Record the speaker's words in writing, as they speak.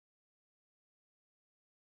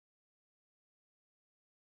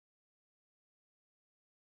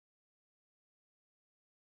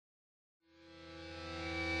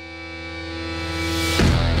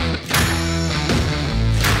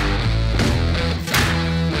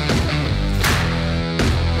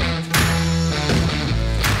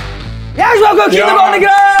Please welcome keep them on the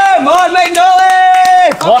ground, Marc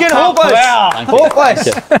McNulty! Fucking hopeless!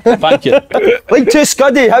 Thank you. League 2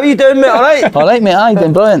 Scuddy, how are you doing, mate? Alright? Alright, mate, aye,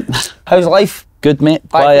 doing brilliant. How's life? Good, mate.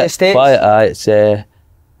 Back to the States? Quiet, aye.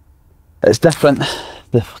 It's different.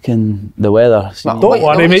 The weather. Don't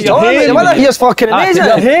worry, mate. The weather here's fucking amazing.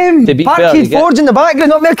 Parkhead Ford's in the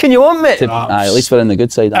background. What more can you want, mate? Aye, at least we're in the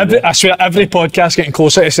good side. I swear, every podcast getting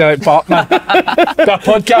closer to Celtic Park, man. That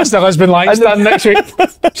podcast that Lisbon Langston next week.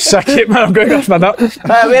 Sick it, man. I'm going to go for my nut.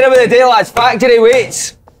 Where are we today, lads? Factory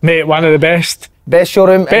Weights. Mate, one of the best. Best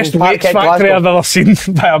showroom Best in weights Parkhead, factory Glasgow. I've ever seen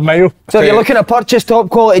by a mile. So if you're looking to purchase top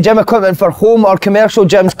quality gym equipment for home or commercial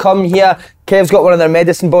gyms, come here. Kev's got one of their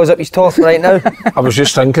medicine balls up his top right now. I was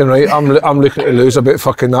just thinking, right, I'm looking to lose about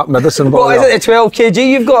fucking that medicine ball. What is it, the 12 kg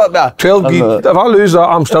you've got up there? 12 g. If I lose that,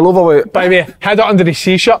 I'm still overweight. By the way, had it under his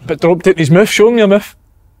C-shirt but dropped it in his mouth. Show him your mouth.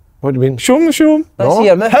 What do you mean? Show him. Let's see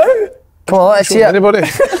your mouth. Come on, let's see it. Anybody?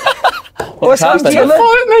 What's happened to your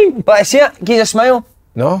mouth? Mate. But I see it. Give us a smile.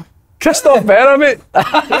 No. Christoph Berra, mate.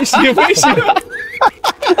 What is he?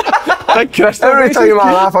 Big Christoph. Every time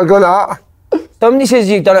I laugh, I go that. Somebody says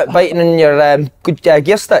you've done it biting in your good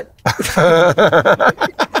gear stick.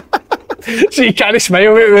 So you can't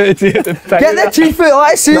smile, mate. Get the teeth out,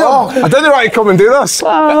 let's see No, them. I didn't want to come and do this.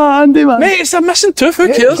 Andy, man. Mate, it's a missing tooth. Who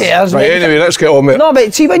cares? Cares, Right, mate. anyway, let's get on, mate. No,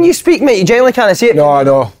 but see when you speak, mate, you generally can't see it. No, I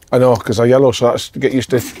know, because I'm yellow, so that's get used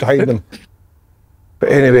to hiding them. But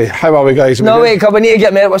anyway, how are we, guys? Are we No, good? wait, come, we need to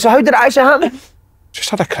get married. So how did it actually happen? Just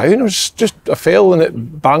had a crown. It was just I fell and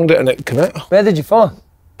it banged it and it came out. Where did you fall?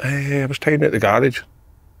 I was tidying at the garage.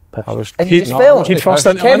 I was. And you just fell? He'd first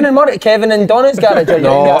into Kevin and Donna's garage? Or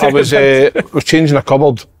No, your I was changing a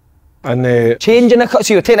cupboard, and changing a cupboard.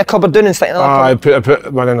 So you were taking a cupboard down and sticking another I cupboard?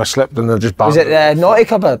 put one in a slip and I just banged. Was it the naughty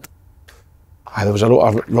cupboard? Aye, there was a lot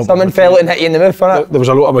of rubber. Someone fell and hit you in the mouth for it? There was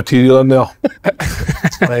a lot of material in there.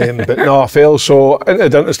 But no, I fell. So into the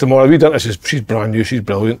dentist tomorrow. Wee dentist, she's brand new. She's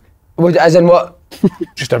brilliant. As in what?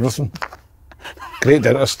 Just everything. Great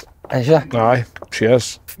dentist. Is she? Aye, she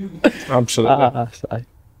is. Absolutely.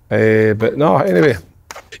 Aye. But no, anyway.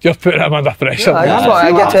 You're putting him under pressure. I just want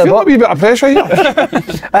to get to I the feel a bottom. wee bit of pressure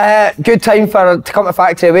here. Good time to come to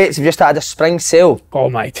Factory Weights. We've just had a spring sale. Oh,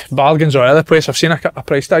 mate. Bargains all over the place. I've seen a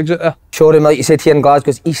price tags out there. Showroom, like you said, here in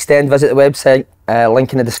Glasgow's East End. Visit the website.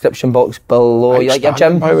 Link in the description box below. You like your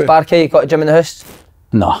gym, Barkey? You got a gym in the house?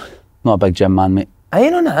 No, not a big gym man, mate. I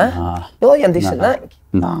ain't on that. Nah. You like your decent neck.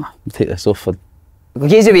 Nah, take this off for.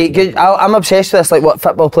 Gaze away. I'm obsessed with this, like what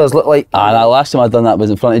football players look like. Nah, last time I done that was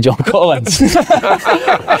in front of John Collins. And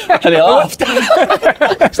he laughed.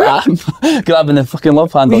 Grabbing the fucking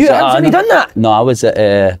love handle. Have you done that? No, I was at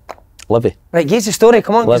Livi. Right, gaze the story.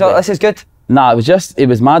 Come on, because Livi. this is good. Nah, it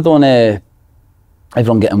was mad on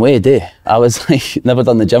everyone getting weighed, eh? I was like, never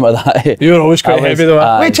done the gym or that. Eh? You were always quite heavy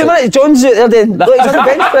though. Wait 2 minutes, John's out there then. Look, he's on the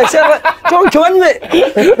bench press. John, come on,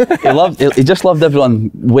 mate. He just loved everyone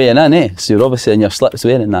weighing in, eh? So you're obviously in your slips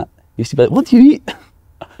weighing and that. He used to be like, what do you eat?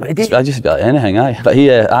 I just be like, anything, aye. But he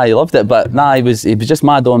loved it. But nah, he was just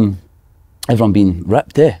mad on everyone being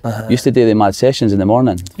ripped, eh? Used to do the mad sessions in the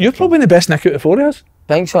morning. You're probably the best nick out of the 4 of us.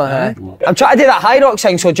 Think so, I'm trying to do that high rock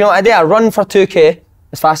thing, so do you know what I do? I run for 2k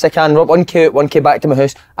as fast as I can, rub 1k out, 1k back to my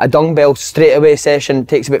house. A dumbbell straight away session,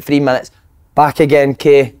 takes about 3 minutes. Back again,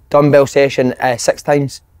 k, dumbbell session 6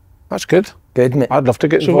 times. That's good. Good, mate. I'd love to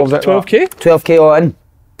get So involved what's in that. 12k? 12k all in.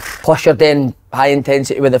 Plus you're doing high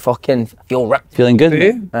intensity with the fucking feel ripped. Feeling good?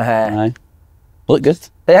 Yeah. mate? Aye. Look good.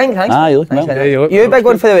 Thanks. Aye, you look well. Yeah, you look You a big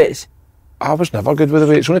one for the weights? I was never good with the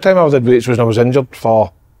weights. The only time I did weights was when I was injured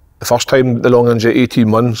for the first time, the long injury, 18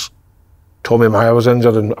 months. Tommy Meyer was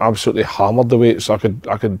injured and absolutely hammered the weights. I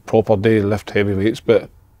could proper day lift heavy weights, but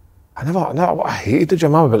I hated the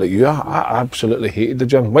gym. I'm a bit like you. I absolutely hated the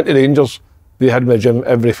gym. Went to Rangers. They had my gym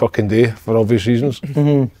every fucking day for obvious reasons.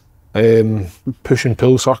 Push and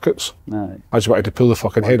pull circuits. Aye. I just wanted to pull the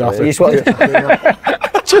fucking head off. You just wanted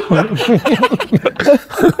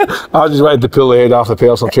I just wanted to pull the head off the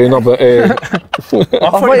personal trainer, but I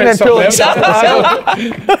thought you meant pull himself.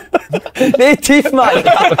 They teeth, man.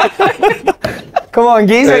 Come on,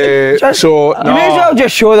 geez. You may as well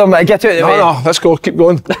just show them. Get out of the way. No, let's go. Keep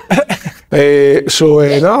going.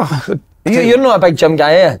 You're not a big gym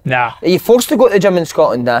guy, eh? Nah. Are you forced to go to the gym in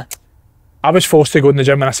Scotland, I was forced to go in the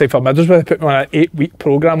gym when I signed for Middlesbrough. They put me on an 8-week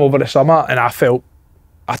programme over the summer and I felt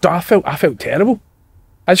terrible.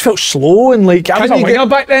 I just felt slow and like I was a winger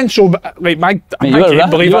back then, so like my game,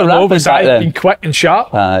 believe it or not, was being quick and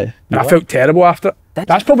sharp. Aye. And I felt terrible after it.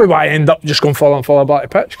 That's probably why I ended up just going falling back to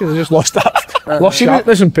pitch, because I just lost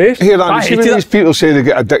sharpness and pace. Here, Andy, see when these people say they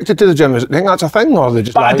get addicted to the gym, do you think that's a thing, or they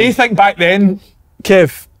just? But I do think back then,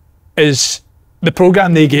 Kev, is the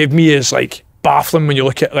programme they gave me is like baffling when you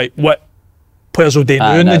look at like what players will do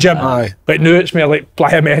now in the gym. Aye. Like now it's more like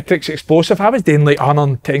plyometrics, explosive. I was doing like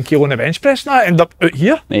 110 kilo on the bench press and I end up out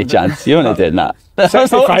here. No chance. You only doing that.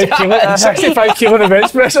 65 kilo on the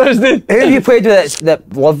bench press I was doing. Who have you played with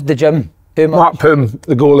that loved the gym? Who much? Mark Poom,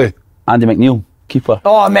 the goalie. Andy McNeil, keeper.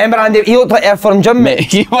 Oh, I remember Andy. He looked like Air Firm Jim, mate.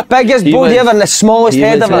 Biggest body ever and the smallest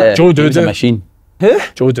head ever. Joe He was a Doodoo. machine. Who?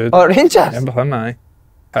 Joe Doodoo. Oh, Rangers. Remember him, aye.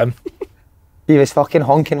 Him. He was fucking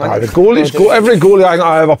honking. Aye, wasn't the he? goalies, every goalie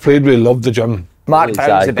I ever played with loved the gym. Mark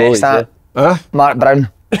Brown's the best at. Huh? Mark Brown.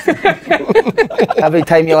 Every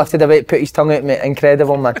time he lifted a weight, put his tongue out, mate.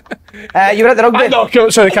 Incredible, man. You were at the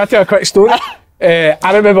rugby? Sorry, can I tell a quick story? I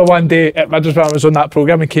remember one day at Middlesbrough I was on that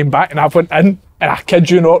programme and came back and I went in and I kid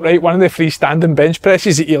you not, right, one of the freestanding bench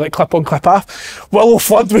presses that you like clip on, clip off, Willow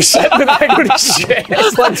Flood was sitting in the thing on his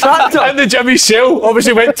chest. And the Jimmy Shell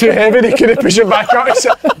obviously went too heavy and he couldn't push it back up. He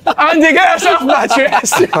said, Andy, get us off my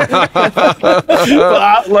chest.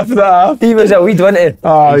 Lift that up. He was a weed, wasn't he?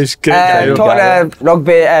 Oh, he's good. Talking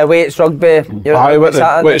rugby, weights, rugby. I went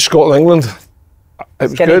to Scotland, England. It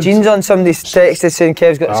was Skinny good. jeans on, somebody's texted saying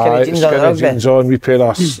Kev's got the skinny jeans on the rugby. Jeans on. We played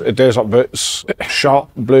us desert boots, shirt,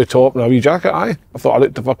 blue top and a wee jacket, aye. I thought I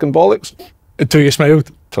looked the fucking bollocks. Until you smiled.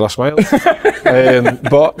 Till I smiled.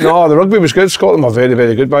 But no, the rugby was good. Scotland were very,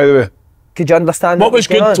 very good, by the way. Could you understand What was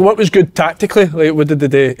good? What was good tactically? Like, what did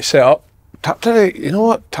they set up? Tactically, you know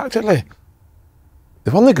what? Tactically,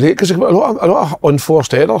 they weren't great because a lot of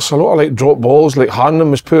unforced errors, a lot of like drop balls, like Hanlon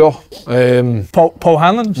was poor. Paul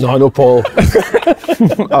Hanlon? No, Paul.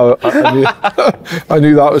 I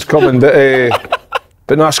knew that was coming,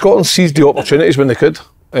 but no, Scotland seized the opportunities when they could.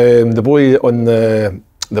 The boy on the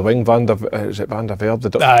wing, is it Van der Verde?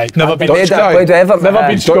 Aye, never been Dutch guy. Never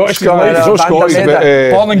been Scottish guy. He's not Scottish,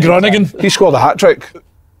 but born in Groningen. he scored a hat trick.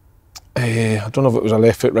 I don't know if it was a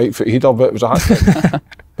left foot, right foot header, but it was a hat trick.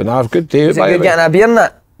 But no, good day. Was it good getting a beer in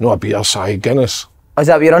that? No, a beer, side Guinness. Was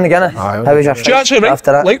that what you're on again? Aye, How was your Do you actually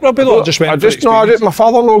after that? like rugby though? Or just went my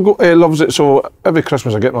father-in-law loves it, so every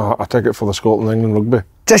Christmas I get a ticket for the Scotland-England rugby.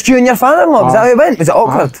 Just you and your father-in-law? Was that how it went? Was it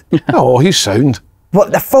awkward? No, he's sound.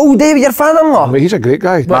 What, the full day with your father-in-law? I mean, he's a great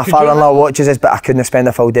guy. My father-in-law watches this, but I couldn't spend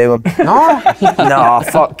a full day with him. No. No,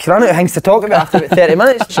 fuck. Run out of things to talk about after about 30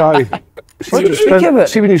 minutes. Sorry. What are you speaking about?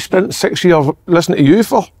 See when you spent 6 years listening to you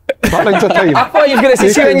for that length of time. I thought you were going to say,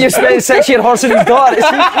 see when you spent 6 years horsing his daughter.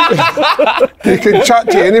 You can chat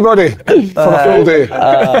to anybody for a full day.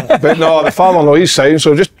 But no, the father-in-law, he's sound,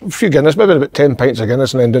 so just a few Guinness, maybe about 10 pints of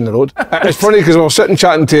Guinness and then down the road. It's funny because we were sitting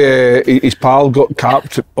chatting to his pal, got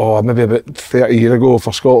capped, maybe about 30 years ago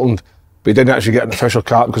for Scotland. But he didn't actually get an official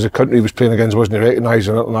cap because the country he was playing against wasn't recognised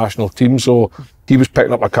in an international team, so he was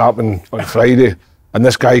picking up a cap on Friday. And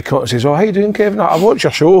this guy comes and says, "Oh, how you doing, Kevin? I watch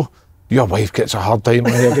your show. Your wife gets a hard time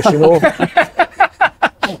on here, just you know."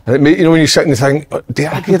 And you know when you sit and you think, "Do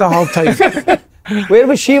I get a hard time?" Where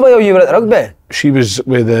was she while you were at the rugby? She was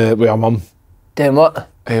with her mum. Doing what?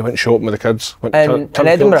 Went shopping with the kids. Went In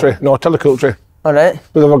Edinburgh? No, Tynecastle. All right.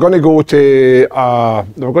 But they were going to go out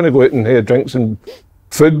and have drinks and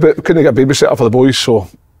food, but couldn't get a babysitter for the boys, so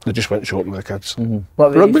they just went shopping with the kids.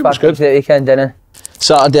 What Rugby was good. The weekend, didn't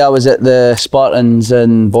Saturday I was at the Spartans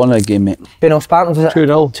and Bonnelly game, mate. Been all Spartans, was it?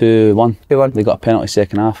 2-0. 2-1. 2-1. They got a penalty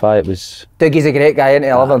second half, It was... Dougie's a great guy, isn't he?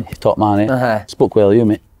 I love him. Top man, Uh-huh. Spoke well of you,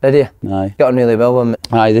 mate. Did he? Aye. Got on really well with him.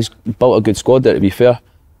 Aye, they built a good squad there, to be fair.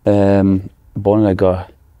 Bonnelly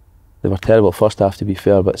they were terrible first half, to be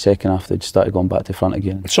fair, but second half they just started going back to front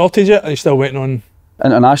again. Sorted yet? Are you still waiting on?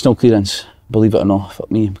 International clearance, believe it or not. Fuck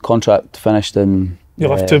me. Contract finished in... You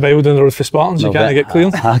left 2 miles down the road for Spartans, you can't get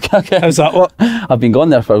clearance. How's that what? I've been gone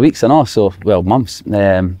there for weeks and all, so, well, months.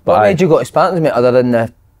 But What made you go to Spartans, mate, other than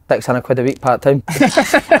the £600 a week part-time?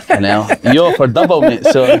 You offer double, mate,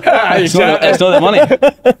 so it's not the money.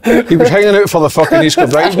 He was hanging out for the fucking Easter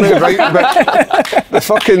Bride move, right? But the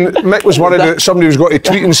fucking Mick was worried that somebody was going to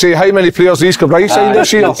tweet and say how many players the Easter Bride signed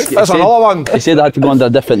this year. That's another one. He said I had to go under a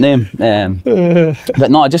different name. But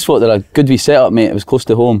no, I just thought they're a good wee setup, mate. It was close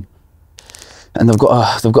to home. And they've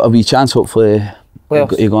got a wee chance, hopefully, of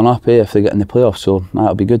going up if they get in the playoffs. So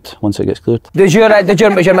that'll be good once it gets cleared. Was your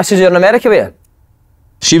missus in America with you?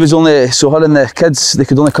 She was only, so her and the kids, they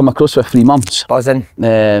could only come across for 3 months. Buzzing.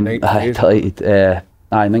 90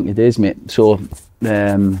 days, mate. So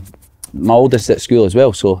my oldest at school as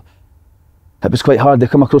well, so it was quite hard. They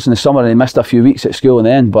come across in the summer and they missed a few weeks at school in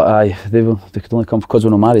the end, but they could only come because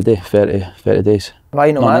we're not married, 30 days. Why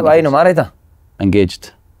you not married?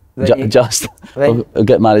 Engaged. Just. Right. I'll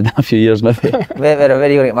get married in a few years, maybe. Where are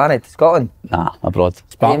you going to get married? Scotland? Nah, abroad.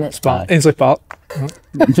 Ainsley Park.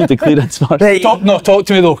 Need the clearance first. Right. Talk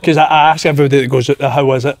to me though, because I ask everybody that goes out there,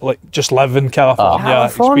 how is it? Like, just live in California,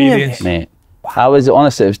 California. experience. Mate,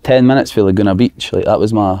 honestly, it was 10 minutes for Laguna Beach. Like, that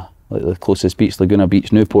was my, like, the closest beach, Laguna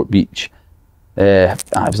Beach, Newport Beach. It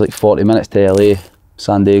was like 40 minutes to LA,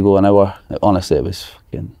 San Diego, an hour. Honestly, it was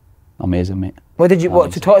fucking amazing, mate. What did you,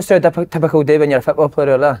 to talk us through a typical day when you're a football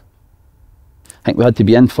player out there? I think we had to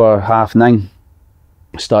be in for 9:30.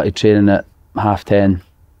 Started training at 10:30.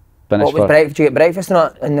 What was breakfast? Did you get breakfast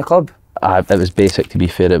in the club? It was basic, to be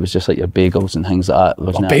fair. It was just like your bagels and things like that.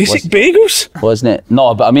 Wasn't it? Basic bagels? Wasn't it?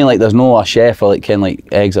 No, but I mean, like, there's no a chef or like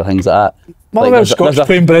eggs or things like that. What Like, about Scotch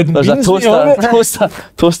plain bread and beans? There's a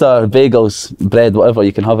toaster, bagels, bread, whatever.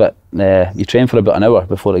 You can have it. You train for about an hour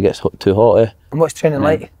before it gets too hot. And what's training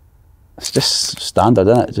like? It's just standard,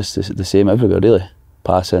 isn't it? Just the same everywhere, really.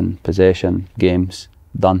 Passing, possession, games,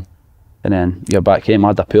 done. And then you're back home. I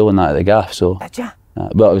had a pool and that at the gaff, so. Did ya?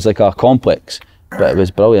 Well, it was like a complex, but it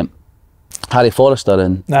was brilliant. Harry Forrester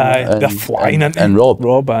and they're flying into and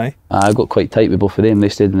Rob. Aye. I got quite tight with both of them. They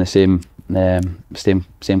stayed in the same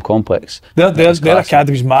complex. Their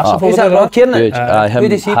academy's massive. Is that Rob Kiernan? Huge. Who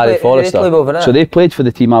does he Harry play? Forrester. Who do they play over there? So they played for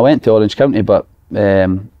the team I went to, Orange County, but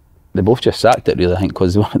they both just sacked it, really, I think,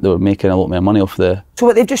 because they were making a lot more money off the. So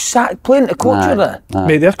what, they've just sacked playing the coach over there?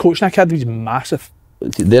 Mate, their coaching academy's massive.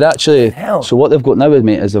 They're actually, Hell. so what they've got now with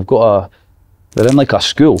me is they're in like a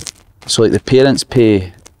school. So like the parents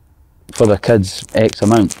pay for their kids X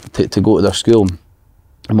amount to go to their school.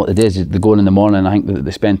 And what they do is they go in the morning, I think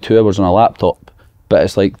they spend 2 hours on a laptop, but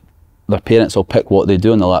it's like their parents will pick what they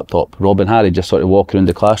do on the laptop. Rob and Harry just sort of walk around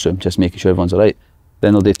the classroom, just making sure everyone's alright.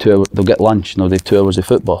 Then they'll do 2 hours, they'll get lunch and they'll do 2 hours of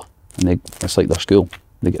football. And it's like their school.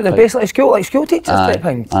 They get So they're basically school teachers type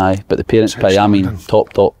thing? Aye, but the parents pay, I mean,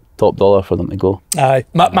 top dollar for them to go. Aye.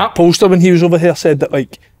 Matt Polster, when he was over here, said that,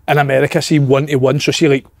 like, in America, see 1-to-1, so see,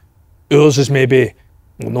 like, ours is maybe,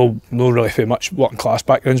 well, no really very much working class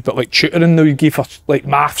backgrounds, but like tutoring now you give for like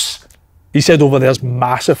maths. He said over there's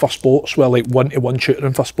massive for sports, where like 1-to-1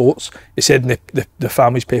 tutoring for sports. He said the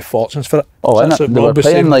families pay fortunes for it. Oh, so they were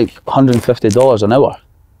paying like $150 an hour,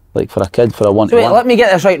 like for a kid for a 1-to-1. So wait, let me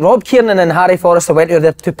get this right. Rob Kiernan and Harry Forrester went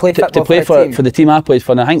there to play football to play for the team I played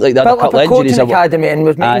for, and I think like they had a built up couple a of injuries. coaching academy and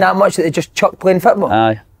was making that much that they just chucked playing football?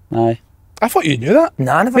 Aye. I thought you knew that.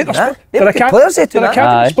 Nah, I never knew that. They're They've got players there too. They're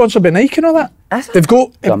academy sponsored by Nike and all that. They've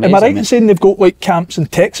got, am I right in saying they've got like camps in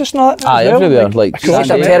Texas and all that? Aye, everywhere. Like some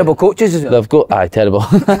terrible coaches as well. They've got, terrible.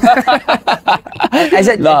 Is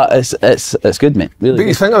it? No, it's good, mate. Really. But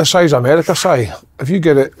you think of the size of America, Si, if you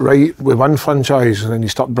get it right with one franchise and then you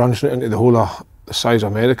start branching it into the whole of the size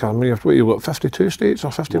of America, I mean, you've got 52 states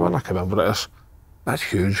or 51, I can't remember what it is. That's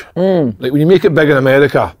huge. Like when you make it big in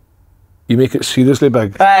America, you make it seriously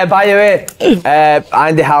big. By the way,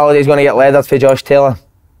 Andy Halliday's going to get leathered for Josh Taylor.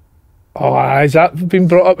 Oh, has that been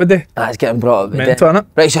brought up with the? That's getting brought up. Mental, innit?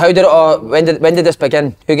 Right, so how did it when did this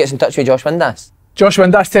begin? Who gets in touch with Josh Windass? Josh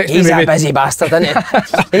Windass texted me. He's a busy bastard, isn't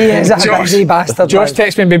he? He is a busy bastard. Josh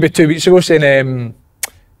texted me maybe 2 weeks ago saying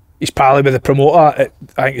he's pally with the promoter.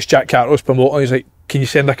 I think it's Jack Carter's promoter. He's like, can you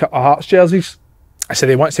send a couple of Hearts jerseys? I said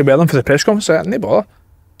he wants to wear them for the press conference. I said, no bother.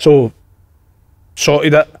 So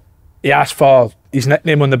sorted it. He asked for his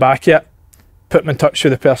nickname on the back of it. Put him in touch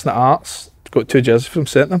with the person at Hearts. Got 2 jerseys from,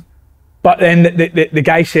 sent them. But then the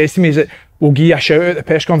guy says to me, we'll give you a shout out at the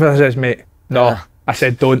press conference. I says, mate, no. I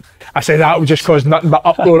said, don't. I said, that will just cause nothing but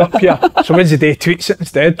uproar up here. So Wednesday tweets it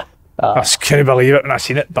instead. I just couldn't believe it when I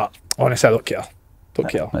seen it, but honestly, I don't care. Don't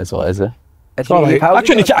care. That's what it is, eh? It's all right. I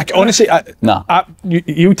couldn't, honestly,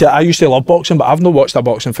 I used to love boxing, but I've not watched a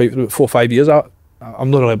boxing fight for about 4 or 5 years.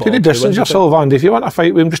 I'm not really bothered. Can you distance yourself, Andy? If you want to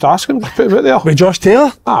fight with him, just ask him. Just put him out there. With Josh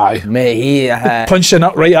Taylor? Aye. Mate, he punched it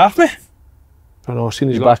up right off me. I know, I've seen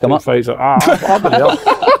his back him up. fights. I'll be there.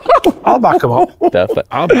 I'll back him up. Perfect.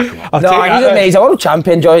 I'll back him up. He's a world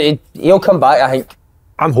champion, Josh. He'll come back, I think.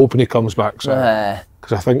 I'm hoping he comes back, because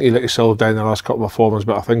I think he let himself down the last couple of performances,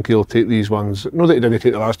 but I think he'll take these ones. Not that he didn't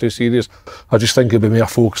take the last 2 series. I just think he'll be more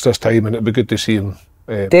focused this time, and it'd be good to see him.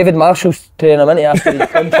 David Marshall's training him into after he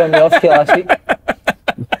punched on Miowski last week.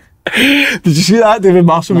 Did you see that, David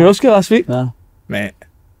Marshall Miowski last week? No. Mate.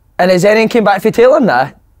 And has anyone came back for Taylor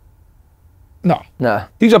now? No.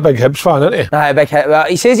 He's a big Hibs fan, isn't he? Aye, big hit. Well,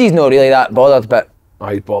 he says he's not really that bothered, but...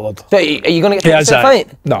 Aye, bothered. So, are you going to get tickets to the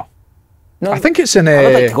fight? No. I think it's in... I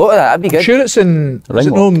would like to go to that, that'd be good. I'm sure it's in... Is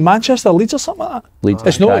it no Manchester, Leeds or something like that? Leeds.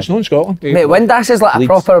 It's not in Scotland. Mate, Windass is like a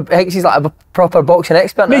proper... I think he's like a proper boxing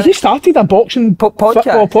expert now. Mate, he started a boxing football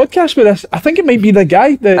podcast with us. I think it might be the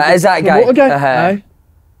guy. That is that guy. Aye.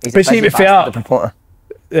 He's but see, to be fair,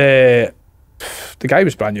 the guy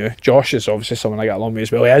was brand new. Josh is obviously someone I get along with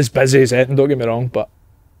as well. He is busy as anything, don't get me wrong, but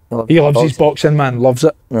he loves his boxing, man. Loves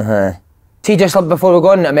it. See, just before we go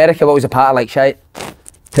on, America, what was the patter like? Shite.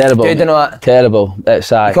 Terrible. Dude, you know what? Terrible. It's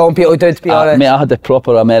calling people dude, to be honest. Mate, I had the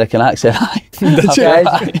proper American accent.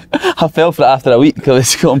 I fell for it after a week because I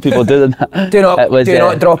was calling people dude. Do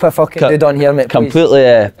not drop a fucking dude on here, mate.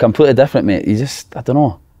 Completely different, mate. You just, I don't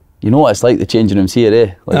know. You know what it's like, the changing rooms here,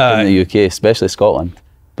 eh? Like in the UK, especially Scotland.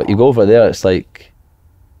 But you go over there, it's like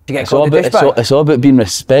it's all about being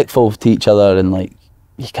respectful to each other, and like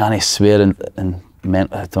you can't swear and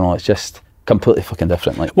I don't know. It's just completely fucking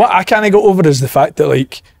different. Like what I can't go over is the fact that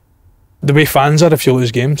like the way fans are if you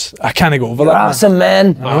lose games. I can't go over that. Awesome,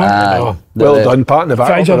 man. Well done, Pat. In the back.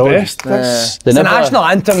 Tried your best. It's the national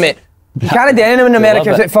anthem, mate. You can't do anything in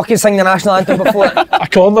America without fucking sing the national anthem before a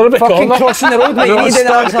corner, a fucking corner. Crossing the road, mate. You need to do the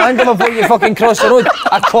national anthem before you fucking cross the road.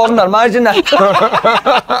 A corner, imagine that.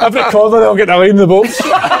 Every corner they'll get the line in the boats.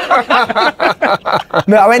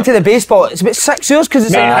 Mate, I went to the baseball. It's about 6 years because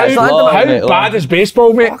it's singing the national anthem. How bad is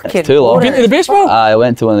baseball, mate? It's too long. Have you been to the baseball? I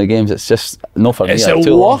went to one of the games. It's just not for me. It's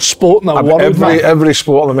the worst sport in the world. Every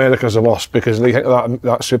sport in America is the worst because they think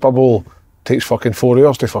that Super Bowl takes fucking 4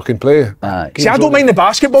 hours to fucking play. See, I don't mind the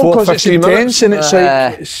basketball because it's intense and it's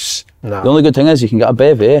like... The only good thing is you can get a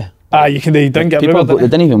bevy, eh? You didn't get people. They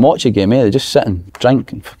didn't even watch a game, eh? They just sit and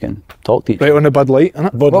drink and fucking talk to each other. Right on the Bud Light,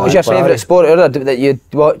 innit? What was your favourite sport that you'd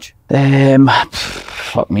watch?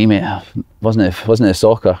 Fuck me, mate. Wasn't it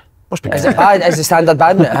soccer? Is it bad? Is the standard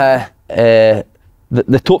bad, mate?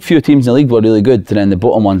 The top few teams in the league were really good, and then the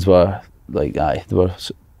bottom ones were like, they were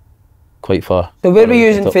quite far. So where were you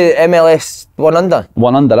using for MLS 1 under?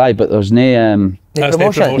 1 under, but there's no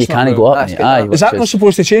promotion. You can't go up. Is that not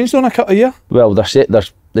supposed to change though in a year? Well, they're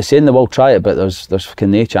saying they will try it, but there's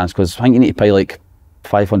fucking no chance because I think you need to pay like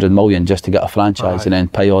 500 million just to get a franchise and then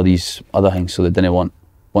pay all these other things. So they didn't want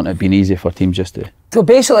it being easy for teams just to. So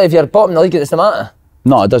basically, if you're bottom of the league, it doesn't matter.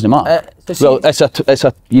 No, it doesn't matter. Well,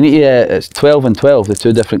 it's 12 and 12, the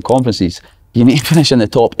two different conferences. You need to finish in the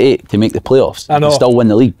top 8 to make the playoffs and still win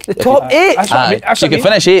the league. The top 8? So you can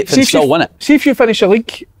finish 8th and still win it. See if you finish a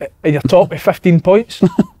league and you're top with 15 points,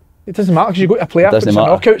 it doesn't matter because you go to a playoff, it's a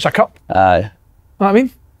knockout, it's a cup. Aye. You know what I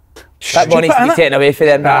mean? That one needs to be taken away for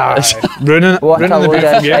them. Ruining it. What a load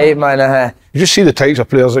of shite, man. You just see the types of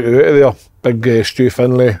players that go out of there. Big Stu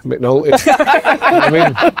Finlay, McNulty. I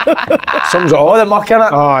mean, sums it all. Oh, the muck in it.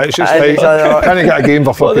 It's just like, can you get a game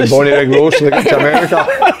for fucking Bonnie Rig Rose so they get to America?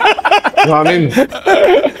 You know what I mean?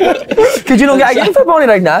 Could you not get a game for Bonnie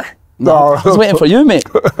Rig now? No. I was waiting for you, mate.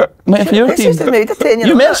 Waiting for your team.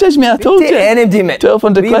 You messaged me, I told you. Take any team, mate.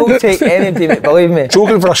 1,200 quid. We will take any team, mate, believe me.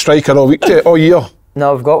 Joking for a striker all year.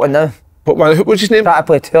 No, I've got one now. What's his name? Try to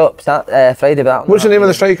play 2 ups that Friday, but what's the name of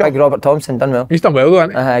the striker? Big Robert Thompson, done well. He's done well though,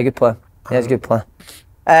 hasn't he? Good play. Yeah, it's a good play.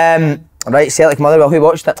 Right, Celtic Motherwell, who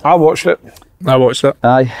watched it? I watched it. I watched it.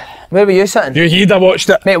 Aye. Where were you sitting? I watched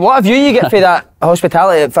it. Mate, what a view you get for that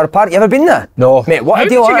hospitality for a party. You ever been there? No. Mate, what How a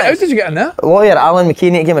deal that How is. did you get in there? Lawyer Alan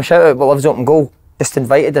McKee, need to give him a shout out, but loves open goal. Just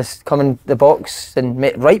invited us, come in the box and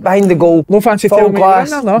mate, right behind the goal. No fancy telling me you were in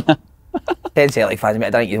there, no? 10 Celtic fans, mate, I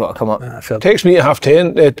don't think you want to come up. Text me at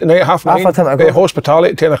 10:30, night at 9:30.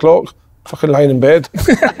 Hospitality at 10 o'clock. Fucking lying in bed.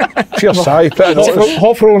 Sheer sigh.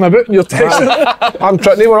 Half rolling about and you're texting. I'm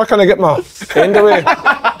trying. Where can I get my end away?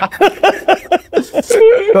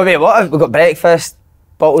 But mate, we've got breakfast,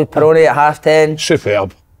 bottled Peroni at 10:30.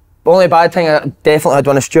 Superb. The only bad thing, I definitely had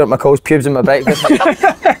one of Stuart McCall's pubes in my breakfast.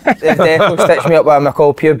 They definitely stitched me up with a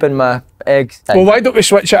McCall pube and my eggs. Well, why don't we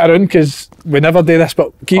switch it around, because we never do this,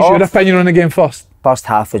 but Keith, your opinion on the game first? First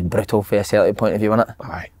half was brutal from a Celtic point of view, wasn't it?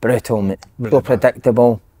 Aye. Brutal, mate. So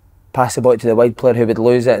predictable. Pass the ball to the wide player who would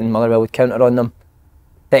lose it and Motherwell would counter on them.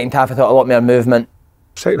 Second half I thought a lot more movement.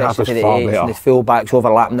 Second half was the far eights better. and the full backs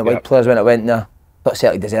overlapping the wide players when it went there. I thought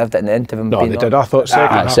Celtic deserved it in the end of them. No, they did. I thought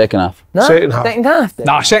second half. No, second half. Second half.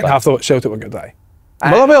 Nah, second half thought Celtic were good, aye.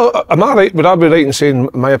 Motherwell, am I right? Would I be right in saying,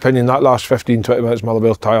 in my opinion, that last 15-20 minutes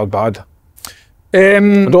Motherwell tired bad? I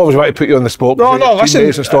don't always want to put you on the spot. No, listen,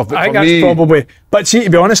 and stuff, but I think for that's me, probably... But see, to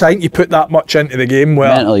be honest, I think you put that much into the game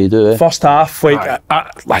where... Mentally you do, eh? First half, like,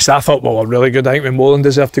 I thought, well, we're really good. I think when Moreland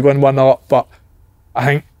deserved to go and 1-0 up, but I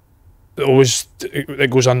think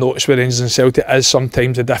it goes unnoticed with Rangers and Celtic is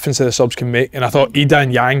sometimes the difference that the subs can make. And I thought Ida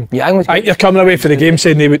and Yang was I think you're coming away for the game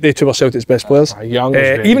saying they two were Celtic's best players. Yang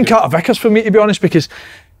was even Carter Vickers for me, to be honest, because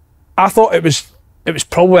I thought it was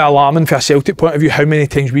probably alarming for a Celtic point of view how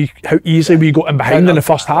easily we got in behind in the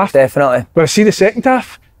first half. Definitely. But I see the second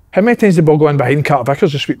half, how many times did the ball go in behind Carter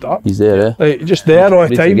Vickers just swept it up? He's there, eh? Like, just there all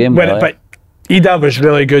the time. Game, but Ida was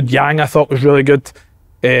really good, Yang I thought was really good.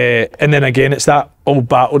 And then again, it's that old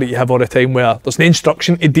battle that you have all the time where there's no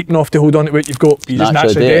instruction to deep enough to hold on to what you've got. You just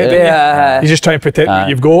naturally do it. Yeah. You just try and protect what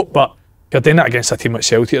you've got, but if you're doing that against a team like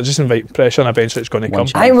Celtic, you're just inviting pressure, and eventually it's going to come.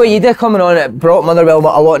 I think what you did coming on, it brought Motherwell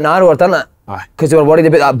a lot narrower, didn't it? Aye. Because they were worried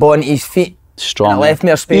about that ball into his feet. Strong. And it left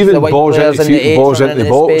more space Even for the white balls players into and the feet, eight balls running into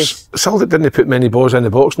the into box. space. Celtic didn't put many balls in the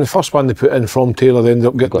box, and the first one they put in from Taylor, they ended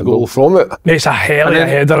up getting the goal from it. Mate, it's a hell of a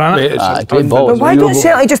header, isn't it? It's great ball. But why don't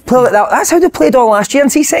Celtic just play like that? That's how they played all last year.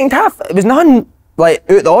 And see, second half, it was nothing like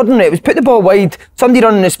out of the ordinary. It was put the ball wide, somebody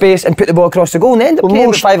running the space, and put the ball across the goal, and they ended up playing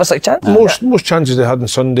with 5 or 6 chances. Most chances they had on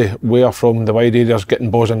Sunday were from the wide areas,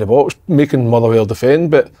 getting balls in the box, making Motherwell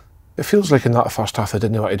defend. But it feels like in that first half they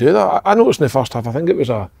didn't know how to do that. I noticed in the first half, I think it was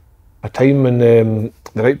a time when the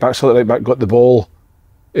Celtic right back got the ball,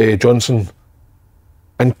 Johnson,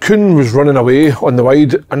 and Kuhn was running away on the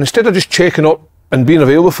wide, and instead of just checking up and being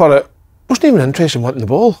available for it, wasn't even interested in wanting the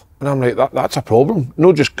ball. And I'm like, that's a problem.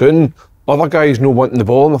 Not just Kuhn, other guys no wanting the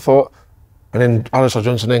ball. And I thought, and then Alistair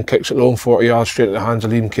Johnson then kicks it long 40 yards straight at the hands of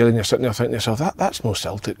Liam Kelly, and you're sitting there thinking to yourself, that's no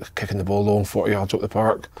Celtic kicking the ball long 40 yards up the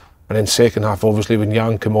park. And then second half, obviously, when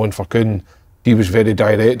Jan came on for Kuhn, he was very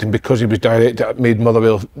direct, and because he was direct, it made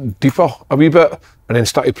Motherwell deeper a wee bit, and then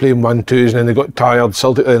started playing 1-2s, and then they got tired.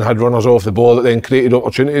 Celtic then had runners off the ball that then created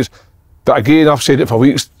opportunities. But again, I've said it for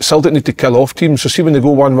weeks, Celtic need to kill off teams. So see when they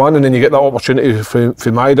go 1-1 and then you get that opportunity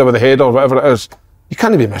for Maida with the header or whatever it is, you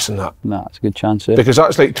can't be missing that. Nah, it's a good chance. Because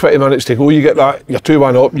that's like 20 minutes to go, you get that, you're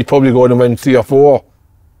 2-1 up, you probably go on and win 3 or 4.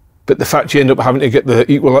 But the fact you end up having to get the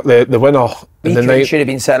winner in the night. Should have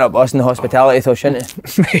been setting up us in the hospitality though, shouldn't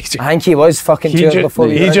he? I think he was fucking cheering before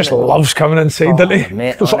he just loves coming inside, doesn't he?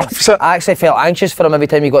 Mate, I actually felt anxious for him every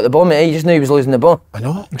time he got the ball, mate. He just knew he was losing the ball. I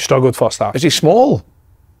know. He struggled first half. Is he small?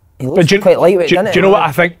 He looks quite lightweight, doesn't he? Do you know what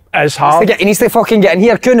I think is hard? He needs to fucking get in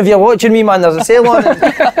here. Kuhn, if you're watching me, man, there's a sale on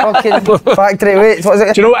fucking factory weights. What is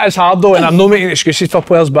it? Do you know what is hard though? And I'm not making excuses for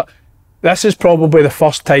players, but this is probably the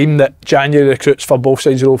first time that January recruits for both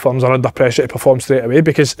sides of the firms are under pressure to perform straight away,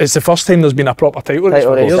 because it's the first time there's been a proper title race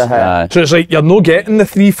for years. So it's like you're not getting the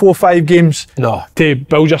 3, 4, 5 games to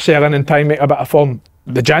build yourself in and try and make a bit of form.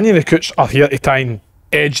 The January recruits are here to try and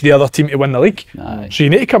edge the other team to win the league. So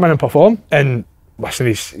you need to come in and perform. And listen,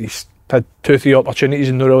 he's had 2, 3 opportunities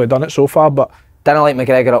and not really done it so far. But didn't like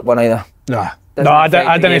McGregor up one either. I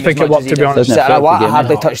didn't think it worked, to be honest. I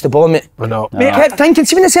hardly touched the ball, mate. I know. Mate, I kept thinking,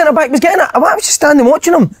 see when the centre back was getting it, I was just standing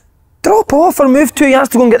watching him drop off or move 2 yards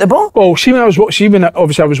to go and get the ball. Well, see when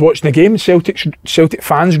obviously I was watching the game, Celtic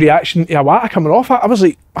fans' reaction to Awata coming off, I was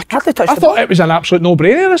like, I thought it was an absolute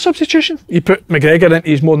no-brainer, the substitution. You put McGregor into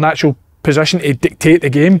his more natural position to dictate the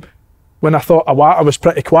game. When I thought Awata was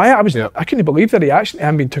pretty quiet, I couldn't believe the reaction to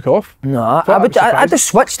him being took off. No, I just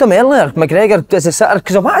switched him earlier. McGregor as a sitter,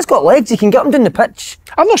 because Awata's got legs, he can get him down the pitch.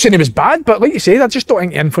 I'm not saying he was bad, but like you said, I just don't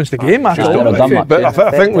think he influenced the game at all. But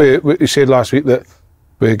I think we said last week that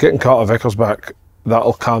we're getting Carter Vickers back,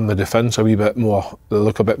 that'll calm the defence a wee bit more. They'll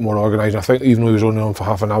look a bit more organised. I think even though he was only on for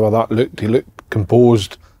half an hour, he looked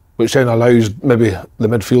composed, which then allows maybe the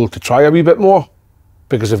midfield to try a wee bit more,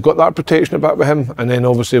 because they've got that protection back with him. And then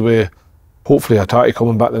obviously with hopefully Atati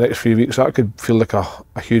coming back the next few weeks, that could feel like a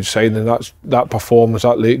huge sign, and that performance,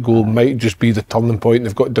 that late goal might just be the turning point.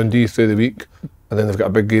 They've got Dundee through the week, and then they've got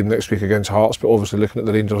a big game next week against Hearts, but obviously looking at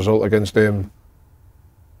the Rangers result against them,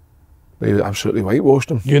 they absolutely whitewashed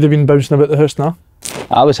them. You'd have been bouncing about the house now?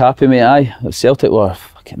 I was happy, mate, aye. Celtic were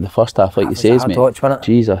fucking the first half, like you says, mate. Watch, wasn't it?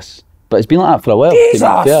 Jesus. But it's been like that for a while.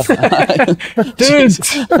 Jesus! Dude!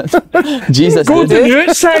 Jesus, go to the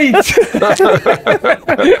outside!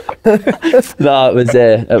 No,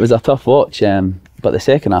 it was a tough watch, but the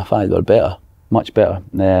second half, they were better, much better.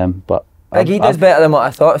 But he does better than what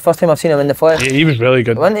I thought. The first time I've seen him in the flesh. Yeah, he was really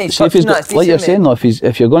good. See, if he's got, like you're saying though,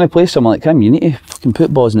 if you're going to play someone like him, you need to fucking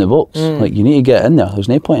put balls in the box. Like, you need to get in there. There's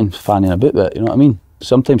no point in fanning about it, you know what I mean?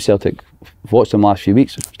 Sometimes Celtic, I've watched them last few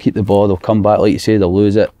weeks, keep the ball, they'll come back, like you say, they'll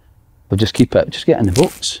lose it. They'll just keep it, just get in the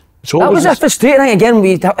box. That was a frustrating thing again,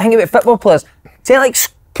 we think about football players. Say like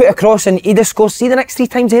put across and he just scores, see the next 3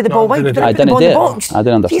 times he had the ball wide, I didn't do it. I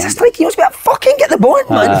didn't understand. Jesus, like he must be like, fucking get the ball in,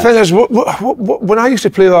 man. The thing is, when I used to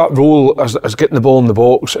play that role as getting the ball in the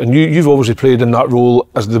box, and you've obviously played in that role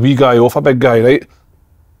as the wee guy off a big guy, right?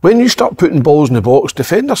 When you start putting balls in the box,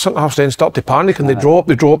 defenders sometimes then start to panic and they drop.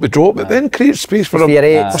 It then creates space for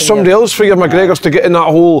somebody else, for your McGregors to get in that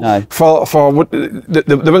hole, for the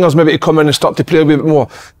wingers maybe to come in and start to play a wee bit more.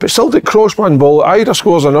 But Celtic cross one ball, Ida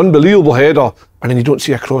scores an unbelievable header, and then you don't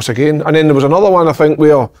see a cross again. And then there was another one, I think,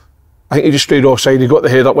 where I think he just strayed offside, he got the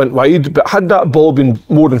head up, went wide, but had that ball been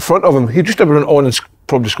more in front of him, he just have run on and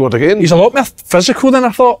probably scored again. He's a lot more physical than I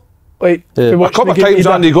thought. Like, Yeah. we A couple of times,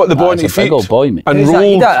 Andy got the ball on his He's a big feet old boy, mate. and Who's that?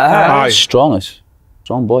 rolled. Aye.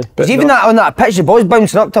 Strong boy. Because even that on that pitch, the ball's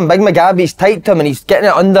bouncing up to him. Big McGabby's tight to him and he's getting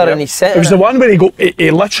it under and he's setting It was the one where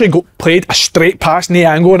he literally played a straight pass, no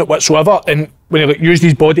angle on it whatsoever, and when he like, used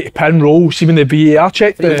his body to pin roll, see when the VAR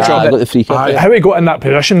checked I got the free kick. Aye. how he got in that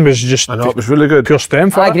position was just I know, it was really good. pure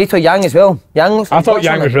strength. I agree with Yang as well. Yang looks I thought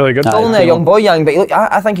Yang was really good. He's only a young boy, Yang, but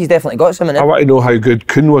I think he's definitely got something in I it. want to know how good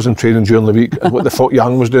Kuhn was in training during the week and what the fuck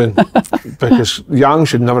Yang was doing. Because Yang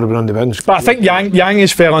should never have been on the bench. But I think Yang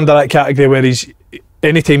is fell under that category where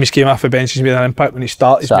any time he's came off the bench, he's made an impact. When he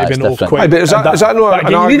starts, he's That's maybe not different. quite. Aye, but is that not But an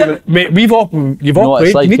again, you need argument? it, mate, you've all No,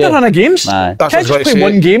 it's played. like, you need a run of games. Aye. That's Can't what I was just play gonna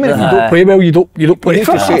one say. game, and if you don't play well, you don't play. You need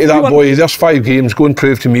to say to that boy, there's 5 games, go and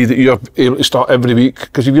prove to me that you're able to start every week.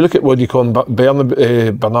 Because if you look at what you call him,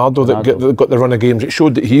 Bernardo, that got the run of games, it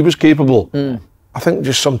showed that he was capable. I think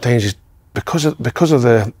just sometimes he's, because of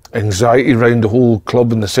the anxiety around the whole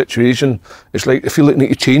club and the situation, it's like they feel like they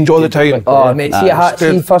need to change all the time. Oh, mate,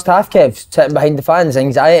 see first half, Kev, sitting behind the fans,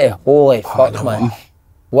 anxiety. Holy fuck, man.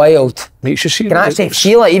 Wild. Mate, you see, You can actually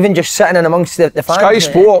feel it even just sitting in amongst the fans. Sky mate.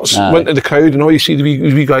 Sports went to the crowd and all you see the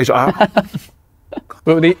wee guys like that.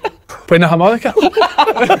 What were they playing the harmonica?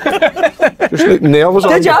 Just like nervous.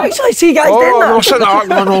 Did you actually see guys doing Oh, that? I was sitting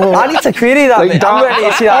there, no. I need to query that, Like mate. I'm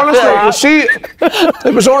going to see that. honestly, you see,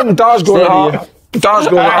 it was on Daz going like that. Daz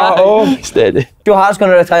going like that. Oh, Steady. Joe Hart's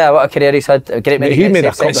going to retire. What a career he's had. A great many He made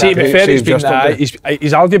a saves. couple See, to be Great fair, save yesterday.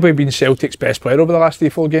 he's arguably been Celtic's best player over the last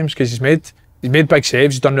 3-4 games because he's made big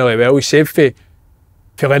saves. He's done really well. He saved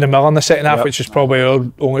for Lennon Miller in the second half, which is probably our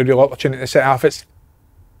only real opportunity in the second half. It's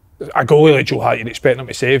a goalie like Joe Hart, you'd expect him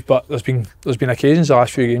to save, but there's been occasions the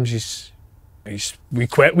last few games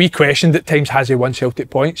we questioned at times, has he won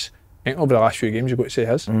Celtic points? I think over the last few games you've got to say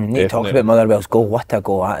his. Need to talk about Motherwell's goal. What a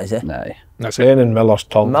goal that is, it? Aye. That's it. Ben and Miller's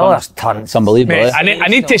turn. Miller's turn. It's unbelievable. Mate, eh? I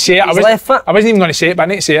need to say it. He's left foot. I wasn't even going to say it, but I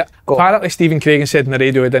need to say it. Go. Apparently Stephen Craigan said on the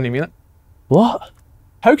radio he didn't mean it. What?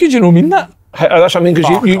 How could you not mean that? That's what I mean, because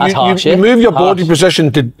That's harsh, you eh? move your body Harsh.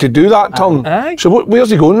 position to do that turn. Aye. So where's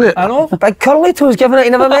he going, mate? I know. Big curly toes giving it, he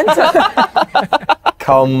never meant it.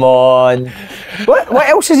 Come on. What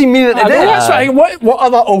else does he mean it to I know, do? that's what, what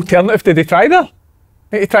other alternative did he try there?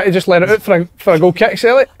 He tried to just let it out for a goal kick,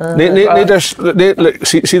 Celtic. See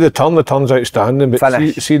the turn, the turn's outstanding, but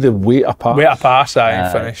Finish. see the weight of pass Wait a pass,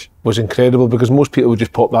 and finish. was incredible because most people would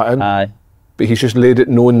just pop that in. Aye. But he's just laid it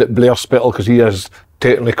knowing that Blair Spittle, because he is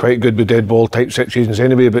technically quite good with dead ball type situations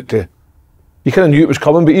anyway, but you kind of knew it was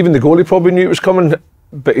coming, but even the goalie probably knew it was coming,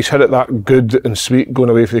 but he's hit it that good and sweet going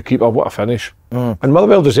away for the keeper. What a finish. And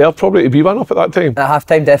Motherwell deserved probably to be one up at that time. At half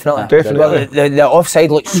time, definitely. Definitely. Well, the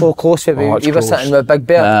offside looked so close. We it's were close. sitting with Big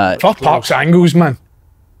Bear. Aye. For Park's angles, man.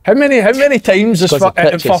 How many times has Because the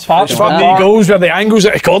pitch for is Park's flipping the out. goals where the angles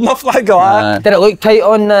at the corner flag like that? Did it look tight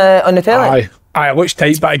on the telly? Aye, Aye, it looks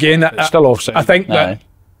tight, but again, still offside. I think that Aye.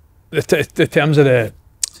 the terms of the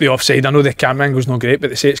offside, I know the camera angle's not great, but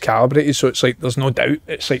they say it's calibrated, so it's like there's no doubt.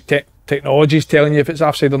 It's like technology's telling you if it's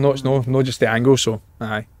offside or not. It's no just the angle. So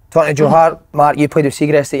aye. Talking to Joe Hart, Mark, you played with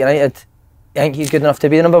Seagrass at United. You think he's good enough to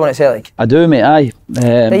be the number one at Celtic? I do, mate. Aye.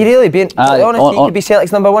 Are you really being aye, honest? He could be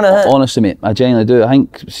Celtic's number one, isn't it? Honestly, mate, I genuinely do. I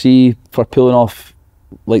think, see, for pulling off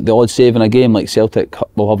like the odd save in a game, like Celtic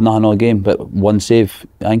will have nothing all game, but one save.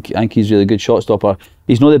 I think he's a really good shot stopper.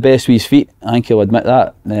 He's not the best with his feet. I think he'll admit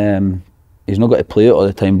that. He's not got to play it all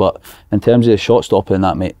the time, but in terms of the shot stopping,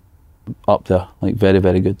 that mate, up there, like very,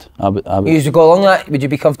 very good. I would. You used to go along that. Would you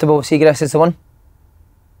be comfortable with Seagrass as the one?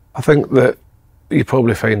 I think that you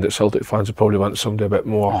probably find that Celtic fans would probably want somebody a bit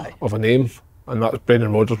more of a name, and that's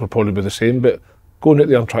Brendan Rodgers will probably be the same, but going out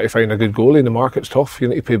there and trying to find a good goalie in the market's tough. You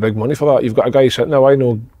need to pay big money for that. You've got a guy sitting there, I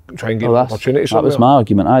know, try and get opportunities. That was my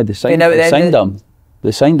argument. Aye, they signed him.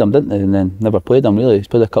 They signed him, didn't they? And then never played him really. He's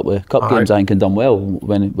played a couple of cup games, I think, and done well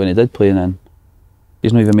when he did play, and then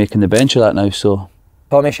he's not even making the bench of that now. So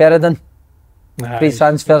Tommy Sheridan, Aye, free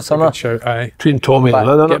transfer summer. good shout, aye. between Tommy and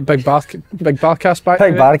Lynn, Get big Barcast back.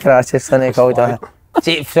 Big bar crash, just didn't call that.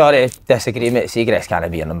 See, sorry, disagree, mate. Seagrass can't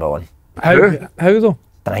be your number one. How though?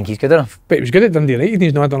 I think he's good enough. But he was good at Dundee United.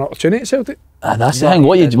 He's not had an opportunity at Celtic. that's the thing.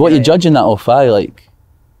 What you judging that off? Aye, like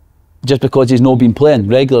just because he's not been playing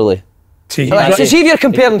regularly. See, So see if you're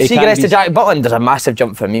comparing he can't Seagrass be- to Jack Butland, there's a massive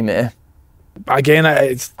jump for me, mate. again,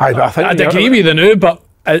 I think I'd you're agree right. with you now,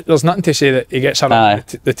 but there's nothing to say that he gets around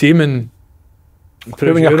the team and.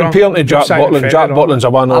 When you're comparing to Jack Butland, Jack Butland's a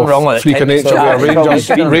I'm wrong one-off with it, freak of Tim, nature. so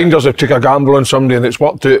Where yeah, Rangers have took a gamble on somebody and it's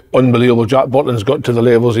worked out unbelievable. Jack Butland's got to the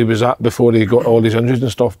levels he was at before he got all these injuries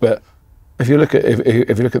and stuff. But If you look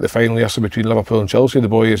at the final yesterday between Liverpool and Chelsea, the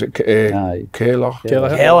boy is it Keller.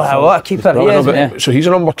 Hell, what a keeper he is. So he's a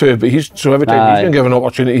number 2, but every time he's been given an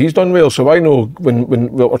opportunity, he's done well. So I know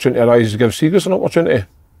when the opportunity arises, give Seagrass an opportunity.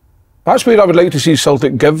 That's where I would like to see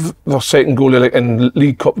Celtic give their second goalie, like in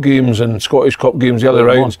League Cup games and Scottish Cup games, the early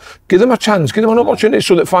rounds. Give them a chance, give them an opportunity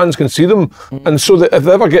so that fans can see them, and so that if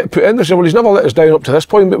they ever get put in, they say, well, he's never let us down up to this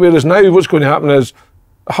point. But whereas now, what's going to happen is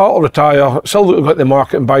Hart will retire, Celtic will go to the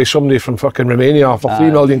market and buy somebody from fucking Romania for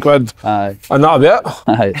 £3 million, and that'll be it.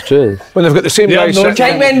 It's true. When they've got the same guys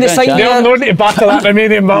sitting. When they sign They're known to batter that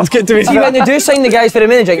Romanian market to be see, when they do sign the guys for the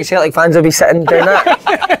minute, you Celtic fans will be sitting down that.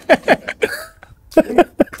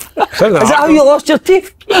 Is that how you lost your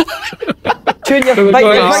teeth? Chewing your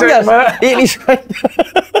fingers?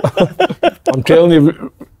 I'm telling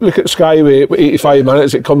you, look at Skyway with 85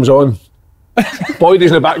 minutes, it comes on.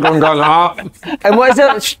 Boydie's in the background going like that. And what is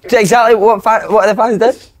it exactly what the fans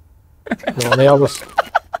did? No, nervous.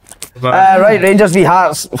 Right, Rangers v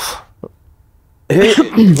Hearts. Who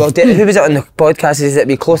was it on the podcast says it'd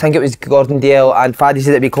be close? I think it was Gordon Dale and Faddy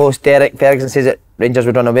said it'd be close. Derek Ferguson says that Rangers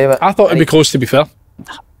would run away with it. I thought it'd be close, to be fair.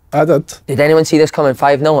 I did. Did anyone see this coming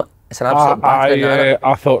 5-0? It's an absolute battering.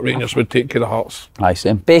 I thought Rangers would take care of Hearts. Aye,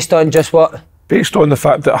 same. Based on just what? Based on the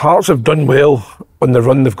fact that Hearts have done well on the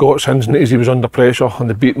run they've got since Nazy was under pressure and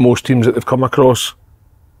they beat most teams that they've come across.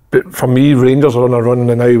 But for me, Rangers are on a run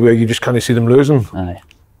now where you just can't see them losing. Aye.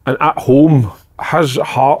 And at home, has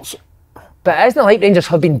Hearts... But it's not like Rangers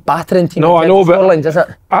have been battering teams. No, I know, but lines, is it?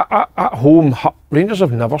 At home, Rangers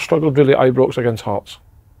have never struggled really at Ibrox against Hearts.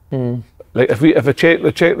 Like if I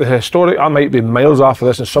check the historic, I might be miles off of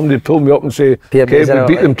this, and somebody would pull me up and say, "Okay, we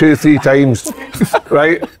beat them 2-3 times,"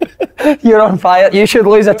 right? You're on fire. You should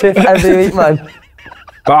lose a tooth every week, man.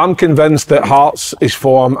 But I'm convinced that Hearts'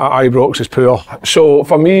 form at Ibrox is poor. So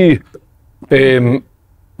for me,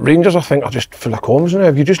 Rangers, I think, are just full of confidence now.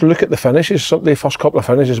 If you just look at the finishes, the first couple of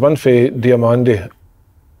finishes, one for Diamandi.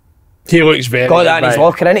 He looks very got that in his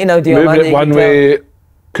locker, isn't he, now, Diamandi? Moved it one way.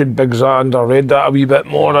 Could Big Xander read that a wee bit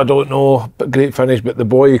more? I don't know. But great finish. But the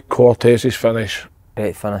boy Cortez's finish.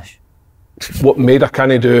 Great finish. What made a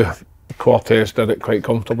canny do? Cortez did it quite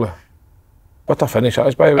comfortably. What a finish that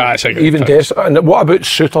is, by the way. Even Des. And what about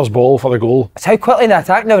Suter's ball for the goal? It's how quickly they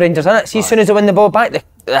attack now, Rangers, isn't it? See, as soon as they win the ball back, they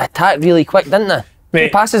attack really quick, didn't they? Mate,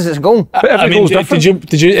 2 passes, it's a goal. I mean,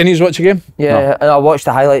 did you any of you watch the game? Yeah, and I watched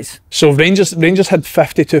the highlights. So Rangers had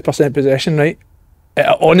 52% possession, right?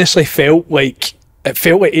 It honestly felt like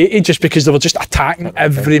 80 just because they were just attacking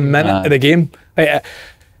every minute of the game. It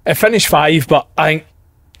finished 5, but I think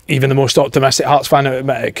even the most optimistic Hearts fan would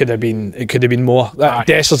admit it could have been more.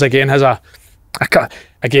 Dessers again has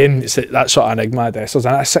it's that sort of enigma. Dessers,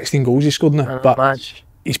 and that's 16 goals he scored now. But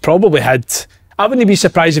he's probably had. I wouldn't be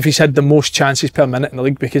surprised if he's had the most chances per minute in the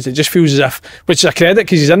league, because it just feels as if, which is a credit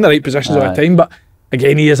because he's in the right positions all the time. But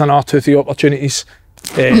again, he has another 2-3 opportunities.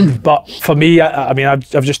 But for me, I mean, I've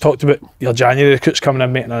just talked about your January recruits coming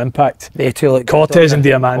in making an impact. They too, like Cortez and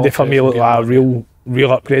Diamandi for me look like a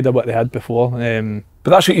real upgrade of what they had before. But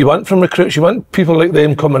that's what you want from recruits. You want people like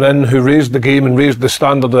them coming in who raised the game and raised the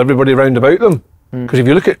standard of everybody round about them. Because if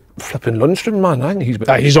you look at flipping Lundstrom, man, I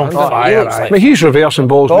think he's on fire. I mean, he's reversing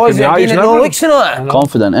balls in the eyes now.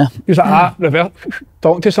 Confident, eh? He was like reverse,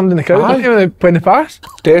 talking to somebody in the crowd, when they playing the pass.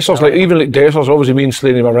 Dessers, Dessers obviously means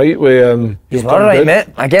slaying him right way. He's alright, mate.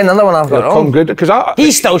 Again, another one I've got wrong. Good,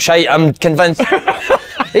 he's still shite, I'm convinced.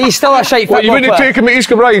 He's still a shite football player. You wouldn't take him at East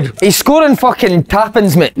Kilbride? He's scoring fucking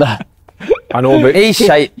tap-ins, mate. I know, but he's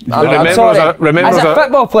shite. I'm sorry. As a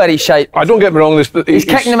football player, he's shite. I don't get me wrong. He's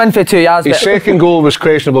kicking him in for 2 yards. His second goal was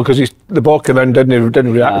questionable because the ball came in,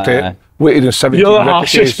 didn't react to it. Waited in 17 You're the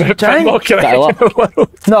harshest football correct in the world.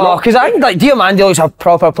 No, because I think Diamandi looks a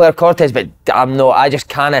proper player, Cortez, but I'm not. I just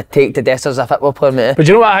can't take to Dessers as a football player, mate. But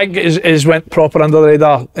you know what I think is went proper under the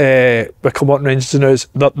radar with Kilmartin Rangers now is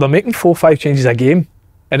they're making 4-5 changes a game,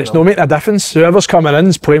 and it's not making a difference. Whoever's coming in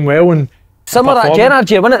is playing well and. Similar to that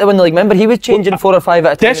Gerrard year, wasn't it, when the league? Remember, he was changing 4 or 5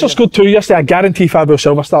 at a time. Dessers scored 2 yesterday. I guarantee Fabio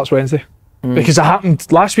Silva starts Wednesday. Because it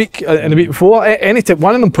happened last week and the week before.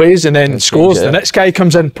 One of them plays and then scores. The next guy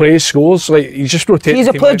comes in, plays, scores. Like, he's just rotating. He's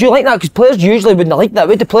a player. Do you like that? Because players usually wouldn't like that.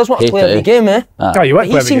 Would the players want to play every game, eh?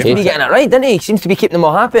 He seems to be getting it right, doesn't he? He seems to be keeping them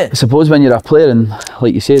all happy. I suppose when you're a player and,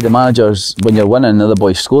 like you say, the managers, when you're winning and the other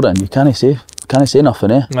boy's scoring, you can't say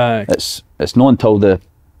nothing, eh? It's not until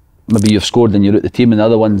maybe you've scored and you're out the team and the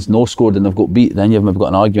other one's no scored and they've got beat, then you've maybe got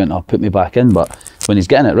an argument, put me back in. But when he's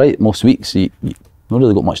getting it right most weeks, you not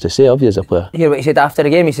really got much to say, have you, as a player? Hear what he said after the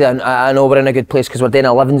game. He said, I know we're in a good place because we're doing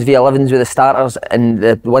 11s v 11s with the starters, and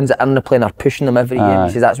the ones that aren't playing are pushing them every game.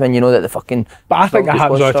 He says that's when you know that the fucking... But I think that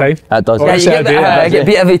happens all the time. That does. Yeah, you get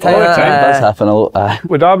beat every time. That does happen a lot.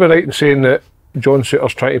 Would I be right in saying that John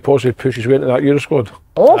Souttar's trying to possibly push his way into that Euro squad?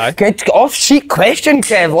 Good off-sheet question,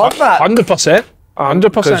 Kev. Love that. 100%. 100%.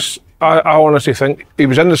 Because I honestly think he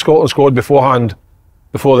was in the Scotland squad beforehand,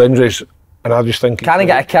 before the injuries, and I just think... Can't he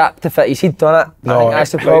get a cap to fit his head, done it? No, I think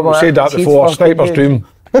that's the problem. We said that before, sniper's dream.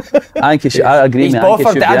 I agree, He's mate.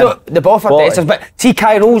 the Bofford Dessers, but see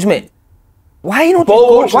Kai Rolls, mate. Why not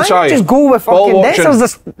just go with fucking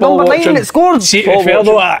Dessers, the number 9 that scored? See, to be fair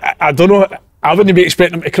though, I don't know, I wouldn't be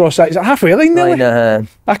expecting him to cross that. He's at halfway line nearly.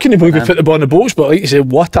 I couldn't believe he put the ball in the box, but like you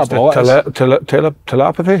said, what a ball it is.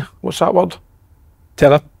 Telepathy? What's that word?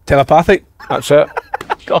 Telepathic. That's it.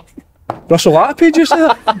 Russell Lappy, did you say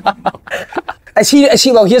that? Is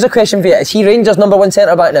he, well, here's a question for you. Is he Rangers' number 1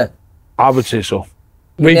 centre-back now? I would say so.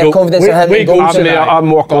 We have confidence in him than Goldson? I'm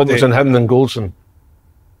more confident in him than Goldson.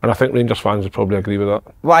 And I think Rangers fans would probably agree with that.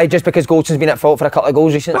 Why? Just because Goldson's been at fault for a couple of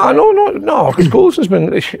goals recently? No, because Goldson's been...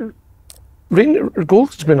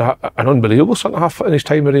 Goldson's been an unbelievable centre-half in his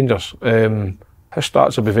time with Rangers. His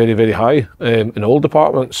stats will be very, very high in all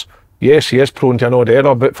departments. Yes, he is prone to an odd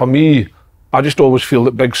error, but for me, I just always feel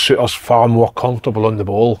that Big Souttar's far more comfortable on the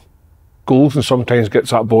ball. Goldson sometimes gets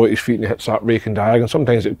that ball at his feet and he hits that raking diagonal.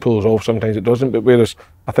 Sometimes it pulls off, sometimes it doesn't. But whereas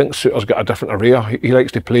I think Souttar's got a different array. He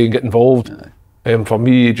likes to play and get involved. For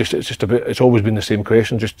me, it's always been the same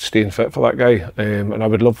question, just staying fit for that guy. And I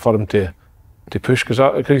would love for him to push, because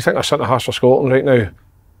you think a centre half for Scotland right now,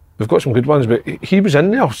 we've got some good ones, but he was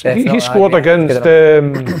in there. He scored against.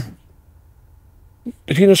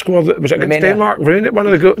 Did he not score? Was it against Denmark? One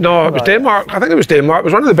of the no, it was Denmark. I think it was Denmark. It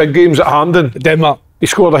was one of the big games at Hampden. Denmark. He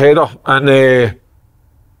scored a header, and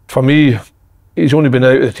for me, he's only been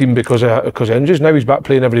out of the team because of injuries. Now he's back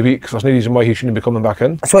playing every week. There's no reason why he shouldn't be coming back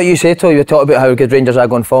in. That's what you say, Toy. You talk about how good Rangers are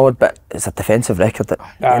going forward, but it's a defensive record. The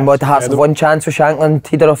Hearts have one chance with Shankland,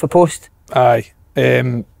 header off a post. Aye.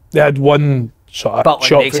 They had one sort of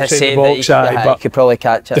shot makes a outside save the box. that you could probably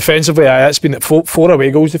catch it. Defensively, it's been 4 away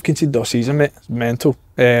goals they've conceded all season, mate. It's mental.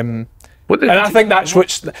 And I think that's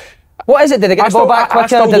what's... What is it? Did they get the ball back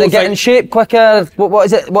quicker? Did they get in shape quicker? What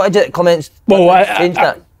is it? What did it commence? Well, change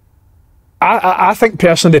that? I think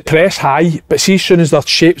personally they press high, but see, as soon as their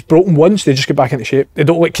shape's broken once, they just get back into shape. They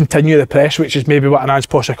don't continue the press, which is maybe what Ange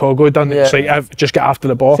Postecoglou done. Yeah. It's like just get after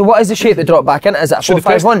the ball. So what is the shape they drop back in? Is it a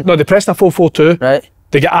 4-5-1? No, they press in a 4-4-2. Right.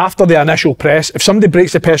 They get after the initial press. If somebody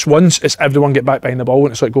breaks the press once, it's everyone get back behind the ball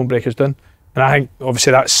and it's like go and break us down. And I think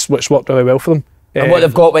obviously that's what's worked really well for them. And what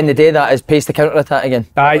they've got when they do that is pace the counter attack again.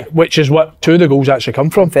 Aye, which is what 2 of the goals actually come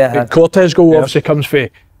from. Cortez' goal obviously comes for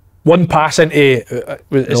one pass into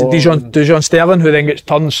Dijon Sterling, who then gets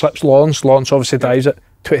turned, slips Lawrence obviously drives it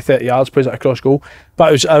 20-30 yards, plays it across goal.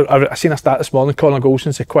 But I seen a stat this morning, Conor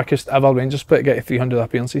Golson's the quickest ever Rangers player to get to 300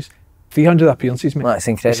 appearances. 300 appearances, mate. That's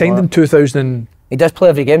incredible. He signed in 2000. He does play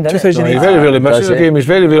every game, doesn't he? 2008. He very rarely misses a game. He's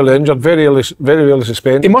very rarely injured, very rarely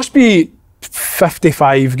suspended. He must be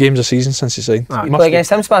 55 games a season since he signed. You play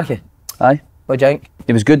against him, Sparky? Aye. What do you think?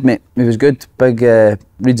 He was good, mate. He was good. Big,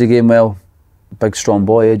 reads the game well. Big, strong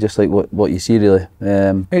boy, just like what you see, really.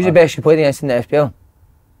 Who's the best you played against in the FPL?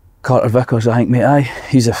 Carter Vickers, I think, mate. Aye,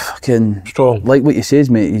 he's a fucking strong. Like what you says,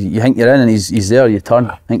 mate. You think you're in and he's there. You turn.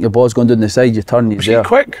 I think your ball's going down the side. You turn. He's there. Is he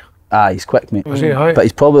quick? Aye, he's quick, mate. Is he? Aye. But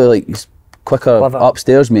he's probably he's quicker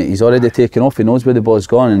upstairs, mate. He's already taken off. He knows where the ball's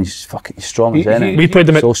gone, and he's strong as anything. We played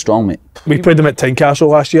them so strong, mate. We played them at Tynecastle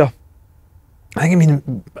last year. I think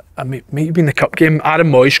maybe in the cup game, Aaron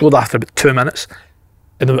Moy scored after about 2 minutes,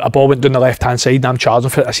 and a ball went down the left hand side, and I'm charging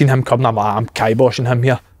for it. I seen him coming. I'm kiboshing him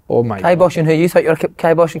here. Oh my! Kiboshing who? You thought you were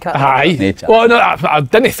kiboshing Captain? Aye. Well, no, I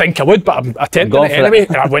didn't think I would, but I'm attempting it anyway.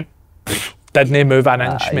 And I went, didn't move an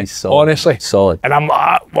inch, mate. Solid. Honestly, solid. And I'm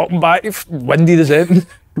walking back, windy as anything.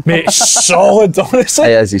 Mate, solid, honestly.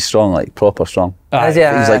 He is, he's strong, like proper strong. Is he?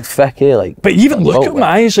 He's like thick, like. But even look at my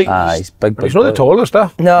eyes, like. He's big. He's not the tallest, No,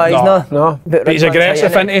 he's not. No. But he's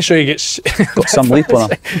aggressive, isn't he? So he gets. Got some leap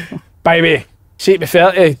on him. By the way, see it be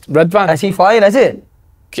 30, Ridvan. Is he flying, is it?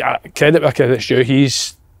 Credit where credit's due.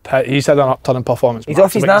 He's had an upturning performance. He's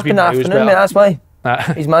off his nap in the afternoon, mate, that's why.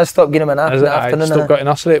 His man stopped giving him a nap in the afternoon. Stopped got to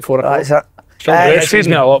nursery at 4 o'clock. That's it.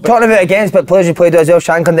 Me a lot, talking about against, but players who played as well,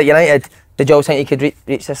 Shankland at United, did you all think he could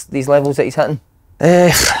reach these levels that he's hitting?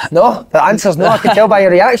 No, the answer's no. I could tell by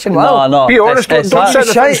your reaction. Wow. No. Be honest, don't set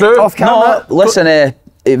the things through. Off camera. No, listen,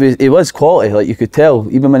 he was quality. Like you could tell,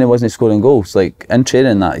 even when he wasn't scoring goals. Like in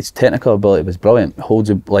training, that his technical ability was brilliant.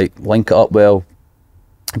 Holds it, like link it up well,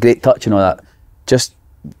 great touch and all that. Just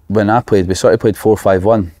when I played, we sort of played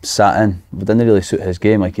 4-5-1, sat in. It didn't really suit his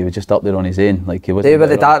game. Like he was just up there on his own. Like he wasn't. They were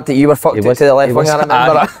the dart that you were fucked to the left wing.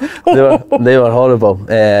 I remember. They were horrible.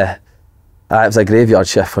 It was a graveyard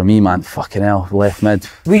shift for me, man. Fucking hell, left mid.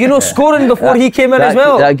 Were you not scoring before he came in as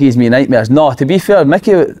well? That gives me nightmares. No, to be fair,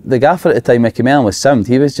 Mickey, the gaffer at the time, Mickey Mellon, was sound.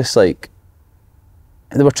 He was just like,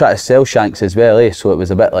 they were trying to sell Shanks as well, eh? So it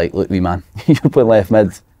was a bit like, look, wee man, you're playing left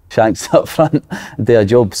mid, Shanks up front, do a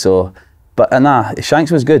job. So, but nah,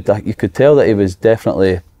 Shanks was good. You could tell that he was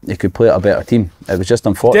definitely, he could play at a better team. It was just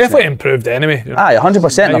unfortunate. Definitely improved anyway. Aye,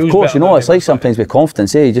 100%. Of course, you know, it's like sometimes with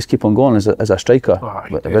confidence, eh? You just keep on going as a striker.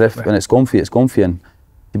 But when it's gone for you, it's gone for you. And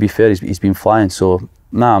to be fair, he's been flying. So,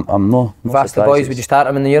 nah, I'm no. If asked the boys, would you start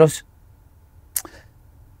him in the Euros?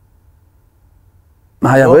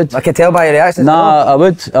 Aye, I would. I could tell by your reactions. Nah, I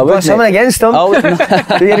would. Got something against him.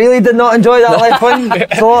 You really did not enjoy that left wing.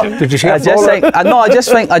 Did you see I just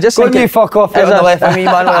think. I just think. You fuck off on the left wing,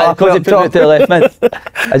 man. Because he put it to the left mid.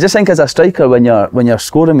 I just think as a striker, when you're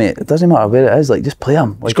scoring, mate, it doesn't matter where it is. Like just play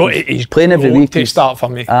him. Like, he's playing every week. To start for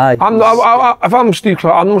me. Aye. If I'm Steve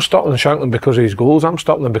Clark, I'm not starting Shankland because of his goals. I'm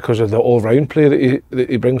starting him because of the all-round play that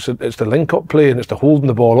he brings. It's the link-up play and it's the holding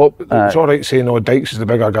the ball up. It's all right saying, "Oh, Dykes is the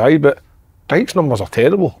bigger guy," but Dykes' numbers are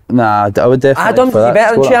terrible. Nah, I would definitely. Adams, is he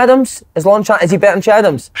better than Che Adams? Is he better than Che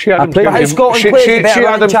Adams? Che Adams, how Scotland plays, Che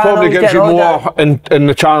Adams probably gives you more in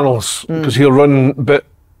the channels because he'll run, but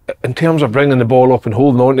in terms of bringing the ball up and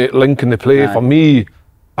holding on to it, linking the play, for me,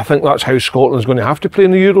 I think that's how Scotland's going to have to play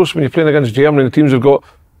in the Euros. When you're playing against Germany, the teams have got,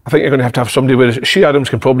 I think you're going to have somebody where Che Adams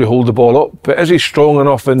can probably hold the ball up, but is he strong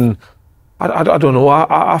enough? And I don't know.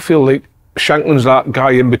 I feel like Shankland's that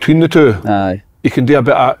guy in between the two. Aye. He can do a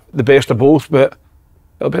bit of the best of both, but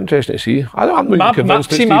it'll be interesting to see. I'm not even convinced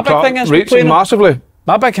that Steve Clark rates him massively.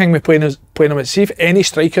 My big thing with playing him at, see if any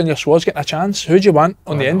striker in your squad's getting a chance, who do you want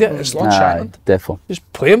on the end of it? It's Lon Shankland. Definitely.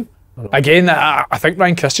 Just play him. Again, I think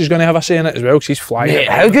Ryan Christie's going to have a say in it as well because he's flying. Mate,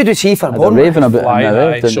 how good was he for Bournemouth? Raving a bit.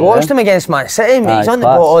 Watched him against Man City, mate. He's on the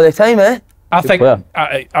ball all the time, eh? I think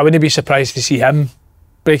I wouldn't be surprised to see him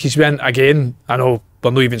break his win again. I know we're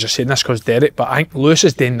not even just saying this because Derek, but I think Lewis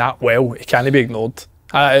is doing that well. He can't be ignored.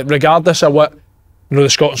 Regardless of what the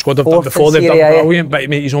Scotland squad have done before, they've done brilliant, but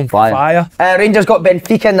mate, he's on fire. Rangers got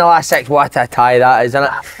Benfica in the last 6. What a tie that is, isn't it?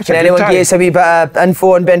 Can anyone give us a wee bit of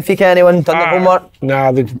info on Benfica? Anyone done the homework?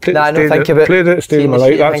 Nah, they played played it at Stadium of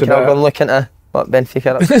Light. That's about it. I'm looking at what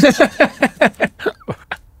Benfica is.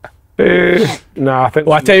 Nah, I think.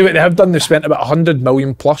 Well, I tell you what they have done. They've spent about 100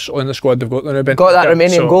 million plus on the squad they've got now. Got that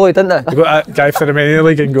Romanian goalie, didn't they? They got that guy for the Romanian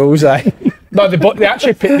league in goals. Aye. No, they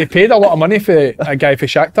actually paid a lot of money for a guy for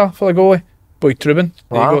Shakhtar for the goalie, Boy Trubin.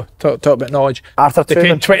 There you go. Talk about knowledge. Arthur They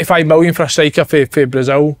paid 25 million for a striker for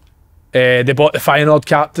Brazil. They bought the Feyenoord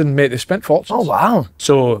captain, mate. They spent fortunes. Oh wow!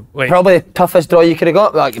 So like, probably the toughest draw you could have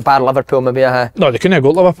got, like bar Liverpool maybe. No, they couldn't have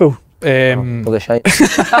got Liverpool. Full of shite.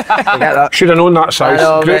 Forget that. Should have known that size.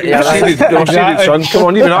 Great, seeded son. Come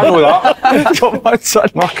on, even I know that. Come on, son.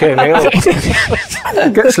 Fucking hell.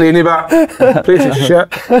 Get Slaney back. Place of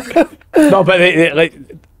shit. No, but I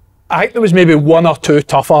think there was maybe one or two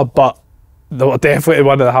tougher, but they were definitely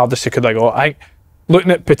one of the hardest they could have got. I think, looking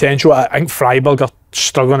at potential, I think Freiburg are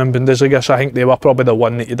struggling in Bundesliga, so I think they were probably the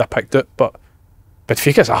one that you'd have picked it. But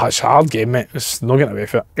Benfica's a hard game, mate. It's not getting away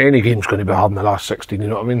from it. Any game's going to be hard in the last 16, you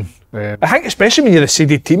know what I mean? I think especially when you're a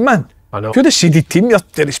seeded team, man. I know. If you're the seeded team, you're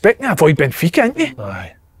expecting to avoid Benfica, aren't you?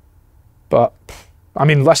 Aye. But, I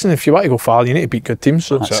mean, listen, if you want to go far, you need to beat good teams.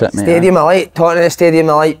 So That's it, mate. Stadium of Light, Tottenham Stadium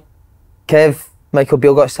of Light. Kev, Michael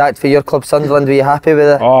Beale got sacked for your club, Sunderland. Were you happy with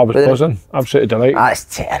it? Oh, I was buzzing. Absolutely delighted. That's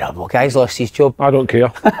terrible. Guy's lost his job. I don't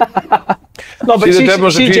care. No, but see the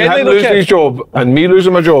difference between him losing his job and me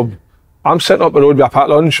losing my job. I'm sitting up the road with a packed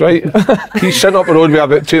lunch, right? He's sitting up the road with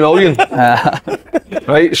about 2 million.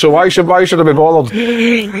 Right, so why should I be bothered?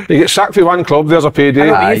 You get sacked for one club, there's a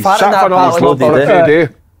payday. Sacked for another club, there's a payday.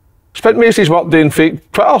 Spent most of his work doing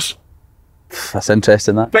fake Twitters. That's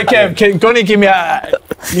interesting, that. But Kev, going to give me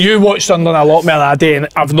you watched Sunderland a lot more than I do, and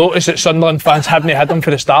I've noticed that Sunderland fans haven't had him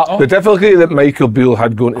for the start. The difficulty that Michael Beale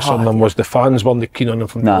had going to Sunderland was the fans weren't keen on him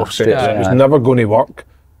from the offset. It was never going to work.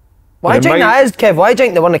 Why do you think that is, Kev? Why do you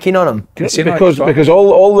think they weren't keen on him? Because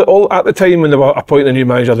all at the time when they were appointing a new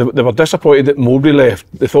manager, they were disappointed that Mowbray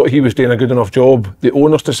left. They thought he was doing a good enough job. The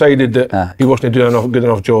owners decided that he wasn't doing a good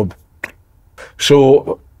enough job.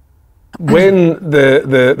 So when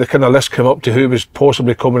the kind of list came up to who was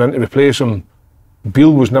possibly coming in to replace him,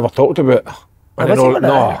 Beale was never talked about.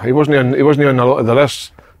 No, he wasn't on a lot of the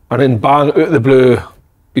lists. And then bang, out of the blue,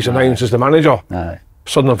 he's announced as the manager.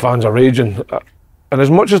 Sunderland fans are raging. And as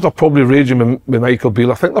much as they're probably raging with Michael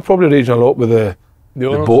Beale, I think they're probably raging a lot with the The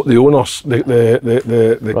owners. The owners,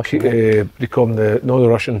 they call him the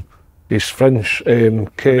Russian, he's French,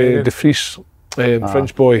 De Vries,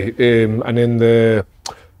 French boy, and then the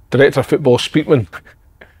director of football, Speakman.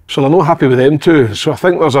 So they're not happy with them two. So I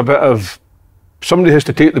think there's a bit of, somebody has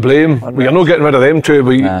to take the blame. You're not getting rid of them two,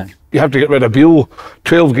 but you have to get rid of Beale.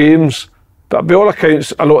 12 games. But by all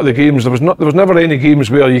accounts, a lot of the games, there was never any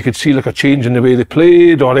games where you could see like a change in the way they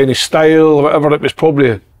played or any style or whatever. It was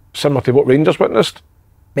probably similar to what Rangers witnessed.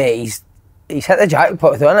 Mate, he's hit the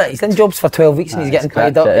jackpot with it. He's done jobs for 12 weeks and he's getting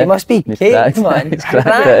paid up. He must be caked, man.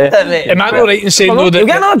 Am I not right in saying though that... You'll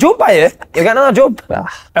get another job by you. You'll get another job.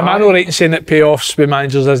 Am I not right in saying that payoffs with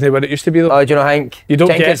managers isn't what it used to be though? Oh, do you know Hank? You don't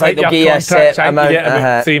get like your contract, you amount, get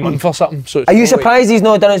about 3 months or something. So are you surprised he's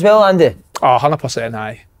not done as well, Andy? Oh, 100%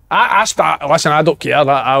 aye. Listen, I don't care.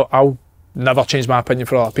 I'll never change my opinion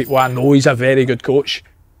for other people. I know he's a very good coach.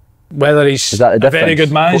 Whether he's a very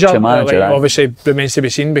good manager, obviously remains to be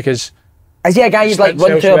seen because... Is he a guy you'd like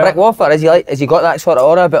run through a brick wall for? Has he got that sort of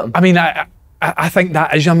aura about him? I mean, I think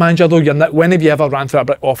that is your manager though. When have you ever ran through a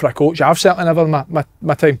brick wall for a coach? I've certainly never in my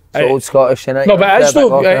time. It's old Scottish, innit? No, but it is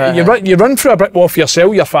though. You run through a brick wall for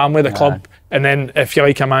yourself, your family, the club, and then if you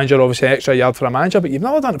like a manager, obviously an extra yard for a manager, but you've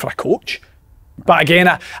never done it for a coach. But again,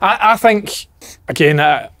 I think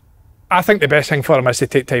the best thing for him is to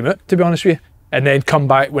take time out, to be honest with you, and then come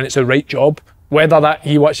back when it's the right job. Whether that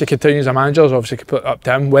he wants to continue as a manager is obviously put up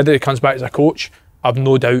to him. Whether he comes back as a coach, I've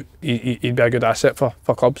no doubt he'd be a good asset for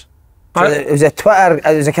clubs. So it was a Twitter,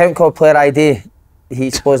 it was an account called Player ID. He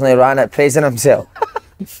supposedly ran it, praising himself.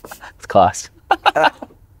 It's class. I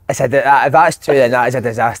said, if that's true, then that is a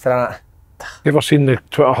disaster, isn't it? You ever seen the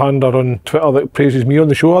Twitter handler on Twitter that praises me on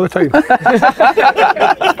the show all the time?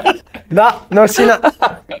 Nah, not seen it.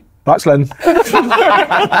 That's Lynn.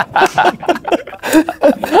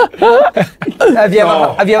 Have you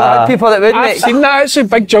ever had people that would, I've seen that, it's a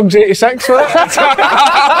Big Jugs 86 for it.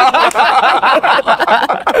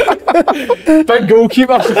 Big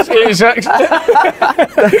goalkeeper 86.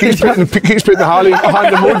 keeps putting the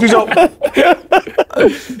hand emojis up.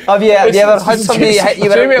 Have you ever had somebody hit you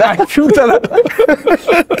with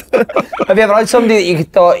Have you ever had somebody that you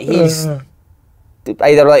thought he's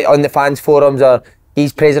either like on the fans forums or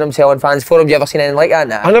he's praising himself on fans forums? You ever seen anything like that?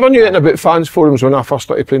 Nah. I never knew anything about fans forums when I first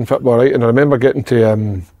started playing football, right? And I remember getting to, I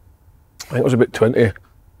think it was about 20,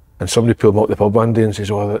 and somebody pulled me up the pub one day and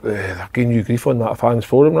says, "Oh, they're giving you grief on that fans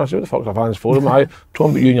forum." And I said, "What the fuck's a fans forum?" I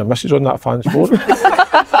told him about you and your missus on that fans forum.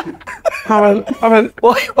 I went,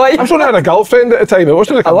 why? I was only had a girlfriend at the time. It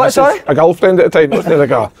wasn't like a girlfriend at the time. It wasn't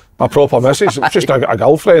like a proper missus. It was just a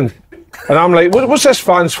girlfriend. And I'm like, what's this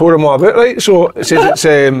fans forum all about, right? So it says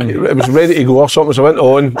it was ready to go or something, so I went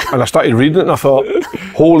on and I started reading it and I thought,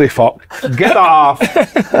 holy fuck, get that off,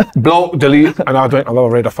 block, delete, and I've never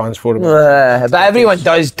read a fans forum. But everyone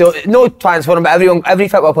does, no fans forum, but every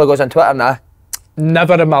football player goes on Twitter now.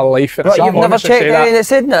 Never in my life. What, you've never checked anything that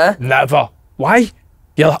said no? Never. Why?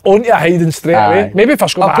 You're onto a hiding straight away. Maybe if I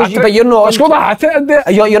scored a hat-trick. But you're not. I scored a hat-trick in there.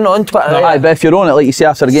 You're not on Twitter. No, but if you're on it, like you say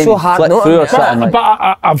after a game, so hard flick not through on or something.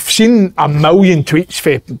 But I've seen a million tweets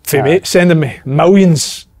for mates sending me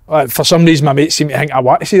millions. For some reason, my mates seem to think I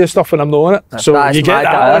want to see this stuff when I'm not on it. So you get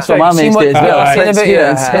that. That's what my mates do as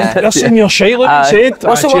well. They're saying your shite, like you said.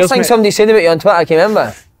 What's the worst thing somebody said about you on Twitter? Can you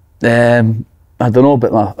remember? I don't know,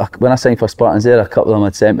 but when I signed for Spartans there, a couple of them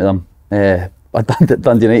had sent me them. A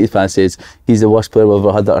Dundee United fan says he's the worst player we've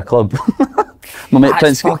ever had at our club. My mate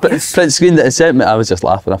Prince screened it and sent me. I was just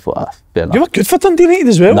laughing. I thought, fair enough. You were good for Dundee United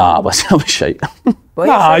as well. Nah, I was shite.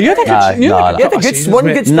 Nah, you had a good one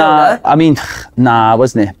good spell. Nah, I mean, I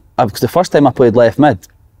wasn't. Because the first time I played left mid,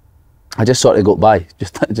 I just sort of got by.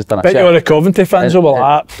 Just done a shit. Bet you were the Coventry fans were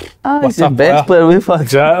like, he's the best player we've had.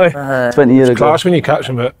 Exactly. 20 years ago. It's class when you catch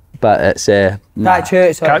him out. But it's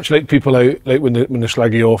catch like people out, like when they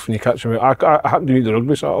slag you off and you catch them out. I happened to meet the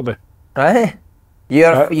rugby Saturday. Right. By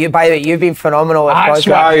the way, you've been phenomenal. That's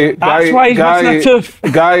why he's missing a tooth.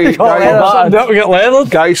 Guy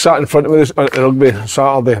sat in front of me at the rugby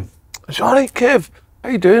Saturday. I said, "Alright, Kev, how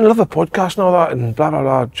you doing? Love the podcast and all that," and blah blah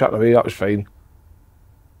blah, chatting away. That was fine.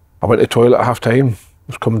 I went to the toilet at half time.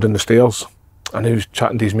 Was coming down the stairs, and he was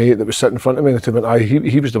chatting to his mate that was sitting in front of me. And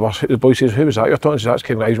he was the worst. The boy says, "Who was that you're talking to?" That's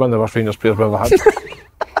Kevin. He's one of the worst Rangers players we've ever had.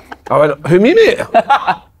 I went, "Who, me, mate?"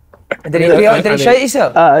 Did he shite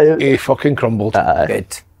himself? He fucking crumbled.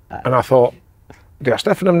 Good. And I thought, do I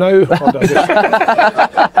stiffen him now? Or do I just...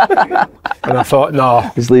 And I thought, no.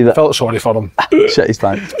 Just leave it. Felt sorry for him. Shit his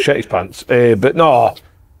pants. Shit his pants. But no,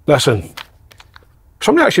 listen.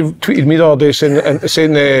 Somebody actually tweeted me the other day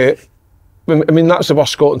saying I mean, that's the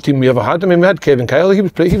worst Scotland team we ever had. I mean, we had Kevin Kiley,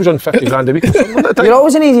 he was on 50 grand a week at Sunderland at the time. You're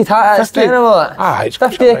always an easy target, it's terrible. It's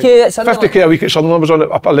 50k at Sunderland. 50k a week at Sunderland was on it,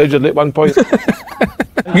 allegedly at one point.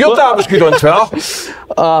 Your dad was good on Twitter.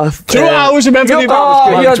 Do you know what I always remember? Your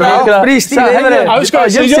dad was Steve Avery. I was going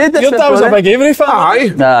to say, your dad was a big Avery fan.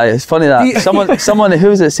 Aye. Nah, it's funny that someone who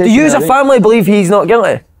was it said. Do you as a family believe he's not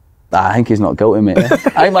guilty? I think he's not guilty, mate.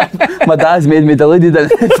 My dad's made me deluded in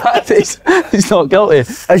the fact that he's not guilty.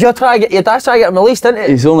 Is your dad's trying to get him released, isn't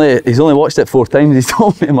he? He's only watched it 4 times. He's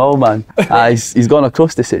told me, my old man. He's gone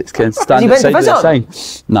across to sit. Stand outside the sign.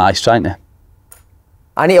 Nah, he's trying to.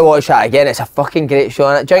 I need to watch that again. It's a fucking great show,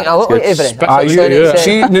 innit? Do you think I look like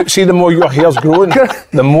Avery? See, the more your hair's growing,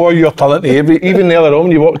 the more you're turning to Avery. Even the other on,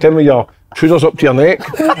 when you walked in with your trousers up to your neck,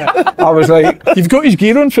 I was like, you've got his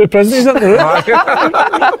gear on for the prison, isn't it?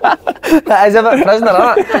 That is a bit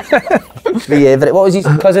prisoner, isn't it? The Avery. What was his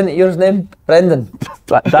cousin? Yours name? Brendan.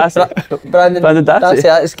 Dassey. Brendan Dassey.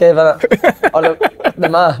 That's Kevin, innit? Or the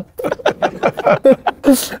man.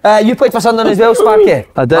 You played for Sunderland as well, Sparky?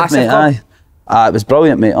 I did, mate. Aye. It was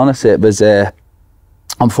brilliant, mate. Honestly, it was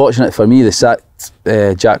unfortunate for me they sacked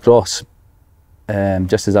Jack Ross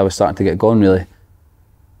just as I was starting to get going, really.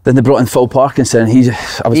 Then they brought in Phil Parkinson.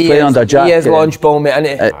 I was playing under Jack. He is launch ball, mate,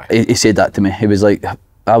 isn't he? He said that to me. He was like,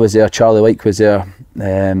 I was there, Charlie Wyke was there,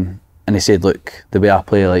 and he said, look, the way I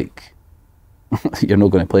play, like, you're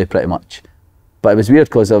not going to play pretty much. But it was weird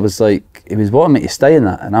because I was like, he was wanting me to stay in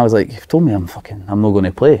that, and I was like, you've told me I'm not going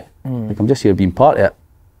to play. Like, I'm just here being part of it.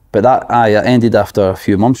 But that it ended after a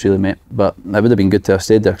few months, really, mate. But it would have been good to have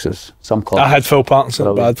stayed there because some club. I had Phil Parkinson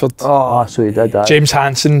at Bradford. Oh, so he did that. James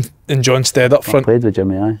Hansen and John Stead up front. I played with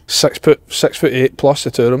Jimmy, aye. 6'8" plus,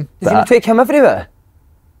 the two of them. Did you take him everywhere?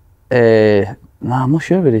 Nah, I'm not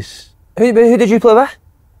sure where he's. Who did you play with?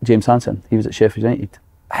 James Hansen. He was at Sheffield United.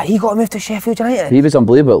 He got moved to Sheffield United. He was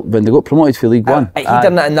unbelievable when they got promoted for League One. He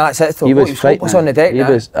done that, and that's it. He was frightening. On the deck. He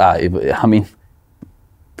was. I mean,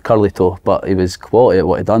 curly toe, but he was quality at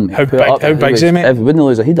what he'd done. How big is he, mate? He wouldn't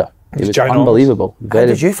lose a header. He was unbelievable. How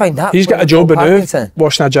did you find that? He's got a job in now,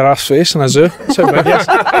 washing a giraffe's face in a zoo. That's how big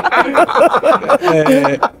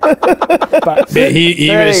he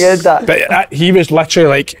is. But he was literally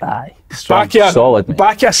like back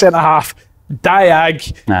a centre half,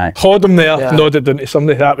 diag, hold him there, nodded down to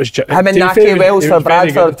somebody. That was him and Naki Wells for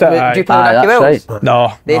Bradford. Did you play with Naki Wells? Right.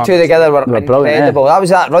 No. They two together were incredible. That was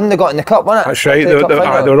that run they got in the cup, wasn't it? That's right.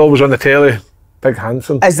 They were always on the telly. Big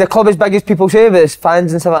Hanson. Is the club as big as people say with his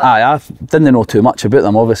fans and stuff like that? I didn't know too much about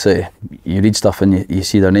them. Obviously, you read stuff and you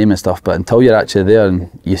see their name and stuff, but until you're actually there and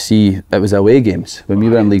you see it was away games. When we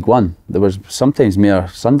were in League One, there was sometimes more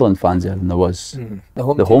Sunderland fans there than there was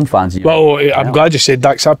the home fans. Well, I'm glad you said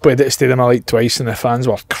that, because I played at the Stadium of Light twice and the fans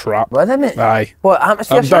were crap. Were they, mate? Aye. What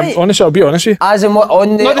atmosphere? Honestly, I'll be honest with you. As in what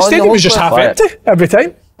on the? No, the stadium was just half empty every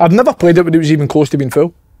time. I've never played it when it was even close to being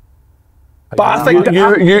full. But I think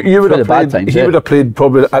you would have played. He would have played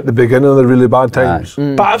probably at the beginning of the really bad times.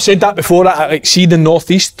 But I've said that before. Like, see the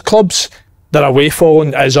North East clubs, their away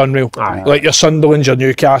following is unreal. Like your Sunderlands, your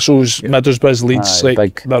Newcastles, Middlesbroughs, Leeds,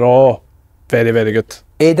 like they're all very, very good.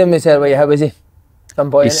 Aidan was there with you. How was he? Some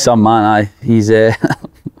boy. He's some man. Aye, he's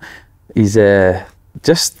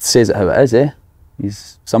just says it how it is.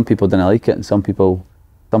 He's some people didn't like it, and some people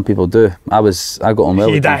do. I got on well.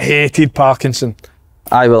 He'd hated Parkinson.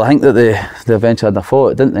 Aye, well, I think that they eventually had a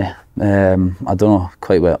fault, didn't they? I don't know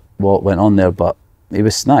quite what went on there, but he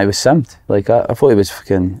was simmed. Like I thought he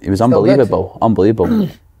was unbelievable, unbelievable.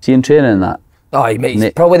 See him training and that. Oh, mate,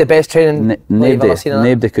 he's probably the best training.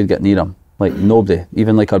 Nobody could get near him. Like nobody,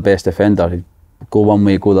 even like our best defender, he'd go one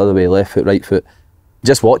way, go the other way, left foot, right foot.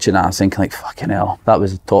 Just watching that, I was thinking like, fucking hell, that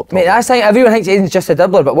was top. Mate, that's like everyone thinks Aidan's just a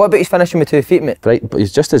dribbler, but what about he's finishing with 2 feet, mate? Right, but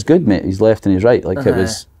he's just as good, mate. He's left and he's right. Like it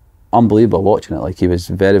was unbelievable watching it. Like he was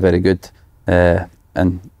very, very good,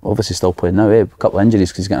 and obviously still playing now. A couple of injuries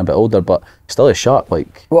because he's getting a bit older, but still is sharp.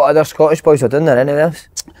 Like what other Scottish boys are doing there? Anyone else?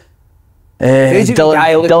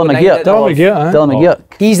 Dylan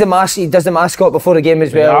McGeoch. He's the he does the mascot before the game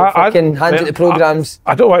as well. Fucking hands out the programmes.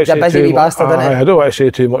 I don't want to say He's a busy wee bastard, isn't he? I don't want to say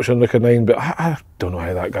too much on Luke 9, but I don't know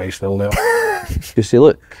how that guy's still there. You see,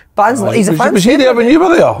 look. He's a fan. Was he there when you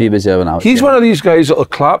were there? He was there when I was. He's one of these guys that'll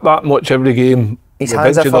clap that much every game. His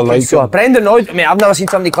hands are fucking sore. Brendan Lloyd, mate, I've never seen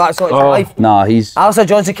somebody clap so much in my life. Nah, Alistair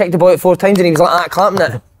Johnson kicked the ball out 4 times and he was like that, clapping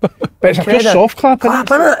it. But it's a good soft clap,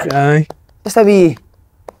 isn't it? Aye. Just a wee...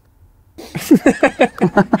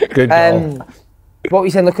 Good job. What were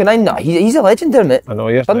you saying, Luke 9? No, he's a legend there, mate. I know,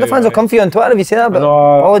 yes. Thunder fans will come for you on Twitter if you say that, but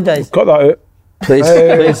apologise. Got that out.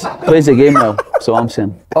 Plays the game well, so I'm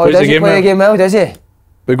saying. Oh, does he play the game well, does he?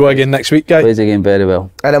 We go again next week, guys. Plays the game very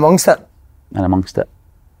well. And amongst it.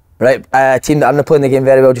 Right, a team that aren't playing the game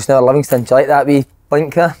very well just now, Livingston. Do you like that wee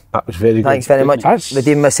link there? That was very good. Thanks very much.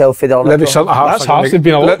 Redeem myself for the Livy centre halves. That's halves have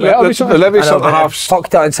been a lot better. The Livy centre halves.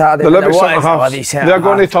 Fucked it on Saturday. The Livy centre halves. They're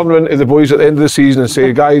going to turn around to the boys at the end of the season and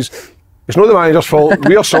say, guys, it's not the manager's fault.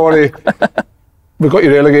 We're sorry. We got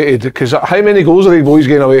you relegated. Because how many goals are these boys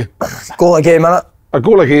getting away? Goal a game, innit? A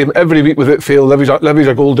goal a game every week without fail. Livy's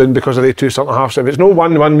a goal down because of the two centre halves. If it's no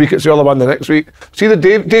one week, it's the other one the next week. See the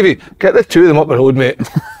Davy, get the two of them up the road, mate.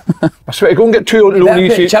 I swear, go and get two low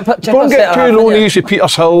knees. Go and get two low knees to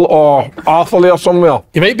Peters Hill or Arthurley or somewhere.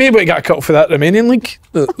 You might be able to get a cut for that Romanian league.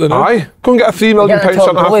 Aye, go and get a £3 million centre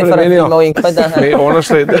half for Romania. Mate,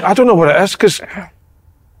 honestly, I don't know what it is because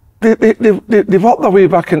they worked their way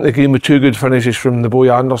back into the game with 2 good finishes from the boy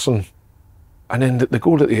Anderson. And then the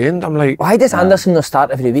goal at the end, I'm like... Why does Anderson not start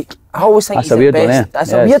every week? I always think that's he's a the weird best. one,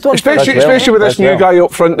 That's a weird one. Especially with this new guy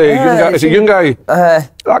up front, is a young guy.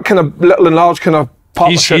 That kind of little and large kind of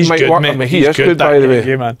partnership might work. I mean, he is good, by the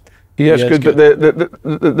way. Man. He is good, but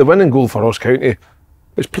the winning goal for Ross County,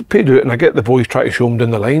 it's paid out, and I get the boys trying to show him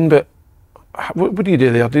down the line, but what do you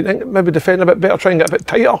do there? Do you think maybe defend a bit better, try and get a bit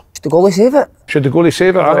tighter? Should the goalie save it? Should the goalie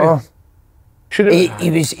save it? Aye.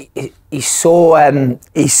 He's so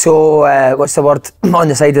what's the word, on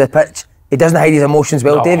the side of the pitch. He doesn't hide his emotions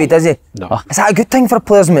well, Davey, does he? No. Is that a good thing for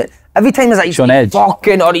players, mate? Every time he's like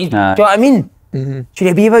fucking or he's, do you know what I mean? Should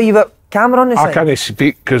he be a wee bit camera on the side? I can't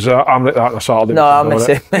speak because I'm like that on a Saturday. No, I'm the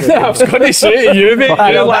same. I was going to say to you, mate.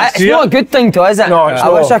 It's not a good thing to, is it? No, it's I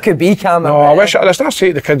wish I could be camera. No, I wish. Listen, I say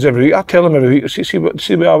to the kids every week. I tell them every week. See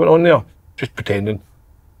what I went on there, just pretending,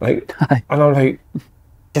 right? And I'm like,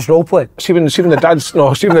 just role play. See when the dads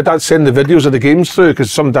send the videos of the games through,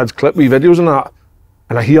 because some dads clip wee videos and that,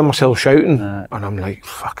 and I hear myself shouting, and I'm like,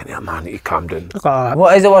 fucking hell, man, you calm down.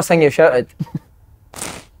 What is the worst thing you've shouted?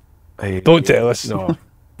 Don't tell us. No,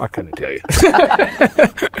 I can't tell you.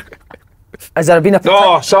 Has there been a...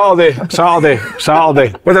 No, Saturday.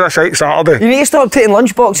 What did I say? Saturday. You need to stop taking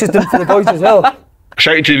lunch boxes down for the boys as well.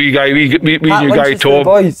 Shouting to the wee guy, wee new guy, Tom.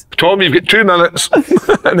 Tom, you've got 2 minutes.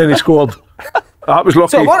 And then he scored. That was lucky.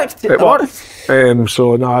 So it worked.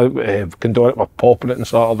 So now, Condorett were popping it on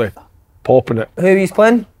Saturday. Popping it. Uh, Who he's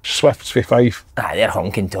playing? Swifts for 5. They're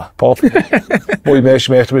honking to her. Popping it. Boy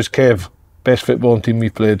Meshmet was Kev. Best footballing team we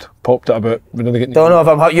played. Popped it about. We didn't get. Don't know if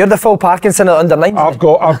I'm hot. You're the full Parkinson at under 9. I've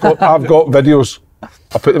got videos.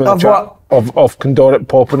 I put them in the chat of Condorett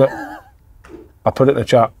popping it. I put it in the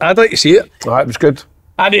chat. I'd like to see it. It was good.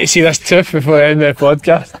 I need to see this tooth before I end the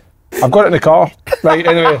podcast. I've got it in the car. Right,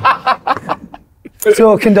 anyway.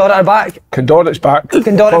 So Condorett are back. Condorett's back.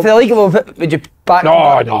 Condorett for the league, would you back? No.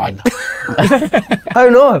 How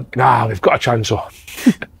no? Nah, we've got a chance though.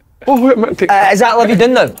 Is that Livy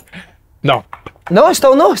done now? No. No,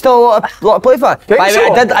 still no. Still a lot of play for.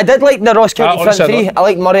 I did like the Ross County front three. I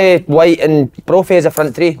like Murray, White and Brophy as a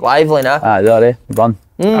front three. Lively now. They're run.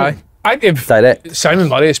 Aye. I give direct. Simon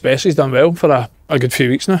Murray especially has done well for a good few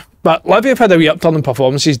weeks now. But Livy have had a wee upturn in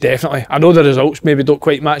performances, definitely. I know the results maybe don't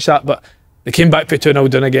quite match that, but they came back for 2-0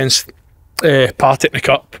 down against Partick in the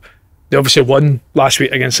Cup. They obviously won last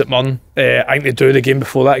week against St Mirren. I think they drew the game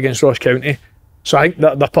before that against Ross County. So I think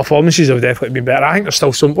that their performances have definitely been better. I think there's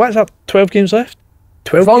still some, what is that, 12 games left?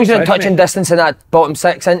 12 as long as you're in touching distance in that bottom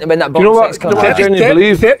 6, isn't it? When that bottom 6 comes out. Do you know what I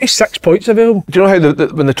believe? 36 points available. Do you know how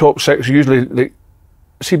when the top 6 usually, like,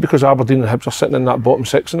 see, because Aberdeen and Hibs are sitting in that bottom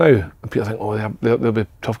 6 now, and people think, oh, they'll be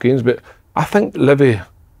tough games, but I think Livy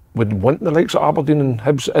would want the likes of Aberdeen and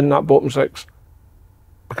Hibs in that bottom 6,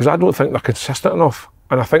 because I don't think they're consistent enough.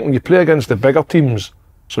 And I think when you play against the bigger teams,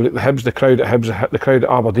 so like the Hibs, the crowd at Hibs, the crowd at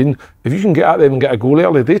Aberdeen, if you can get at them and get a goal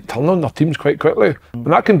early, they turn on their teams quite quickly. And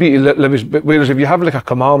that can beat Livy's. Whereas if you have like a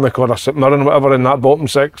Kilmarnock or a St Mirren, whatever, in that bottom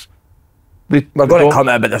 6, we're going to come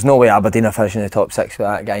out, but there's no way Aberdeen are finishing in the top 6 with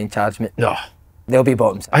that guy in charge, mate. No. They'll be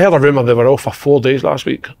bottom 6. I heard a rumour they were off for 4 days last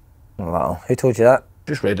week. Oh, wow. Who told you that?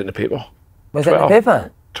 Just read it in the paper. Was it in the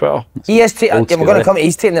paper? Twitter. He is we're going to come.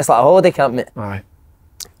 He's taking this like a holiday camp, mate. Aye.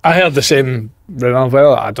 I heard the same rumour.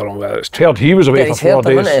 Well, I don't know whether it's true. Heard he was away for 4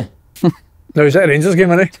 days. No, was that a Rangers game,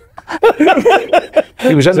 wasn't he?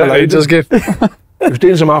 He was in the Rangers game. He was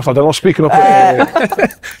doing some after dinner, speaking up.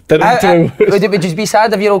 Would you be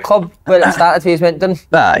sad if your old club where it started phase went down?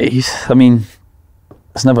 I mean,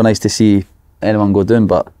 it's never nice to see anyone go down,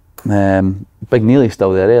 but Big Neely's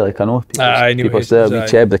still there, eh? Like, I know people still there,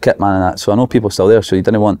 Cheb, the kit man and that, so I know people still there, so you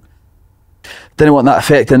didn't want that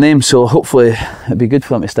affecting them, so hopefully it'd be good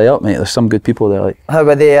for them to stay up, mate. There's some good people there. Like, how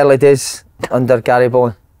were the early days under Gary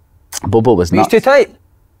Bowen? Bobo was nuts. He's too tight?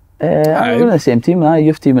 I was in the same team,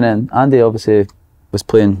 youth team, and then Andy obviously was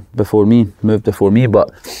playing before me, moved before me,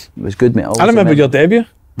 but it was good, mate. I remember your debut.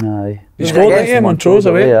 Aye. You scored that game on Montrose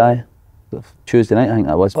away. Aye. Tuesday night, I think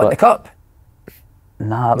that was. What, but the cup?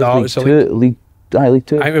 nah, it No, was it was League Two. League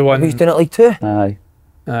Two. I think we won. Who's doing it League 2? Aye.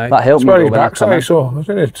 Aye. That helped That's me. where though he's when I back, come in. so I was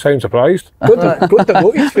going to sound surprised. Got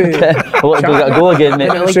demoted for I want to go get a goal again,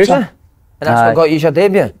 mate. League 2? And that's Aye. what got you your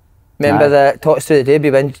debut? Remember Aye. the talks through the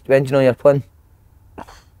debut, when do you know you're playing?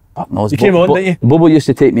 Fuck knows. You came on, didn't you? Bobo used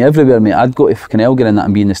to take me everywhere, mate. I'd go to Canelgan and that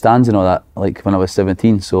and be in the stands and all that, like when I was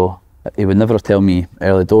 17. So he would never tell me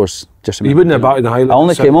early doors. Just You wouldn't have batted the Highlands. I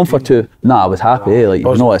only came on for 2. Nah, I was happy. Like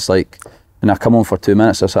you know, it's like when I come on for 2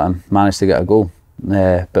 minutes or something, managed to get a goal.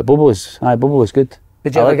 But Bobo was good.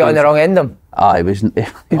 Did you ever get on the wrong end of him? Ah, he was.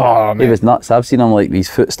 Oh, he was nuts. I've seen him like with his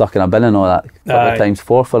foot stuck in a bin and all that. A couple Aye. of times,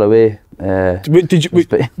 4 for away. Did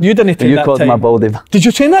you didn't take You that called time? my baldy. Did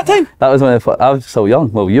you train that time? That was when I was so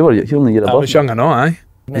young. Well, you only year I above. was young, I know, aye.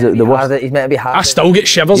 Is it the worst? He's meant to be hard. I still get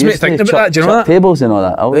shivers, mate, thinking about that. Do you know that? Tables and all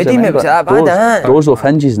that. I always Really, mate, remember was it that bad, doors, eh? doors off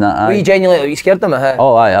hinges and that. Were Aye. you genuinely, you scared them? Huh?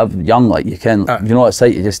 Oh, aye. I'm young, like you can. Aye. You know what it's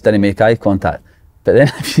like. You just didn't make eye contact. But then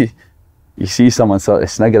if you see someone sort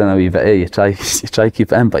of sniggering a wee bit, you try to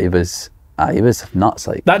keep it in. But he was nuts.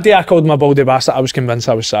 Like That day I called my baldy bastard, I was convinced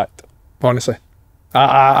I was sacked. Honestly.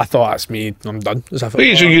 I thought, that's me, I'm done. As if What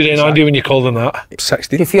did you then, Andy, when you called him that?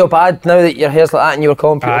 60. Do you feel bad now that your hair's like that and you were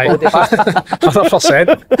calling people Aye. baldy bastard?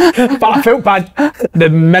 100%. But I felt bad the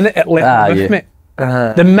minute it left my mouth, mate.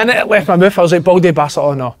 The minute it left my mouth, I was like, baldy bastard,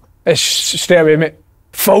 oh no. It's straight away, mate.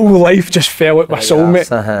 Full life just fell out my soul, mate.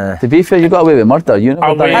 to be fair, you got away with murder. You never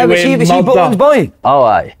Away done. Was he murder. Bolton's boy? Oh,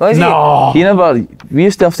 aye. Was he? No. He never. We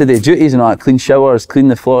used to have to do duties and all that, clean showers, clean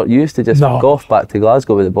the floor. You used to just No. go off back to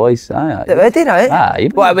Glasgow with the boys. Aye, aye. Did he, right? Aye.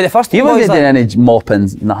 What, with the first He team boys? wasn't doing any mopping,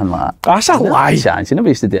 nothing like that. That's a lie. Chance. He never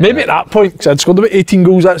used to do Maybe at that point, because I'd scored about 18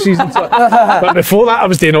 goals that season. So. But before that, I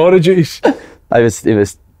was doing all the duties.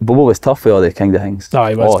 Bobo was tough with all the kind of things. No,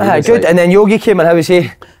 he was. Aye, good. like- And then Yogi came in, how was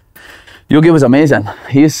he? Yogi was amazing.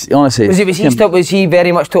 He's honestly. Was he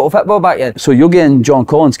very much total football back then? So Yogi and John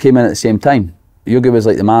Collins came in at the same time. Yogi was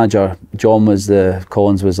like the manager. John was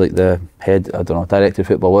Collins was like the head. I don't know, director of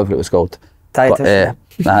football, whatever it was called. Dietitian.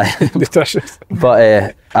 Aye. Nutritious. But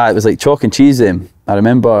it was like chalk and cheese. I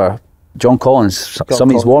remember John Collins. Some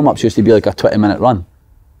of his warm-ups used to be like a 20-minute run,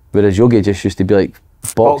 whereas Yogi just used to be like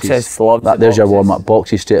boxes. There's your warm-up,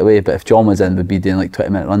 boxes straight away. But if John was in, we'd be doing like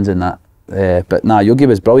 20-minute runs in that. But nah, Yogi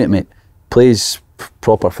was brilliant, mate. Plays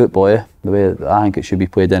proper football, the way that I think it should be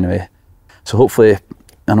played anyway. So hopefully,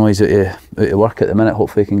 I know he's out of work at the minute.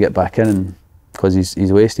 Hopefully, he can get back in, because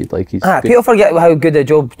he's wasted. Like he's good. People forget how good a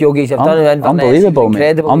job Yogi's have done in Inverness. Unbelievable, mate.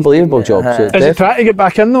 Incredible. Unbelievable job. So Is he trying to get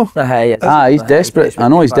back in though? he's desperate. I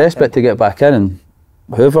know he's desperate to get back in, and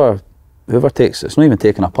whoever takes it's not even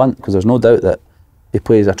taking a punt, because there's no doubt that he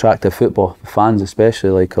plays attractive football. Fans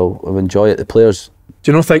especially will enjoy it. The players.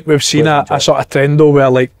 Do you not think we've seen a sort of trend though, where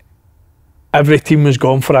like every team was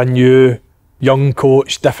gone for a new young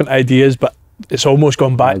coach, different ideas, but it's almost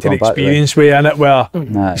gone back to the experience way in it, where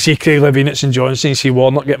you see Craig Levine at St Johnstone, you see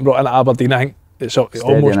Warnock getting brought in at Aberdeen. I think it's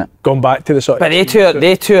almost gone back to the sort of. But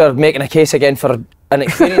they two are making a case again for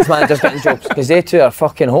inexperienced managers getting jobs, because they two are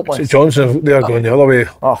fucking hopeless. St Johnson, they're going the other way.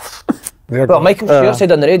 Oh. Well, Michael Stewart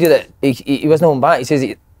said on the radio that he wasn't holding back. He says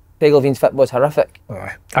Craig Levine's football is horrific.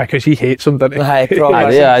 Aye, because he hates them, doesn't he? Aye,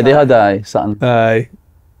 probably. They had something. Aye.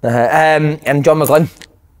 And John McGlynn,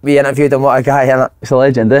 we interviewed him. What a guy, innit? He's a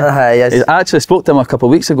legend, Yes. I actually spoke to him a couple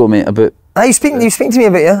of weeks ago, mate, about. You speaking to me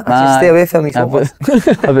about you? I should stay away from me.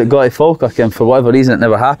 About Gotti Falkirk, and for whatever reason it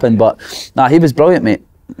never happened. But he was brilliant, mate.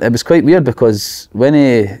 It was quite weird, because when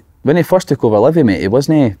he first took over Livi, mate, he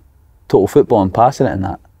wasn't total football and passing it and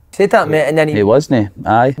that. Said that, mate, and then he wasn't.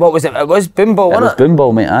 Aye. What was it? It was Boomball, wasn't it? It was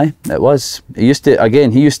Boomball, mate. Aye, it was. He used to.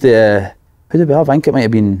 Who did we have? I think it might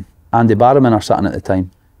have been Andy Barrowman or something at the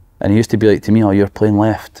time. And he used to be like to me, "Oh, you're playing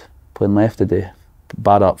left today,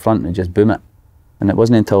 bar up front and just boom it." And it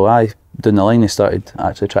wasn't until down the line he started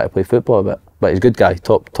actually trying to play football a bit. But he's a good guy,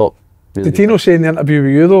 top. Really Did Tino say in the interview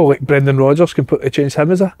with you though, like Brendan Rodgers can change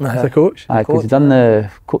him as a coach? Aye, because he done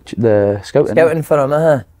the scouting. Scouting for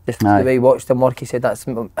him, Just the way he watched him work, he said that's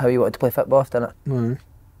how he wanted to play football after it.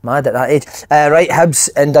 Mad at that age. Right, Hibs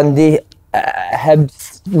and Dundee.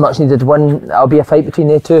 Hibs much needed win. That'll be a fight between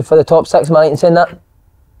the two for the top 6. Am I right in saying that?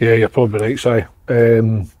 Yeah, you're probably right, Si.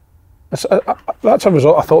 That's a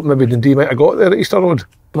result I thought maybe Dundee might have got there at Easter Road.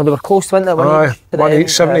 Well, they were close, weren't they? Won each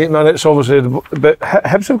 78 minutes, obviously. But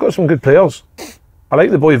Hibs have got some good players. I like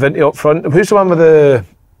the boy Vinty up front. Who's the one with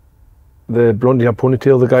the blondie hair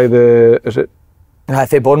ponytail? The guy, is it?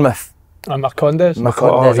 For Bournemouth. And Marcondes.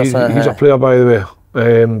 He's a player, by the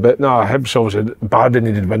way. But no, Hibs obviously badly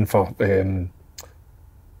needed win for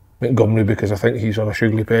Montgomery, because I think he's on a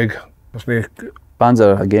sugary peg. Fans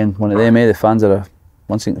are, again, one of them, the fans are,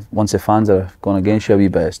 once the fans are going against you a wee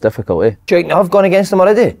bit, it's difficult, eh? Do you think they've gone against them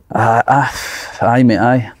already? Aye, mate,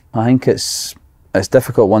 aye. I think it's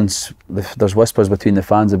difficult once there's whispers between the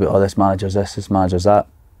fans about, oh, this manager's this manager's that.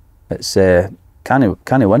 It's, can't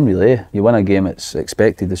win really, eh? You win a game, it's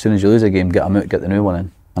expected. As soon as you lose a game, get them out, get the new one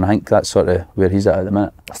in. And I think that's sort of where he's at the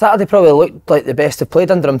minute. Saturday probably looked like the best they've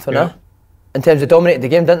played under him for now. In terms of dominated the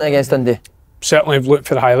game, didn't they, against Dundee? Certainly have looked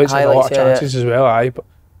for the highlights and a lot of chances as well, aye. But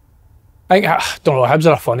I think, don't know, Hibs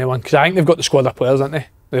are a funny one, because I think they've got the squad of players, haven't they?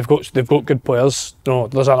 They've got good players. You know,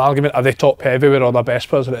 there's an argument, are they top heavy where all their best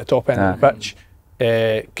players are at the top end of the pitch?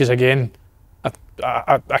 Because again,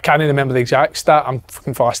 I can't remember the exact stat, I'm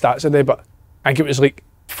fucking full of stats today, but I think it was like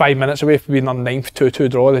 5 minutes away from being their 9th 2-2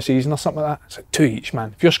 draw of the season or something like that. It's like 2 each,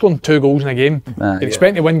 man. If you're scoring 2 goals in a game, you're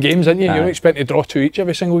expecting to win games, aren't you? You're expecting to draw 2 each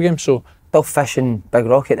every single game, so... Still fishing Big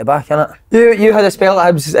Rock at the back, innit? You had a spell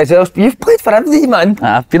at Hibs as well. You've played for everybody, man.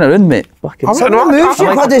 I've been around, mate. Fucking some moves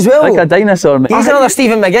you've had as well. Like a dinosaur, mate. He's another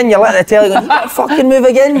Stephen McGinn, you're letting the telly go, you gotta fucking move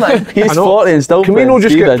again, man. He's 40 and still. Can we not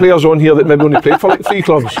just get players on here that maybe only played for like 3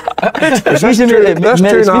 clubs? This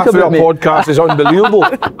 2.5 hour podcast is unbelievable.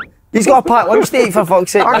 He's got a packed lunch date, for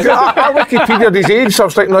fuck's sake. I Wikipedia'd his age, so I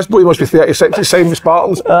was thinking this boy must be 36, he's signed with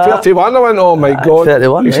Spartans. 31, I went, oh my god.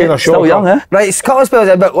 31, he's saying a still young, eh? Right, it's a couple of spells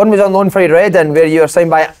there, but one was on loan for Reading, where you were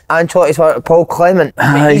signed by Ancelotti's Paul Clement.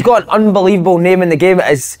 He's got an unbelievable name in the game.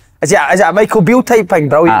 Is it a Michael Beale type thing?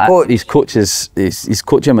 Brilliant coach. His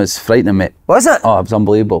coaching was frightening, mate. Was it? Oh, it was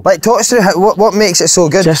unbelievable. Like, talk us through what makes it so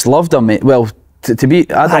good. Just loved him, mate. Well, to be,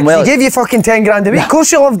 I done well. He gave you fucking 10 grand a week. Of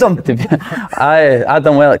course you loved him. I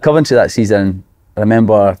done well at Coventry that season. I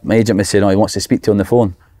remember my agent was saying, oh, he wants to speak to you on the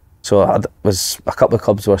phone. So a couple of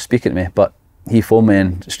clubs were speaking to me, but he phoned me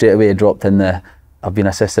and straight away dropped in I've been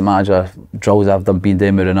assistant manager, drills I've done, been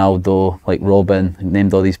doing with Ronaldo, like Robin,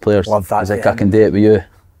 named all these players. Love that. He's like, I can do it with you.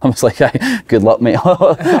 I was like, aye, good luck, mate.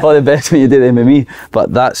 All the best when you do them with me.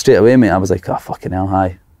 But that straight away, mate, I was like, oh, fucking hell,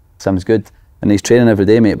 aye, sounds good. And his training every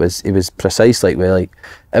day, mate, he was precise, like, where like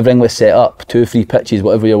everything was set up, 2 or 3 pitches,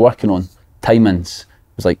 whatever you're working on, timings. It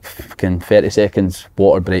was like fucking 30 seconds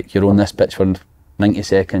water break. You're on this pitch for 90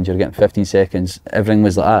 seconds. You're getting 15 seconds. Everything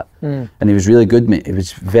was like that. And he was really good, mate. He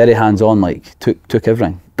was very hands-on, like took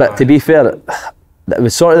everything. But to be fair, it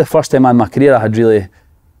was sort of the first time in my career I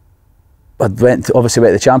went to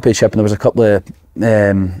the Championship, and there was a couple of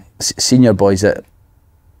senior boys that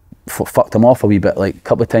fucked him off a wee bit. Like a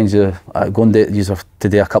couple of times I go and to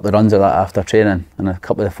do a couple of runs of that after training, and a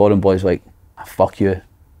couple of the foreign boys were like, fuck you.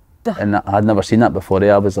 And I'd never seen that before.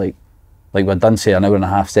 I was like we'd done say an hour and a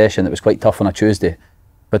half session. It was quite tough on a Tuesday,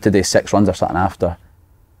 but to do 6 runs or something after,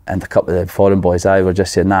 and a couple of the foreign boys were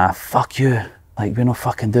just saying, nah, fuck you, like we're not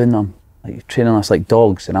fucking doing them, like you're training us like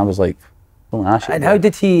dogs. And I was like, don't ask you. And how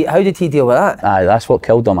did he deal with that? Aye, that's what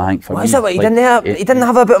killed him, I think, for me. What is it? He didn't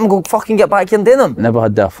have a bit of him go fucking get back here and do them? Never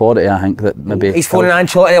had the authority, I think, that maybe... He's phoning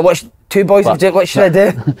Ancelotti, what 2 boys have what should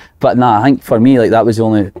I do? But nah, I think for me, like, that was the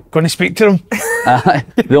only... Going to speak to him?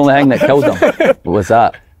 The only thing that killed him was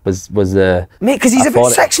that, was the... Mate, because he's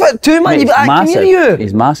about 6'2", man, mate, you'd be like, come here, you.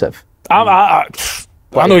 He's massive. I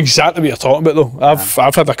know exactly what you're talking about, though.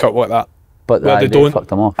 I've had a couple like that. But they don't fucked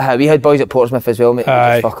them off. We had boys at Portsmouth as well, mate.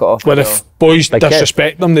 Just fuck it off. Where if boys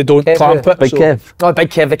disrespect them, they don't clamp it. Big Kev. Oh, Big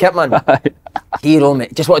Kev, the kit man. Hero,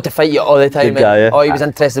 mate. Just wanted to fight you all the time. Good guy, yeah. Oh, he was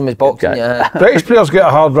interested in his boxing. Yeah. British players get a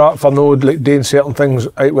hard rap for like doing certain things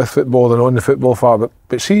out with football than on the football far, but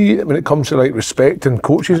see, when it comes to like respecting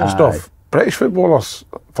coaches and stuff, British footballers,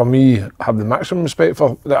 for me, have the maximum respect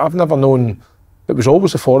for. I've never known. It was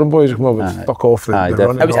always the foreign boys who come up with fuck off the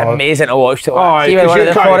running. It was amazing to watch. Because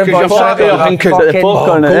you're sat there thinking,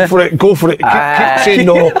 go for it,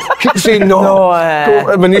 keep saying no.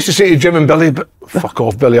 When I used to say to Jim and Billy, but fuck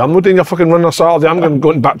off, Billy, I'm not doing your fucking run on Saturday, I'm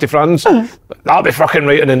going back to France. That'll be fucking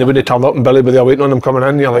right. And then they wouldn't turn up, and Billy would be there waiting on them coming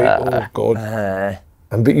in. You're like, oh God.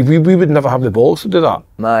 And we would never have the balls to do that.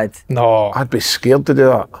 Mad. No. I'd be scared to do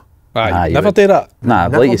that. Never do that. Nah,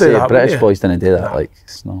 but like you say, British boys didn't do that. Like,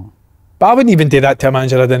 it's no. But I wouldn't even do that to a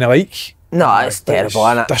manager I didn't like. No, it's terrible,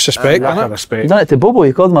 isn't it? Disrespect, isn't it? Done it to Bobo,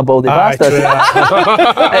 you called him a baldy bastard.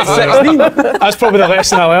 At 16. That's probably the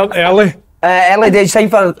lesson I learned early. Early days time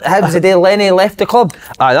for Hibs the day Lenny left the club.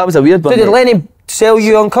 Aye, that was a weird one. So did Lenny sell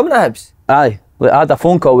you on coming to Hibs? Aye. I had a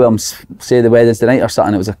phone call with him, say the Wednesday night or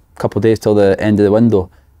something. It was a couple of days till the end of the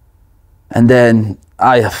window. And then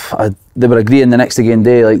they were agreeing the next again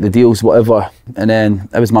day, like the deals, whatever. And then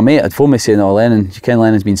it was my mate had phoned me saying, oh,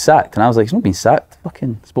 Lennon's been sacked. And I was like, he's not been sacked.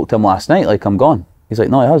 Fucking spoke to him last night, like I'm gone. He's like,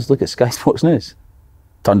 no, he has. Look at Sky Sports News.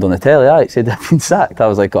 Turned on the telly, it said I've been sacked. I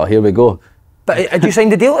was like, oh, here we go. But had you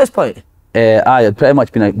signed the deal at this point? I'd pretty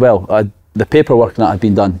much been like, well, the paperwork and that had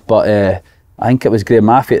been done, but I think it was Graham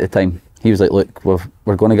Maffey at the time. He was like, look,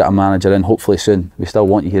 we're going to get a manager in hopefully soon. We still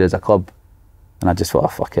want you here as a club. And I just thought, oh,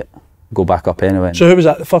 fuck it, go back up anyway. So who was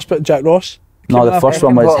that? The first bit, Jack Ross? No, the first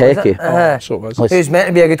one was Hecky. So it was. Who's meant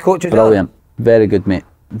to be a good coach as well. Brilliant, very good, mate.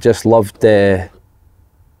 Just loved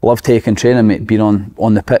taking training, mate. Being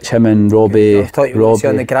on the pitch, him and Robbie. I thought you were going to see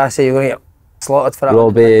on the grass, you were going to get slaughtered for it.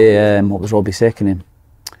 Robbie, what was Robbie's second name?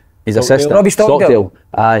 His assistant. Robbie Stockdale.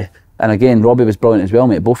 Aye, and again, Robbie was brilliant as well,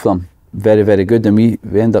 mate. Both of them, very, very good. And we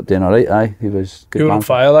ended up doing all right. Aye, he was good. You were on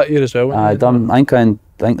fire that year as well. I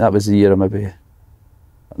think that was the year maybe.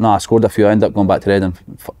 No, I scored a few. I ended up going back to Reading,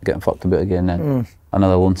 getting fucked about again. Then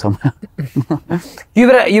another loan somewhere. You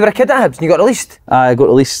were a kid at Hibs and you got released? I got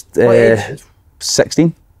released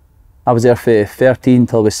 16. I was there for 13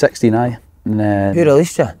 till I was 16. Aye. And, who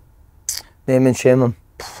released you? Name and shame them.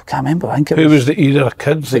 Can't remember. I think it Who was the either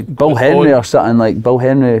kids? like Bill Henry or something. Like Bill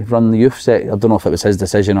Henry run the youth set. I don't know if it was his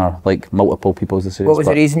decision or like multiple people's decisions. What was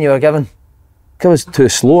the reason you were given? It was too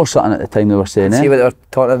slow or something at the time they were saying. See what they were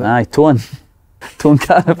talking about. Aye, towing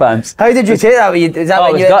caravans. How did you take that? Is that I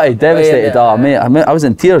when was you gutted, devastated. Oh, mate, I was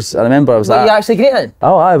in tears. I remember I was Were like, you actually great then?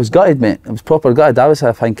 oh, I was gutted, mate. I was proper gutted. I was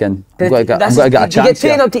thinking, I'm going to get a chance. Did you get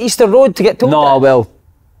taken up to Easter Road to get told No, that? well,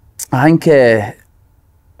 I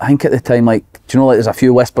think at the time, like, do you know, like, there's a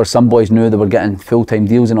few whispers. Some boys knew they were getting full-time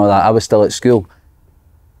deals and all that. I was still at school,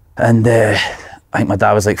 and I think my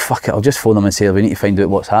dad was like, "Fuck it, I'll just phone them and say we need to find out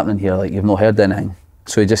what's happening here. Like, you've not heard anything."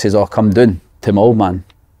 So he just says, "Oh, come down to my old man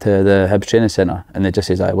to the Hibs training centre," and they just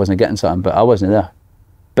says I wasn't getting something, but I wasn't there.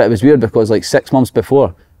 But it was weird because like 6 months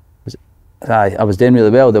before, I was doing really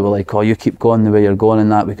well. They were like, "Oh, you keep going the way you're going and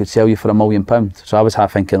that. We could sell you for £1 million." So I was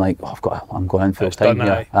half thinking like, "Oh, I'm going in full time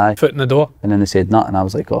here." Aye. Foot in the door. And then they said nothing. I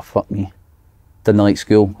was like, "Oh, fuck me." Didn't like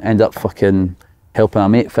school. Ended up fucking helping a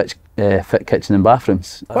mate fit kitchen and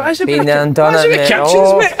bathrooms. What is it Been with there and done it, kitchens,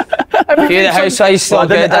 mate. mate? Few the housewives still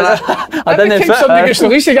good, I didn't fit. Somebody gets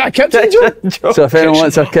released, you get a kitchen job. So if anyone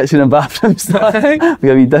wants our kitchen and bathrooms, we have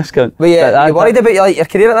a wee discount. Were you worried about your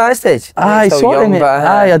career at that stage? Aye, Still sorry, young, mate. but,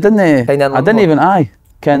 Aye, I didn't even.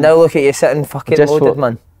 Now look at you sitting fucking Just loaded, thought-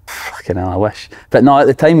 man. Fucking hell, I wish. But no, at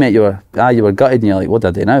the time, mate, you were gutted and you're like, what do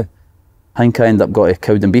I do now? I think I ended up going to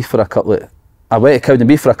Cowdenbeath for a couple of... I went to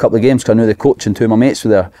Cowdenbeath for a couple of games because I knew the coach and two of my mates were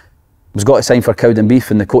there. I was got to sign for Cowdenbeath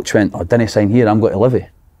and the coach went, "Oh, didn't sign here, I'm going to Livi,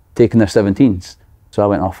 taking their 17s. So I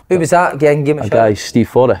went off. Who was that? Again, give me a guy, Steve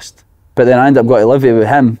Forrest. But then I ended up going to Livi with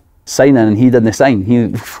him, signing, and he didn't sign. He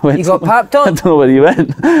got papped on? I don't know where he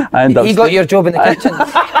went. He got your job in the kitchen.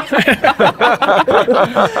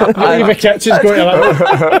 Leave the kitchen's going to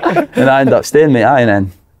that. And I ended up staying, mate. Aye, and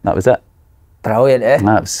then that was it. Brilliant, eh?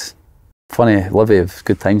 That was funny. Livi was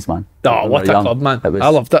good times, man. Oh, what a club, man. I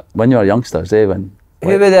loved it. When you were youngsters, eh?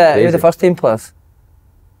 Who were the first team players?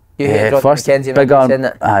 You hit first, McKenzie, big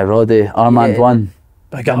aye, Roddy, Armand won.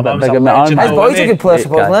 Big Armand. His boy's a good player,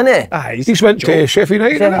 supposedly, isn't he? Aye, He's went to Sheffield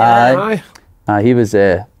United. Aye, he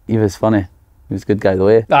was funny. He was a good guy though,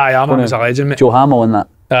 eh? Aye, Armand was a legend, mate. Joe Hamill in that.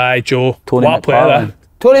 Aye, Joe. Tony what a player, eh?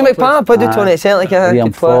 Tony McPartlin played with Tony at Celtic, a Liam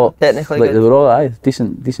good player, Fox, technically like good. they were all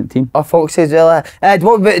decent team. Oh, Fox as well.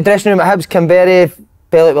 What about the dressing room at Hibs? Canberra,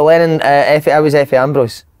 Bellick with Lennon, I was Effie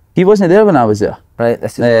Ambrose. He wasn't there when I was there. Right,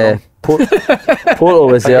 this is Portal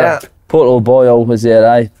was there. Portal Boyle was there,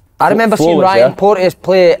 aye. I remember seeing Ryan Porteous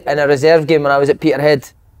play in a reserve game when I was at Peterhead.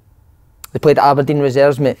 They played Aberdeen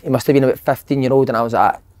reserves, mate. He must have been about 15-year-old, and I was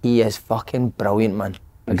like, he is fucking brilliant, man.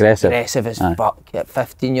 Aggressive. Aggressive as fuck at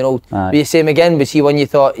 15-year-old. Were you same again? Was he one you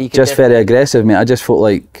thought he could just very aggressive, mate. I just felt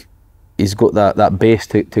like he's got that base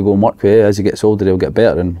to go and work with. As he gets older, he'll get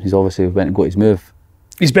better, and he's obviously went and got his move.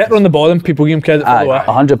 He's better on the ball than people give him credit for.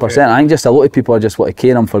 100%. I think just a lot of people just want to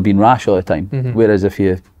care him for being rash all the time. Whereas if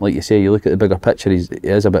you, like you say, you look at the bigger picture, he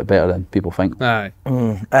is a bit better than people think. Aye.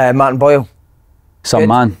 Martin Boyle. Some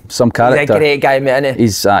man, some character. He's a great guy, mate, isn't he?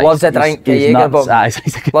 He's loves a drink, a Jaeger bomb. Loves a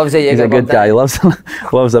Jaeger bomb. He's a good guy. He loves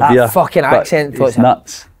a that beer. Fucking accent. It's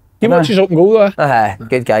nuts. He watches open goal though.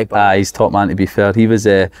 Good guy. But he's top man, to be fair. He was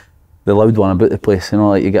the loud one about the place. You know,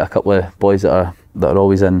 like you get a couple of boys that are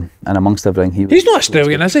always in amongst everything. He's not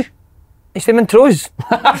Australian, is he? He's from Montrose.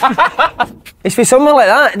 He's from somewhere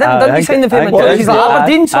like that. Didn't he sign the from Montrose? He's like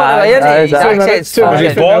Aberdeen sort of, isn't he? His accent's Was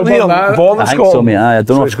he born here? Born in I think so, Scotland? mate. I don't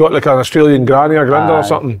know. So he's got like an Australian granny or granddad or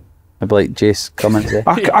something. Maybe like Jace Cummins.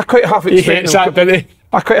 I quite half He hates that, expect didn't he?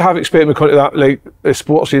 I quite half expect me to come to that like the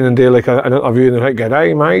sports scene and do like an interview and they're like,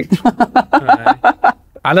 "G'day, mate."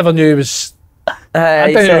 I never knew he was. I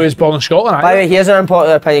didn't know he was born in Scotland. By the way, here's an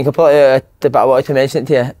unpopular opinion, completely out of the but I wanted to mention it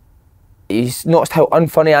to you. He's noticed how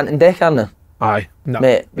unfunny Ant and Deck are now. Aye. No.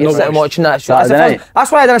 Mate, you're No sitting watch. watching that show. Saturday night.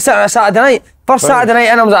 That's why I didn't sit on a Saturday night. First Saturday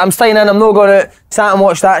night in, I was like, I'm staying in, I'm not going out. Sat and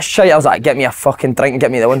watched that shite. I was like, get me a fucking drink and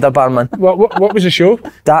get me the Wonder Bar, man. What was the show?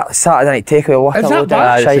 That Saturday night takeaway, what Is a that load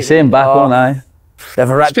bad? of shite. It's the same back on, aye. They've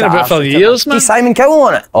ripped It's been about for years, man. Simon Cowell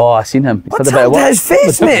on it. Oh, I seen him. He's What's had a bit of happened to work.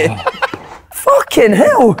 his face, mate? Fucking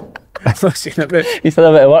hell. I've not seen it, mate. He's had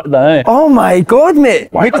a bit of work done, eh? Oh my God, mate.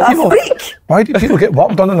 Why do What a people- freak. Why do people get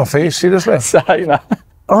work done in their face? Seriously. Sorry, man.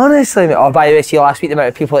 Honestly, mate. Oh, by the way, see last week the amount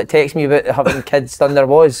of people that text me about having kids done their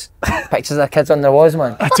was. Pictures of their kids on their was,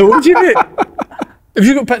 man. I told you, mate. Have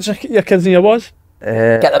you got pictures of your kids in your was?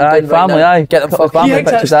 Get them Aye, done family, right now. aye. Get them fucking Family Yeah,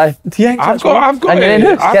 pictures, aye. Do you think I've that's got, what- I've got, And your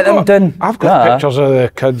in-house, I've get them got- done. I've got Yeah. pictures of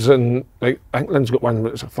the kids and like England's got one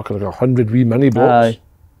that's fucking like 100 wee mini blocks, Aye.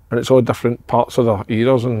 and it's all different parts of their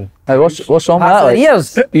ears and Hey, what's wrong with Half that? their Like?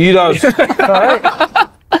 ears. ears. Alright.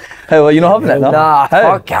 Hey, well, you're not having it, no? Nah, Hey,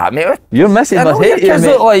 fuck that, mate. your missus I know must what your hate you, kids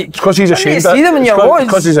mate. look like. Because he's I need to ashamed. see them in your was.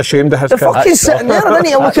 Because he's ashamed of his They're kids. fucking sitting there. I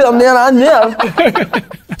need to look at them there and there. Do you know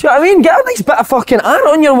what I mean? Get a nice bit of fucking art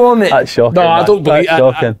on your wall, mate. That's shocking. No, I man. don't believe That's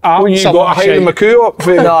shocking. When you got a Hayley McCoo up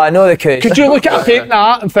for No, I know the coach. Could you look at a painting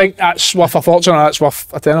that and think that's worth a fortune or that's worth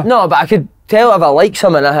a tenner? No, but I could tell if I like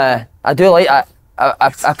something. I do like it.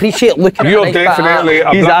 I appreciate looking You're at a nice bit of art. definitely a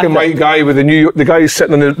He's black and active. white guy with the guy who's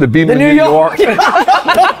sitting on the beam The in New New York. York.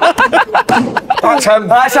 That's him.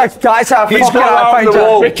 That's a He's fucking got that on the picture.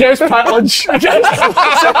 wall. With Kev's pat lunch.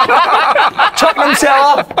 Chucking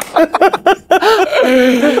himself up.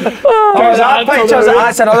 Oh, that picture's,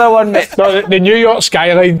 that's another one, mate. No, the New York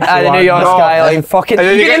skyline. The New York No. skyline. Fucking. And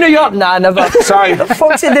then You you get get- to New York? Nah, never. Sorry. What the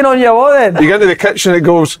fuck's it doing on your wall then? You get into the kitchen, it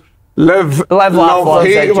goes, live, Live, laugh, love,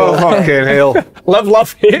 hate, said well, Joe. fucking hell. Live,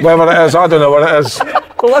 love, hate. Whatever it is, I don't know what it is.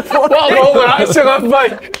 Live, What a role that's to live by.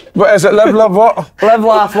 What is it, live, love, what?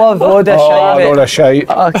 laugh, love, load of Oh, shite, no, mate. the shite.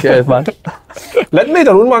 Okay, man. Lynn made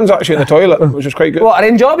her own ones actually in the toilet, which is quite good. What, her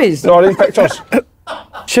own jobbies? No, her own pictures.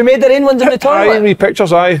 She made her own ones in the Aye, toilet? wee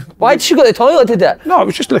pictures, aye. Why did she go to the toilet to do it? No, it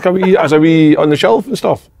was just like a wee on the shelf and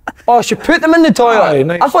stuff. Oh, she put them in the toilet? Aye,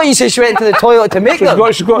 nice. I thought you said she went to the toilet to make them.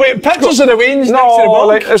 She's got, Wait, pictures of the wains next to the no, bunk.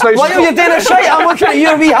 like, it's like, Why are you doing a shite? I'm looking at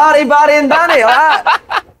you, wee Harry, Barry and Danny like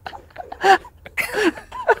that.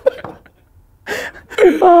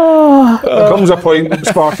 there comes a point,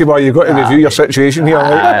 Sparky boy, you've got to review your situation here.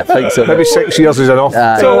 I Like, think so. maybe 6 years is enough.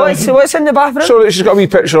 So what's in the bathroom? So she's got a wee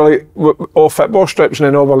picture like of football strips and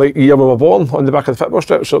then over like year we were born on the back of the football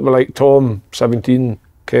strips. So it'll be like Tom 17,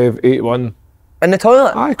 Kev 81. In the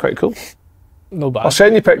toilet? Aye, quite cool. No bad. I'll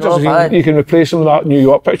send you pictures. Not And bad. you can replace them with that New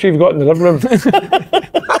York picture you've got in the living room.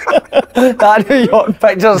 That New York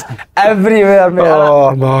pictures everywhere, mate.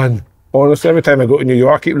 Oh man, honestly, every time I go to New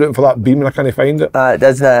York, I keep looking for that beam and I can't find it.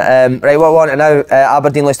 Doesn't it? Right, what we want to now?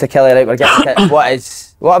 Aberdeen lost to Kelly. Right, we're getting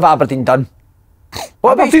what have Aberdeen done?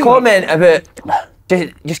 What about his Aberdeen- comment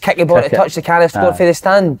about just kick the ball to Kick it. touch the can and score Aye. for the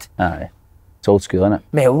stand? Aye. It's old school, isn't it?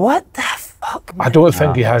 Mate, what the fuck? I don't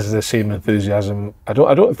think he has the same enthusiasm. I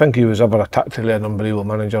don't think he was ever a tactically an unbelievable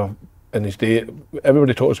manager in his day.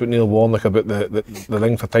 Everybody talks about Neil Warnock about the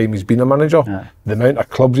length of time he's been a manager, Aye. the amount of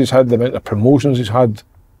clubs he's had, the amount of promotions he's had.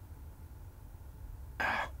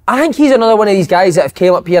 I think he's another one of these guys that have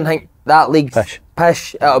came up here and think that league's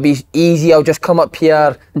pish. It'll be easy. I'll just come up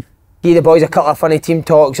here, give the boys a couple of funny team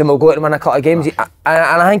talks, and we'll go out and win a couple of games. And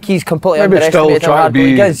I think he's completely Maybe still underestimated how try to hard work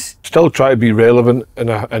be is. try to be relevant in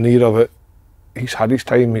an era that he's had his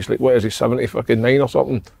time. He's like, what is he, 79 or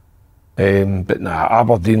something? But nah,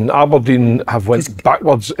 Aberdeen have went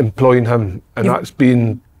backwards employing him, and that's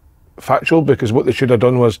been factual, because what they should have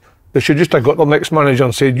done was they should just have got their next manager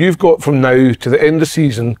and said, you've got from now to the end of the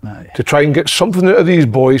season to try and get something out of these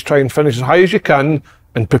boys, try and finish as high as you can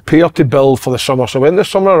and prepare to build for the summer. So when the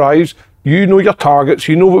summer arrives, you know your targets,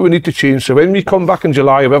 you know what we need to change. So when we come back in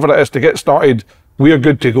July, whatever it is, to get started, we're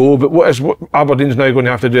good to go. But what Aberdeen's now going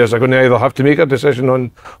to have to do is they're going to either have to make a decision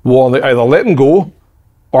on Warnock, either let him go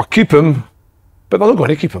or keep him, but they're not going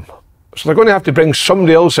to keep him. So they're going to have to bring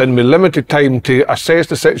somebody else in with limited time to assess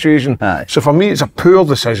the situation. Aye. So for me, it's a poor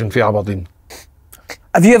decision for Aberdeen.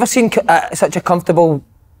 Have you ever seen such a comfortable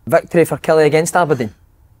victory for Kelly against Aberdeen?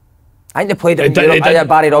 I think they played it in They Europe. did. I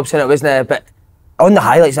Barry Robson, it wasn't it? But on the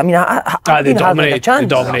highlights, I mean, They Aberdeen had like a chance.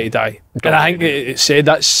 dominated, aye. And I think it said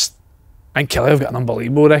that's. I think Kelly have got an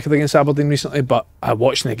unbelievable record against Aberdeen recently, but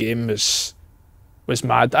watching the game was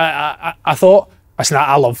mad. I thought, listen,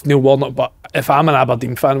 I love Neil Warnock, but if I'm an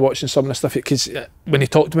Aberdeen fan watching some of the stuff, because when he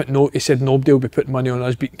talked about he said nobody will be putting money on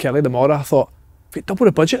us beating Kelly tomorrow, I thought, wait, double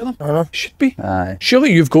the budget of them? I know. Should be. Aye.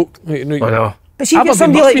 Surely you've got. I know. But see, you get Aberdeen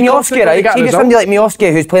somebody must like be Miovski, confident right? they get See, a you get somebody like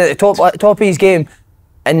Miovski who's playing at the top of his game,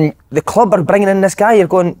 and the club are bringing in this guy. You're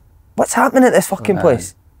going, what's happening at this fucking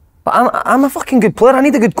place? But I'm a fucking good player. I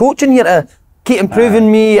need a good coach in here to keep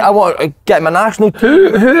improving me. I want to get my national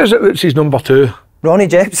team. Who is it that's his number 2? Ronnie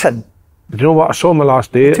Jepson. Do you know what? I saw him the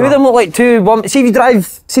last day. Two of them look like two. See if you drive,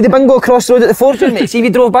 see the bingo across the road at the Fortune, mate. See if you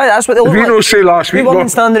drove by, that's what they look Did like. you not say last week? Women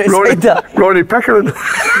standing outside there. Ronnie Pickering.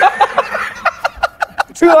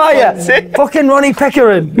 Who are you? Fucking Ronnie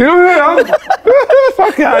Pickering. You know who I am?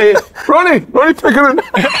 Fuck out of here. Ronnie Pickering.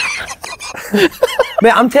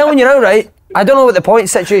 Mate, I'm telling you now, right? I don't know what the point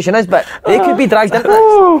situation is, but they could be dragged into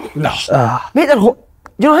this. No. Mate, do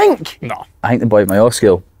you not think? No. I think the boy at my off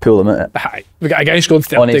scale pulled him at it. Aye. We got a guy who scored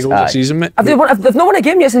 30 goals a season, mate. They've not won a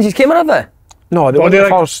game yet since he's came in, have they? No, they won the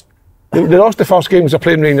first. They lost the first games of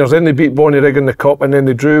playing Rangers, then they beat Bonnyrigg in the cup, and then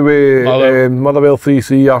they drew with Motherwell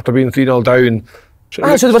 3-3 after being 3-0 down.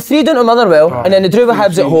 So they were 3 down to Motherwell, and then they drew with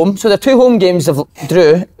Hibs at home. So the 2 home games they've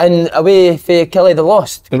drew, and away for Kelly they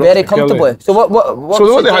lost very comfortably. So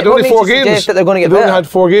what they had only 4 games. That they're going to get they better? only had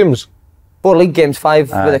 4 games. 4 league games, 5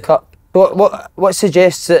 with the cup. So what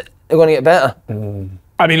suggests that they're going to get better?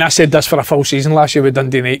 I mean, I said this for a full season last year with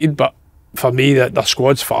Dundee United, but for me, their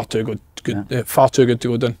squad's far too good. Far too good to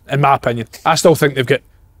go down, in my opinion. I still think they've got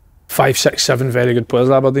 5, 6, 7 very good players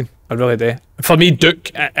at Aberdeen. I really do. For me,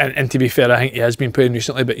 Duke, and to be fair, I think he has been playing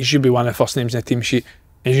recently, but he should be one of the first names in the team sheet.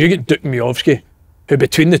 And you get Duke and Miovski, who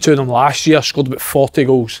between the two of them last year scored about 40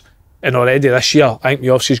 goals, and already this year, I think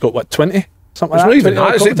Miovski's got what, 20? Something like that. Not even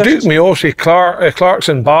that. It's Duke, Miovski,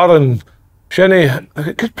 Clarkson, Barron, Shinnie,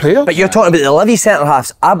 good players. But you're talking about the Livi centre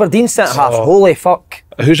halves, Aberdeen centre halves. Holy fuck!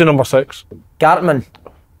 Who's the number 6? Gartman.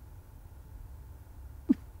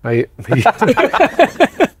 Right.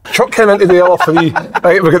 Chuck came into the other 3.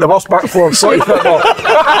 Right, we got the bus back for him.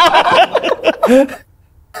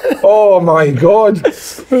 Oh my God.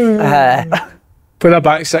 Put a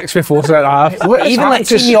back 6 for 4 centre half. Even like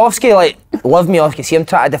Miovski, like, love Miovski, see him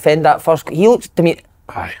try to defend that first. He looks to me.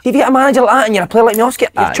 Aye. See if you get a manager like that and you're a player like Miovski,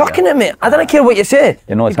 you're chucking it, mate. I don't care what you say.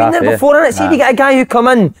 You know it's You've been there before, innit? See if you get a guy who come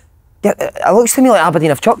in. It looks to me like Aberdeen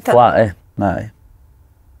have chucked it. Flat, eh? Aye.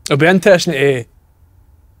 It'll be interesting to,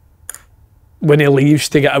 when he leaves,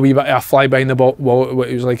 to get a wee bit of a fly behind the ball what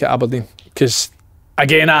he was like at Aberdeen. Because,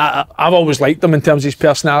 again, I've always liked him in terms of his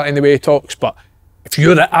personality and the way he talks, but if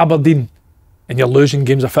you're at Aberdeen and you're losing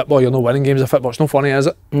games of football, you're not winning games of football, it's not funny, is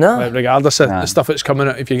it? No. Like, regardless of the stuff that's coming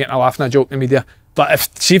out, if you're getting a laugh and a joke in the media. But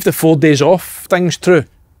if the 4 days off thing's true,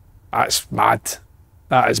 that's mad.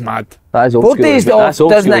 That is mad. That is old 4 school. days off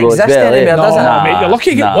doesn't exist anymore, does it? Mate, you're lucky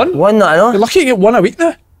to get one. One, I know. You're lucky to get one a week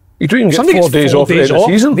now. You don't even get Somebody 4 gets days 4 off at days the end of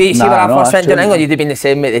the season. Wait, see, when I first went down to England, you'd have been the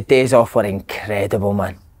same, mate. The days off were incredible,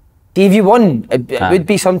 man. See, if you won, it would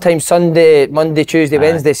be sometimes Sunday, Monday, Tuesday,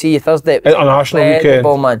 Wednesday, see you Thursday. International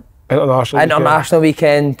weekend. Man. International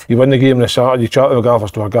weekend. You win the game on the Saturday, you chat to the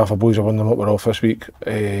gaffers, to our gaffer boys, I won them up, we're off this week.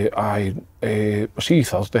 We'll see you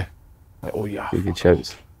Thursday. Like, oh yeah. Good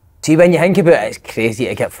shouts. See, when you think about it, it's crazy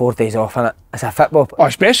to get 4 days off in it. It's a football. Oh,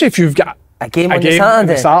 especially if you've got a game on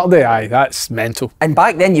the Saturday. Aye, that's mental. And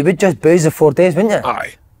back then, you would just booze the 4 days, wouldn't you?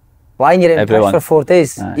 Aye. Lying your in piss for 4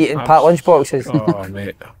 days, eating pat lunch boxes. Oh,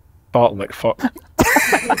 mate. Barton like fuck.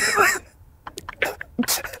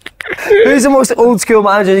 Who's the most old school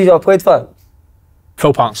manager you've ever played for?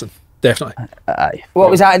 Phil Parkinson, definitely. Aye. What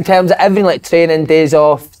was that in terms of everything, like training, days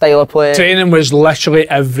off, style of play? Training was literally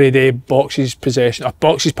every day, boxes, possession,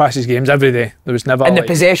 boxes, passes, games, every day. There was never. And the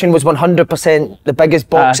possession was 100% the biggest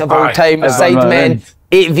box of all time. Side men,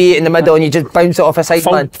 8v8 in the middle, and you just bounce it off a side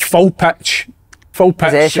man. Full pitch,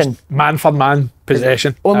 possession, man for man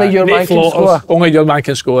possession. Only your man can score. Only your man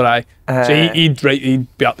can score. Aye. So he'd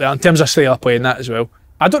be up there in terms of style of playing that as well.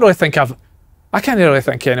 I don't really think I can't really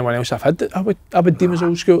think of anyone else I've had that I would deem as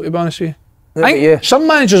old school, to be honest with you. I think some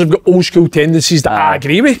managers have got old school tendencies that I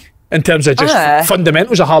agree with in terms of just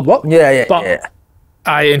fundamentals of hard work. But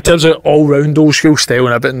in terms of all round old school style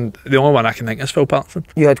and everything, the only one I can think is Phil Parkinson.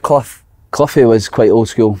 You had Clough. Cloughie was quite old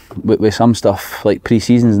school with some stuff, like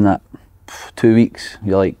pre-seasons and that. 2 weeks,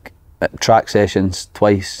 you're like at track sessions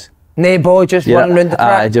twice. Nay ball, just running around the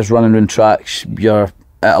track. Just running around tracks. You're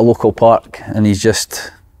at a local park and he's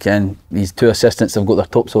just these 2 assistants have got their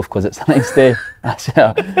tops off because it's a nice day.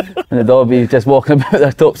 And the dog be just walking about with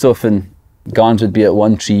their tops off, and Garns would be at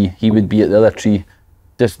one tree, he would be at the other tree,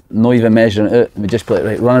 just not even measuring it out. We'd just be like,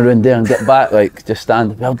 right, run around there and get back, like just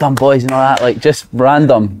stand, well done boys and all that, like just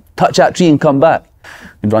random, touch that tree and come back.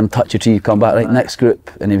 He'd run, touch a tree, come back, right, next group.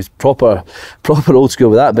 And he was proper old school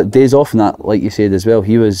with that. But days off and that, like you said as well,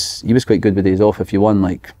 he was quite good with days off. If you won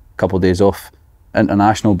like a couple of days off,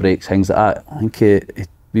 international breaks, things like that. I think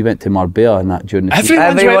we went to Marbella and that during the season.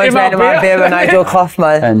 Everyone's went to Marbella with Nigel Clough,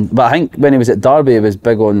 man. But I think when he was at Derby, he was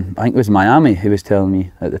big on, I think it was Miami, he was telling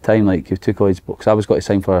me at the time, like he took all his books. I was got to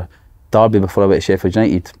sign for Derby before I went to Sheffield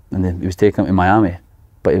United, and then he was taking him to Miami,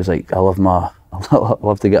 but he was like, I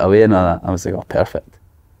love to get away and all that. I was like, oh, perfect.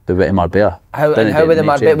 We went to Marbella. How were the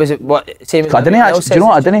Marbella? Was it what same as I didn't actually, do you know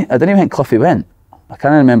what? I didn't even think Cluffy went. I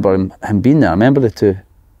can't remember him being there. I remember the two.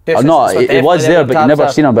 No, he was there, but you never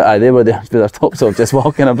seen him. But they were there with their tops off, just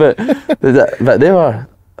walking about. But they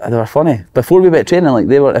were funny. Before we went training, like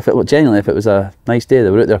they were. If it was a nice day, they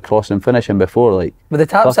were out there crossing and finishing before. Like with the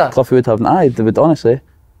taps, Cluffy would have. They would honestly.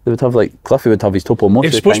 They would have like Cluffy would have his topo most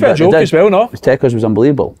of the time. It's supposed to be a joke as well, no? His Techers was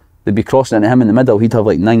unbelievable. They'd be crossing into him in the middle. He'd have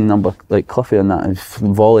like 9 number, like Cluffy on that, and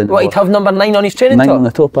volleying. What, he'd have number 9 on his training 9 top? on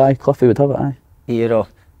the top, aye. Cluffy would have it, aye. Hero.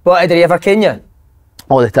 What, did he ever cane you?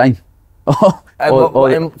 All the time. All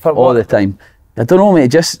the time. I don't know,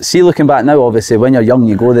 mate. Just see, looking back now, obviously, when you're young,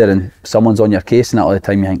 you go there and someone's on your case and that all the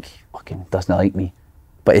time, you think, fucking doesn't like me.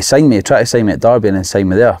 But he signed me, he tried to sign me at Derby and then signed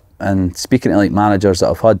me there. And speaking to like managers that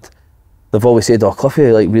I've had, they've always said, oh,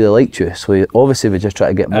 Cluffy like really liked you. So he obviously would just try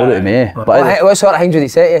to get more out of me. Eh? But what sort of things would he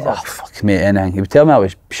say to you? Oh, fuck, mate, anything. He would tell me I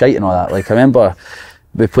was shite and all that. Like, I remember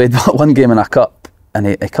we played one game in a cup and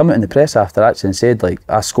he come out in the press after actually and said, like,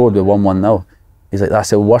 I scored with 1-1-0. He's like,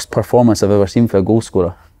 that's the worst performance I've ever seen for a goal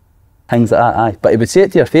scorer. Things like that, aye. But he would say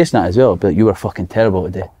it to your face and that as well, but you were fucking terrible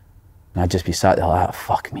today. And I'd just be sat there like, oh,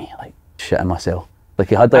 fuck me, like, shitting myself. Like,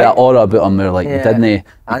 he had like that aura about him where, like, you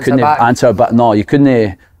couldn't answer back. No, you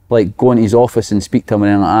couldn't, like, go into his office and speak to him or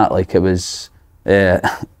anything like that. Like, it was,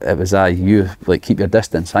 you, like, keep your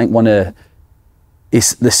distance. I think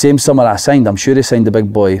the same summer I signed, I'm sure he signed the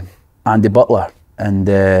big boy, Andy Butler, and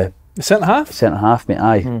the centre-half? Centre-half, mate,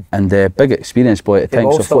 aye. And big experienced boy at the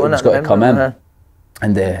time, so I thought he was got to come in.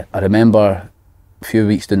 And I remember a few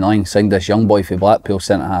weeks down the line, signed this young boy for Blackpool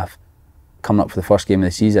centre-half, coming up for the first game of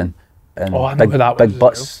the season. And I know who that big was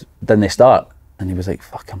butts, didn't they start? And he was like,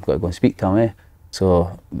 fuck, I'm going to go and speak to him, eh?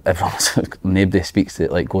 So nobody speaks to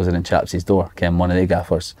it, like, goes in and chaps his door, came one of the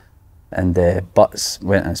gaffers. And Butts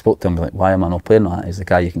went and spoke to him, like, why am I not playing like that? He's the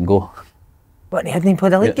guy, you can go. But he hadn't even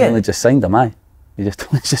played a league yet? He only just signed him, aye. He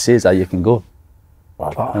just says, you can go.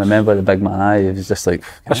 And I remember the big man, aye, he was just like...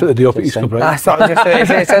 That's what they do up at East Kilbride. I thought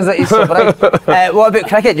it sounds like East Kilbride. What about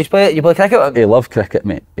cricket? Do you play cricket with him? He loved cricket,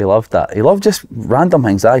 mate. He loved that. He loved just random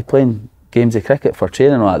things, aye, playing games of cricket for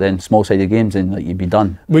training and all that, then small-sided games and like you'd be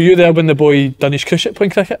done. Were you there when the boy done his cruciate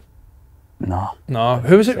playing cricket? No. No.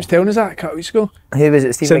 Who was it was telling us that a couple of weeks ago? Who was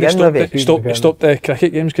it? Steve McGinn? He stopped the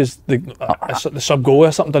cricket games because the sub-goalie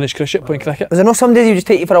or something done his cruciate playing cricket. Was there no somebody who just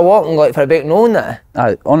take you for a walk and like for a bit knowing that?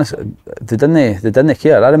 Honestly, they didn't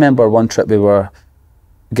care. I remember one trip we were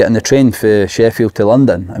getting the train for Sheffield to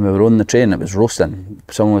London and we were on the train, it was roasting.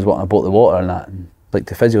 Someone was wanting a bottle of water and that. And like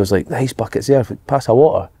the physio was like, the ice bucket's there, pass her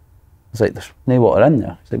water. I was like, there's no water in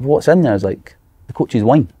there. He's like, what's in there? I was like, the coach's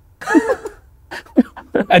wine.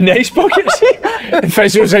 And the ice buckets? The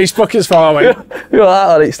physio's ice buckets far away. You know that,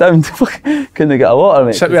 alright, Stim. Couldn't get a water,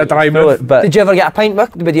 mate. Sit with a dry mouth. Did you ever get a pint,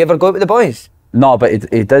 Mick? Did you ever go out with the boys? No, but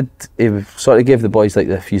he did. He sort of gave the boys, like,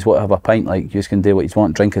 if you want to have a pint, like, you can do what you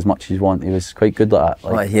want, drink as much as you want. He was quite good like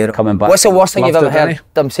that. Like, coming back. What's the worst thing you've ever heard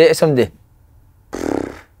them say to somebody?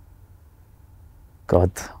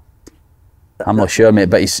 God. I'm not sure, mate,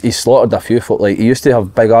 but he's slaughtered a few folk. Like, he used to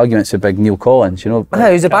have big arguments with big Neil Collins, you know.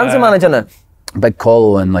 Who's the Barnsley manager now? Big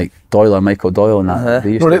Colo and like Doyle, Michael Doyle and that.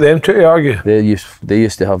 They used to, them two to argue. They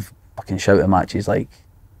used to have fucking shouting matches, like.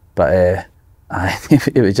 But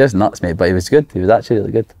it was just nuts, mate. But he was good. He was actually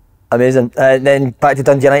really good. Amazing. Then back to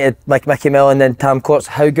Dundee United, Mickey Mill, and then Tam Courts.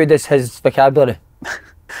 How good is his vocabulary?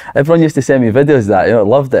 Everyone used to send me videos of that, you know,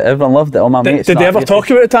 loved it. Everyone loved it. All my mates. Did they ever talk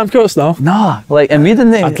about Tam Courts? No. No, like, and we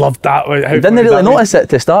didn't. I'd love that. Didn't really notice it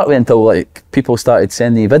to start with until like people started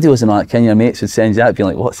sending you videos and all that. Kind of your mates would send you that, being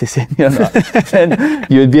like, "What's he saying here?" And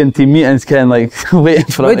you would be in team meetings, kind of like waiting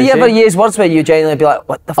for. Would you ever use words where you genuinely be like,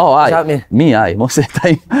 "What the fuck does that mean?" Me, aye, most of the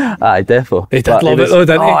time, aye, defo. He did love it though,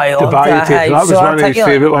 didn't he? Dubiety. That was one of his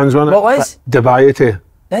favourite ones, wasn't it? What was? Dubiety.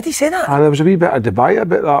 Did he say that? There was a wee bit of debate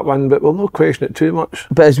about that one, but we'll not question it too much.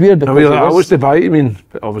 But it's weird because what's debate? I mean,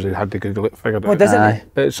 but obviously had to Google it, figured it out. What does it mean?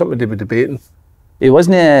 It's something to be debating. It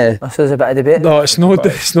wasn't. So there's a bit of debate. No, it's not.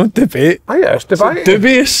 It's not debate. Oh yeah, it's debate. It's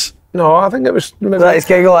dubious. No, I think it was. Let's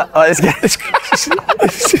giggle it. It's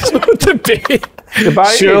not debate.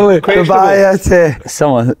 Debate. Surely. Dubiety.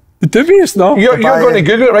 Someone. Dubious, no. You're going to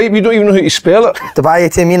Google it, right? You don't even know how to spell it.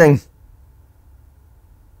 Dubiety meaning.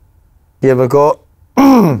 Here we go.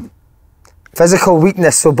 Physical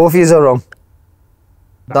weakness, so both of you are wrong.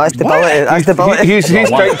 That's debility. That's debility. He's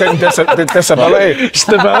typed in disability.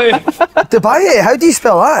 Stability. Debility, how do you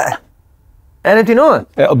spell that? Anybody know it?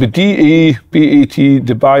 It'll be D-E-B-E-T,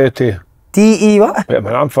 debility. D-E what? Wait a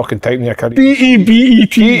minute, I'm fucking typing here, can't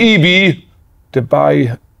D-E-B-E-T. D-E-B,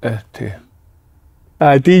 debility. DU.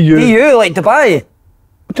 DU, like Dubai.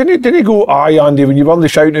 Didn't he go, aye, Andy, when you were only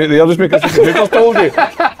shouting out there just because the vicar told you?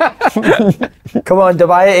 Come on,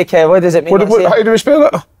 Dubai, Kev, what does it mean? How do we spell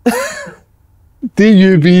it?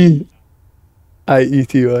 DUBIETY.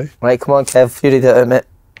 Right, come on, Kev, you read it out, mate.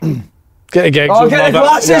 Get the gigs Oh, on, get the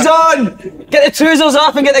glasses on! Get the trousers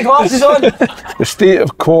off and get the glasses on! The state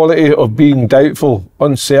of quality of being doubtful,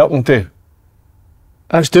 uncertainty.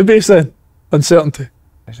 That's dubious then. Uncertainty.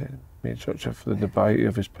 Is it made such of the Dubai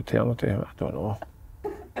of his paternity? I don't know.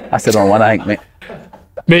 That's the wrong one, I think, mate.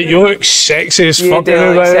 Mate, you look sexy as You fuck.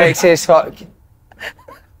 do look sexy as fuck.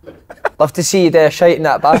 Love to see you there shouting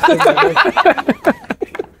that back.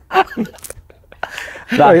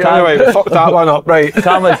 Right, anyway, fuck that one up, right.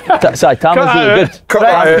 Tam was really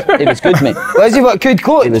good. He was good, mate. Was he what, good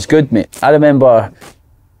coach? He was good, mate. I remember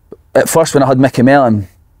at first when I had Mickey Mellon,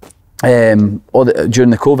 during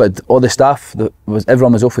the COVID, all the staff,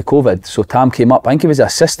 everyone was off with COVID, so Tam came up. I think he was the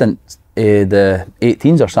assistant the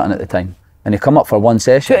 18s or something at the time, and he come up for one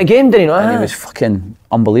session. Shoot a game, didn't he? And he was fucking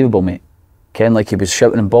unbelievable, mate. Ken, like, he was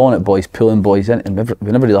shouting and bawling at boys, pulling boys in, and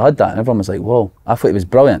we never really had that, and everyone was like, whoa. I thought he was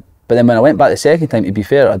brilliant. But then when I went back the second time, to be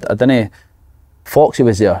fair, I didn't. Foxy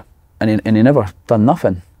was there, and he never done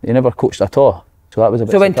nothing. He never coached at all. So that was a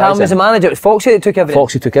bit surprising. So when Tam was the manager, it was Foxy that took everything?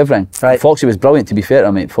 Foxy took everything. Right. Foxy was brilliant, to be fair to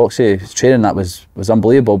him, mate. Foxy's training that was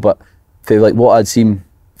unbelievable, but for like what I'd seen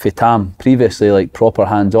for Tam previously, like proper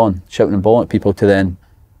hands-on, shouting and bawling at people, to then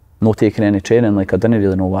not taking any training, like I didn't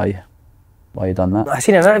really know why he done that. I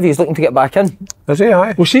seen an interview, he's looking to get back in. Is he,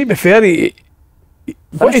 aye? Well, see, to be fair,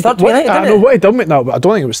 what he done with now, but I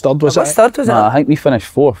don't think it was third, was it? What's third, was it? No, I think we finished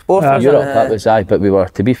fourth. Fourth, in was Europe, it? that was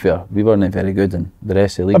but to be fair, we weren't very good in the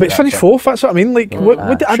rest of the league. But finished fourth, that's what I mean. Like,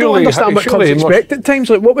 I don't understand what clubs expect at times.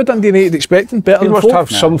 Like, what would Dundee United expecting better than fourth? He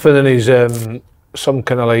must have something in his, some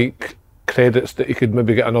kind of like credits that he could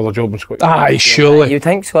maybe get another job in Scotland. Aye, surely. You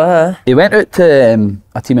think so, huh? He went out to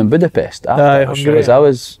a team in Budapest after, Aye, because I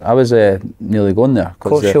was nearly going there. Of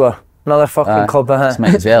course you were. Another fucking club, It's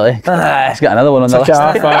might as well, eh? He's got another one on the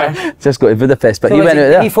list. Just go to Budapest, but So he went out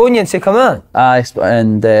there. Did he phone you and say, come on? Aye,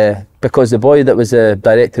 and because the boy that was the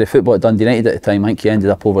director of football at Dundee United at the time, I think he ended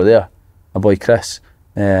up over there, a boy Chris,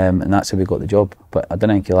 and that's how we got the job. But I don't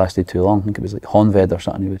think he lasted too long. I think it was like Honved or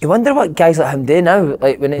something. You wonder what guys like him do now,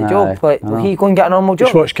 like when they job. Like, will he go and get a normal job?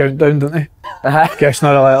 Just watch Countdown, don't he? Guessing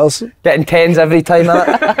all the letters. Getting tens every time,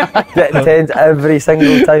 innit? Getting tens every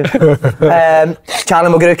single time.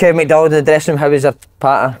 Charlie McGrew, Kevin McDowell in the dressing room, how was your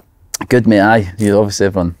partner? Good, mate, aye. Obviously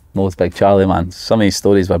everyone knows Big Charlie, man. Some of his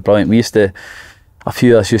stories were brilliant. A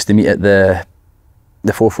few of us used to meet at the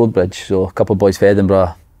Forth Road Bridge, so a couple of boys from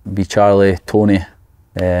Edinburgh, be Charlie, Tony,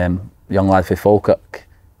 young lad from Falkirk,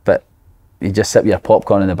 but you just sit with your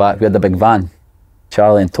popcorn in the back. We had the big van,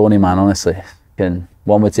 Charlie and Tony, man, honestly,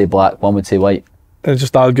 one would say black, one would say white. And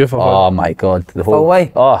just argue for Oh my God, the full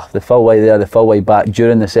way. Oh, the full way there, the full way back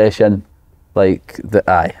during the session, like it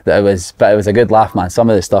was a good laugh, man. Some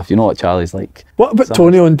of the stuff, you know what Charlie's like. What about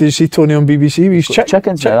Tony on? Did you see Tony on BBC with his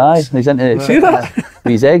chickens? Aye, he's into see that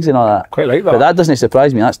with his eggs and all that. Quite like that. But that doesn't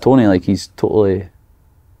surprise me. That's Tony. Like, he's totally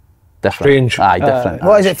different. Strange. Aye, different.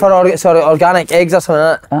 What is it for organic eggs or something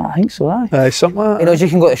like that? I think so, aye. Something like that. You know, you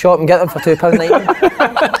can go to the shop and get them for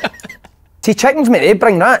 £2.90. See, chickens, mate, they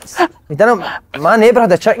bring rats. My neighbour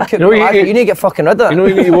had a chicken coop. You need to get fucking rid of it. You know,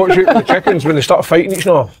 you need to watch out the chickens when they start fighting each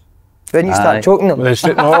other. When you start choking them. When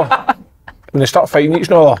they start fighting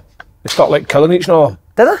each other, they start like killing each other.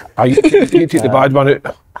 Did they? Aye, you take the bad one out.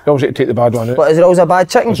 You always have to take the bad one out. What, is there always a bad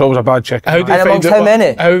chicken? There's always a bad chicken. How do you And find amongst out how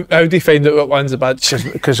many? How do you find out what one's a bad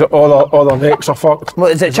chicken? Because all their necks are fucked.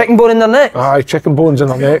 What, is it chicken bone in their neck? Aye, chicken bones in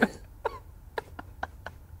their neck.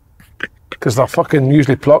 Because they're fucking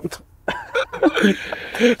usually plucked.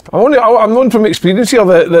 I'm known from experience here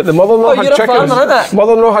that the mother-in-law had you're a chickens. farmer, innit?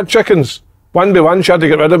 Mother-in-law had chickens. One by one, she had to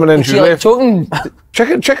get rid of them, and then she Like left. choking?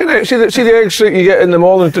 Chicken eggs. See the eggs that you get in the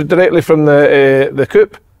morning directly from the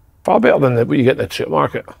coop. Far better than what you get in the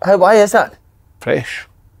supermarket. Why is that? Fresh.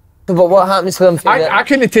 But what happens to them? I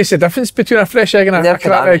couldn't taste the difference between a fresh egg and a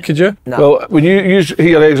cracked egg, could you? No. Well, when you use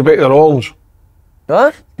your eggs about they're orange,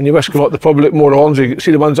 What? when you whisk them up, they probably look more orange. You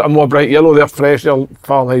see the ones that are more bright yellow, they're fresh, they're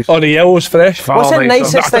far nice. Or the yellow's fresh. Far What's the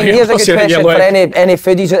nicer. nicest thing? Here's a good question for any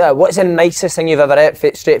foodies out there. What's the nicest thing you've ever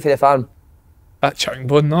ate straight from the farm? That chicken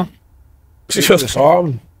bone, no? It's just the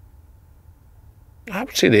farm. I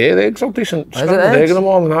would say the eggs are decent. Is it Scrambled egg eggs? in the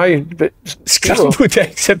morning, aye. But, Scrambled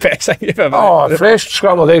eggs the best thing you've ever oh, fresh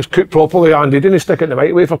scrambled eggs cooked properly, Andy. Didn't stick it in the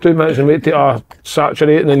microwave for 2 minutes and wait to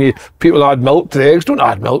saturate, and then people add milk to the eggs. Don't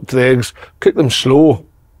add milk to the eggs. Cook them slow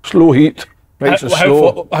heat. Nice and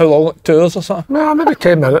slow. How long? 2 hours or something? Nah, maybe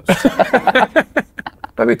 10 minutes.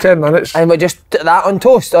 Maybe 10 minutes. And we just that on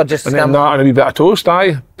toast or just. And then that and a wee bit of toast,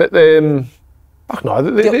 aye. But fuck no,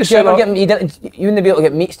 they you wouldn't be able to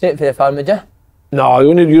get meat straight for the farm, would you? No, the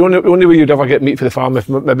only way you'd ever get meat for the farm if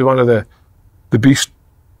maybe one of the beasts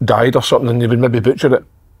died or something, and you would maybe butcher it.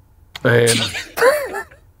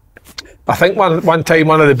 I think one time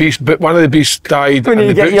one of the beasts died. When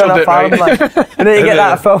you get you on a farm, like, and then you get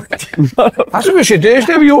that filmed. That's what we should do. Is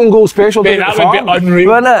have your own goal special. Mate, that would be unreal.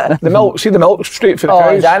 Wouldn't it? The milk, see the milk straight for the Oh,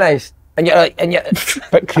 cows. is that nice? And you're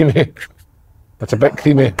Bit creamy. That's a bit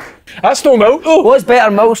creamy. That's no milk though. What's better,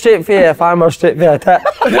 milk straight for a farm or straight for a tit?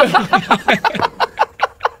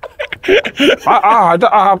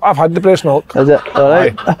 I've had the breast milk. Is it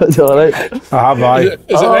alright? Is it alright? I have, aye. Is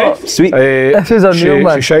it right? Sweet. This is unreal,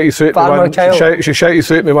 man. She shouted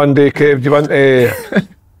through at me one day, Kev, do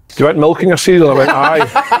you want milk in your cereal? I went,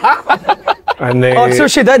 aye. And, Oh, so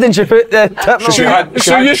she did, and she put the tit milk.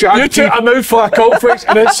 You took a mouthful of cornflakes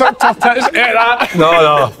and then sucked her tits out that.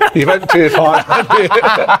 No, you went too far.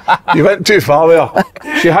 You went too far there.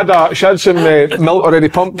 She had some milk already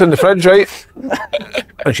pumped in the fridge, right?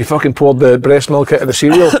 And she fucking poured the breast milk out of the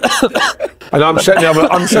cereal. And I'm sitting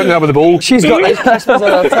there with the bowl. She's got Rice Krispies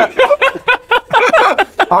on her tit.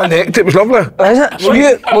 I necked it, was lovely. Is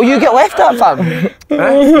it? Will you get left at farm?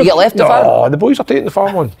 You get left at farm? Oh, the boys are taking the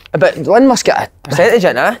farm one. But Lynn must get a percentage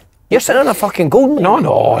in it. You're sitting on a fucking gold.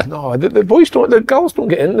 No. The boys don't. The girls don't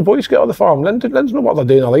get in. The boys get on the farm. Lynn's not what they're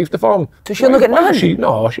doing in her life. The farm. So she'll not get none? She'll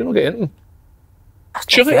not get in.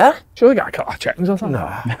 That's not fair. Surely got a couple of chickens or something.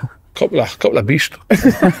 Nah. Couple of beasts.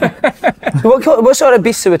 What sort of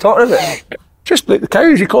beasts are we talking about? Just like the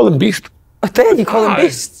cows, you call them beasts. I tell you call them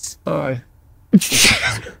beasts. Aye.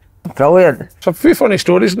 Brilliant. There's a few funny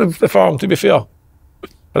stories in the farm, to be fair.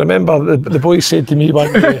 I remember the boys said to me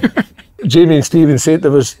one day, Jamie and Stephen said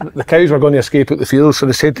the cows were going to escape out the field, so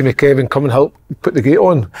they said to me, Kevin, come and help put the gate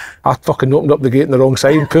on. I fucking opened up the gate on the wrong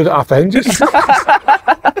side and put it off the hinges.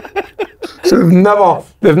 So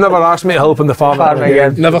they've never asked me to help in the farm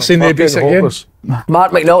again. Never seen the beast again.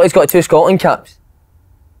 Marc McNulty's got 2 Scotland caps.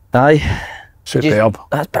 Aye. Superb.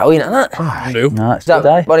 That's brilliant, isn't it? No. Nah, it's Is that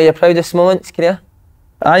good, aye. one of your proudest moments, career?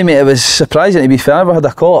 Aye, mate, it was surprising to be fair. I never had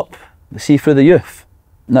a co-op. See through the youth.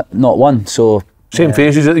 Not one, so... Same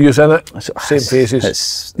faces at the youth, innit? Same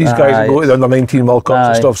faces. These guys that go to the under-19 World Cups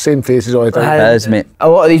and stuff, same faces all the time. It is, mate. A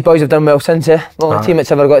lot of these boys have done well since, The only team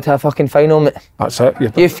that's ever got to a fucking final, mate. That's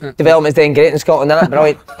it. Youth development's doing great in Scotland, isn't it?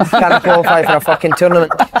 Brilliant. Can't qualify for a fucking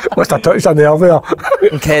tournament. Must have touched on the air there.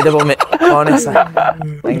 Incredible, mate. Honestly.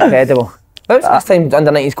 Incredible. When was the last time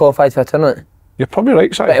under-19s qualified for a tournament? You're probably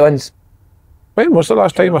right, Si. 20 wins. When was the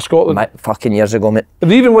last time of Scotland? Mate, fucking years ago, mate. Have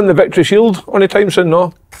they even won the Victory Shield anytime soon,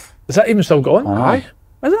 no? Is that even still going? Aye.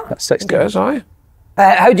 Is it? That's I think 60. it is, aye.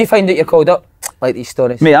 How do you find out you're called up? Like these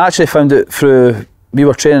stories? Mate, I actually found it through... We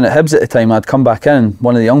were training at Hibs at the time. I'd come back in and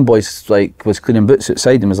one of the young boys was cleaning boots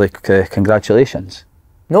outside and was like, congratulations.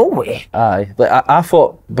 No way. Aye. Like, I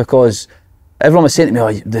thought because everyone was saying to me,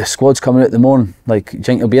 oh, the squad's coming out the morning, like, do you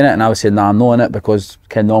think you'll be in it? And I was saying, nah, I'm not in it because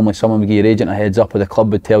normally someone would give your agent a heads up or the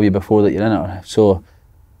club would tell you before that you're in it. So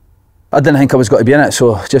I didn't think I was going to be in it,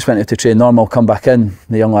 so just went out to train normal, come back in.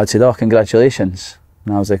 The young lad said, oh, congratulations.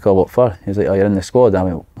 And I was like, oh, what for? He was like, oh, you're in the squad. I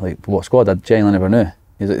went, like, what squad? I genuinely never knew.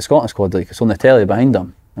 He was like, the Scotland squad, like, it's on the telly behind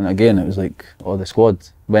them. And again, it was like, oh, the squad.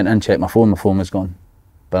 Went in, checked my phone was gone.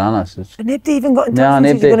 Bananas. Nobody even got in touch Nah, with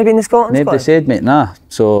you if you're going to be in the Scotland nobody squad? said, mate, nah.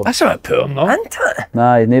 So, That's a bit poor, no? Isn't it?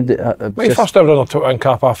 nah, nobody. My Just, first ever on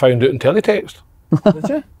cap I found out in teletext. Did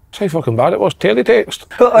you? That's how fucking bad it was. Teletext.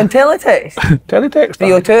 But on teletext? Teletext.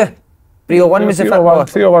 302? 301 was the 301,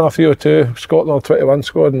 301 or 302. Scotland 21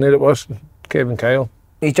 squad, and there it was. Kevin Kyle.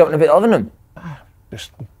 He's jumping about the living room.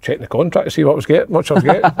 Just checking the contract to see what I was getting, much I was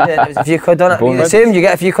getting. Yeah, there was a few quid on it. Were you the Bonus. same? You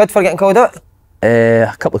get a few quid for getting called out?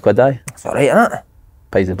 a couple of quid, aye. That's alright, isn't it?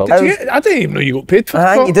 Pays the bill. I didn't even know you got paid for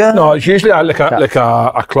I think you that. do. No, it's usually like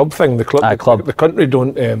a club thing. The club, Aye, club. The country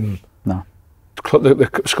don't. No.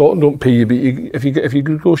 The Scotland don't pay you, but if you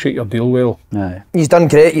negotiate your deal well. Aye. He's done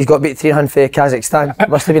great. He's got beat 300 for Kazakhstan.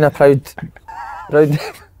 Must have been a proud.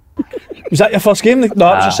 Was that your first game? No,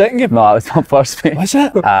 that was your second game. No, it was my first mate. Was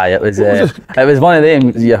it? Aye, it was one of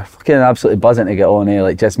them, you're fucking absolutely buzzing to get on,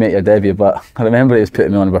 like just make your debut, but I remember he was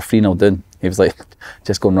putting me on, we were 3-0 down. He was like,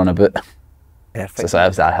 just go and run a boot. Perfect. So it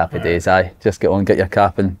was that happy days, aye. Just get on, get your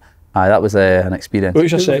cap, and aye, that was an experience. What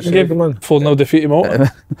was your second game? 4-0 defeat him all.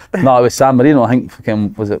 No, it was San Marino, I think,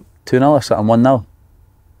 fucking, was it 2-0 or something, 1-0?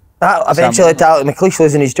 That eventually led to Alec McLeish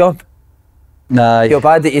losing his job. Nah, Feel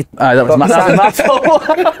bad that you. aye, that was my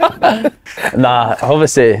fault. Nah,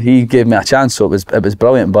 obviously he gave me a chance, so it was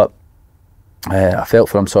brilliant, but I felt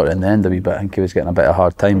for him sort of in the end a wee bit. I think he was getting a bit of a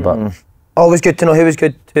hard time, but Always good to know who was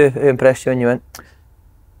good, who impressed you when you went.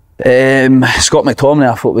 Scott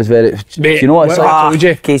McTominay, I thought was very. Mate, do you know what? It's what like, I told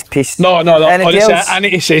you. Case piece. No. Anything Honestly, else? I need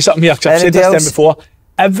to say something here, 'cause I've said this to them before.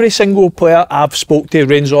 Every single player I've spoke to,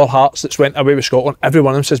 Rangers or Hearts, that's went away with Scotland, every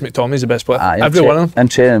one of them says McTominay's the best player. Every one of them. In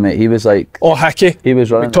training, mate, he was like. Or Hickey. He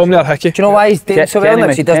was running. McTominay or Hickey. Do you know why he's doing so well?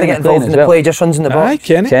 Because he doesn't get involved in the play, he just runs in the box. Aye,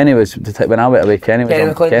 Kenny. Kenny was when I went away.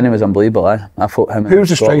 Kenny was unbelievable. I thought him. Who was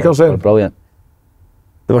the strikers then? Were brilliant.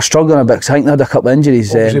 They were struggling a bit because I think they had a couple of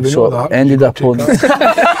injuries. So ended up on. By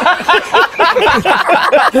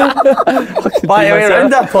the way,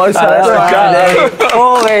 round of applause for this.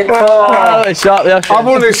 Holy Sharp there. I've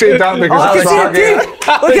only said that because that's what I get.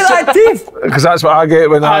 Look at that teeth. Because that's what I get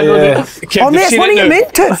when I. Oh mate, it's one of your main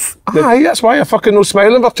tooth. Aye, that's why you're fucking no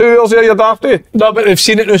smiling for 2 hours there, you're dafty. No, but they've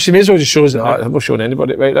seen it now, so you may as well just show us it. I'm not showing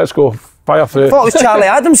anybody. Right, let's go. Fire through. I thought it was Charlie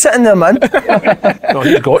Adams sitting there, man. No,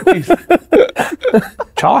 he's got teeth.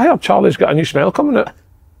 Charlie's got a new smile coming out.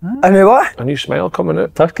 A new what? A new smile coming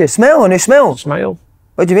out. Turkey. Smell, a new smell. Smile.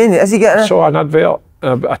 What do you mean? Is he getting I it? saw an advert,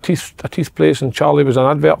 a teeth place, and Charlie was an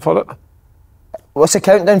advert for it. What's the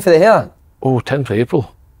countdown for the hair? Oh, 10th of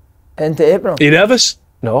April. Into April. Are you nervous?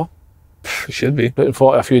 No. You should be. Looking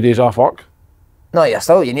forward to a few days off work. No, you're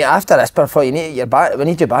still. You need after this before you need your back. We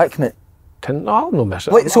need you back, mate. No, I'll no miss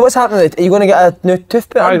it. Wait, so what's happening? Are you going to get a new tooth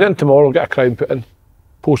put I in? then tomorrow get a crown put in,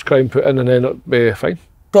 post crown put in, and then it'll be fine.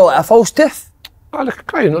 So like a false tooth? I like a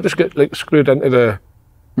crown. It'll just get like screwed into the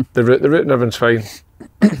root. The root and everything's fine.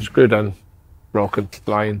 Screwed in, rocking,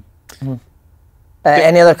 lying.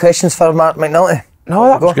 Any other questions for Marc McNulty? No,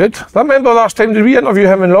 that was good. I remember last time, did we interview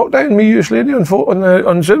him in lockdown? Me, you, Slaney,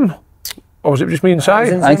 on Zoom, or was it just me and Si? was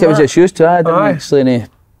in I think it was just used to. I didn't. Slaney.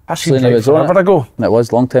 That seems Slaney like was on forever it. ago. It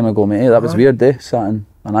was a long time ago, mate. That was weird, sat on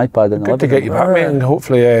an iPad in the Good to living get you room. back, mate, and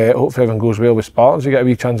hopefully everything goes well with Spartans. You get a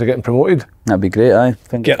wee chance of getting promoted. That'd be great, aye.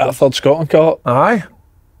 Get that third Scotland call. Aye.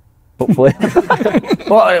 Hopefully.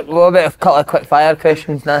 What about a couple of quick fire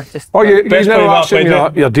questions now? Just. Oh, you Best never player asked him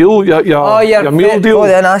that your deal, your meal deal, Go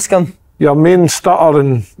then, ask him. your main starter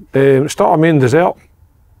and starter main dessert.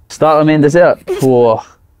 Starter main dessert. Whoa.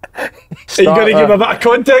 Are you going to give a bit of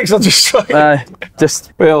context or just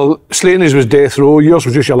Just Well, Slaney's was death row. Yours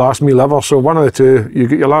was just your last meal ever. So one of the two, you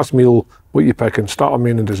get your last meal. What you picking? Starter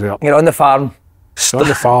main and dessert. You're on the farm. On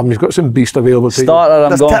the farm, you've got some beast available to starter. I'm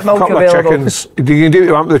There's going. tip milk you. A couple of available. chickens. You can do what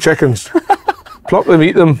you want with the chickens. Pluck them,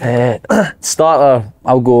 eat them. Starter.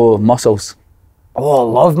 I'll go mussels. Oh,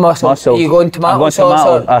 I love mussels. Mussels. Are you going tomato I'm going sauce?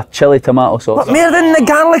 tomato. A chili tomato sauce. What, more than the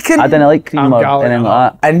garlic and... I didn't like cream or garlic, anything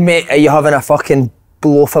like that. And mate, are you having a fucking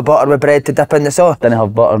loaf of butter with bread to dip in the sauce? Didn't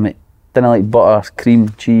have butter, mate. Didn't like butter, cream,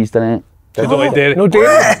 cheese, didn't You don't like dairy? No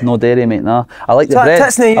dairy. No dairy, mate. No. I like the So bread.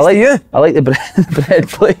 that's no use I like to you? I like the bread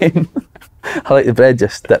plain. I like the bread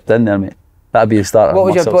just dipped in there, mate. That'd be a starter. What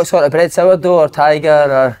was your, what sort of bread? Sourdough or tiger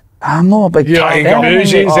or... I'm not a big Yeah, tiger.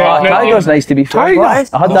 Newsies, Tiger's nice to be fair. Tiger?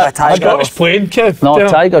 What? I had Oh, that. tiger. Scottish plain, Kev. No, Do you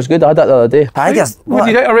know? tiger's good. I had that the other day. Tigers? What,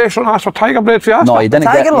 did you get a restaurant and ask for tiger bread for you? No, you didn't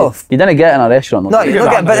Tiger get. loaf? You didn't get in a restaurant. No, You you get don't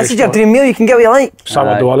that get, in but the this is your restaurant. dream meal, you can get what you like.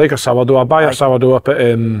 Sourdough. I like a sourdough. I buy a sourdough up at,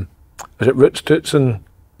 is it Roots Toots and...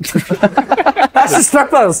 That's the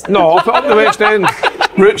strippers. No, up the West End.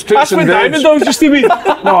 Roots Toots That's and what Diamond Veg. Dogs used to be.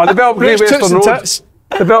 No, the Belt Great Roots, Western toots and Road. tits.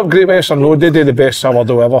 The Belt Great Western Road, they do the best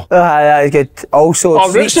sourdough ever. That is good. Also,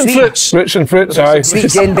 Oh, Roots and Fruits. Roots and Fruits, aye. Sweet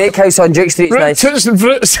Jane Bakehouse on Duke Street's Roots, nice. toots and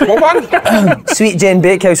fruits. What one? Sweet Jane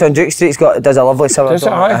Bakehouse on Duke Street's does a lovely sourdough. Does it,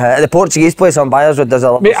 aye? The Portuguese place on Byers Road does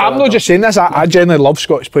a lovely Mate, I'm sourdough. not just saying this. I genuinely love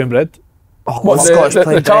Scottish plain bread. Oh, love Scottish plain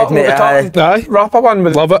bread, tartan, mate. the tartan Aye. wrapper one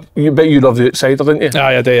with Love it. You bet you love the outsider, didn't you?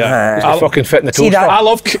 Aye, I do, yeah. It's fucking fit in the See toaster. that? I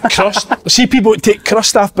love crust. See people that take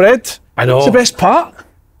crust off bread. I know. It's the best part.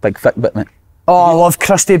 Big thick bit, mate. Oh, I love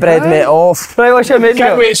crusty bread, mate. Oh, right, what's your main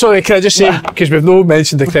Can't meal? wait, sorry, can I just say, because we've no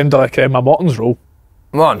mentioned the creme de la creme, my Morton's roll.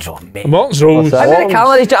 Morton's roll, mate. Morton's roll. What's that? How many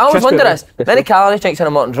calories? I always Crispy wonder roll. this. How many calories drinks in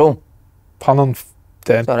a Morton's roll?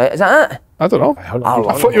 110. Alright, is that it? I don't know. Oh,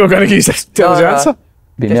 I thought you were going to use this tell us the No, no. answer.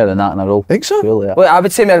 Be more than that in a roll. Think so? Surely, yeah. Well, I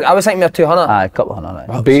would say, I was thinking we're 200. Aye, a couple of hundred.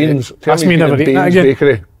 Right. Baines. That's me never eating that Baines again.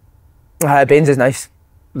 Bakery. Baines is nice.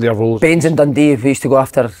 Their rolls. Baines in Dundee, we used to go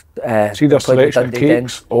after. See their played with selection of Dundee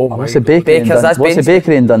cakes. Oh What's my the bakery in Bakers, that's Dundee? What's the Baines.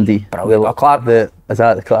 bakery in Dundee? Brilliant. Clark. Is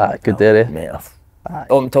that the Clark? Good there, eh? Mate,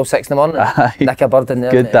 Open till 6 in the morning. Nick a bird in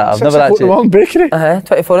there. Good mate. that. I've 6 never o'clock in actually. the morning bakery.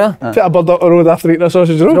 24 hour. Take a bird up the road after eating a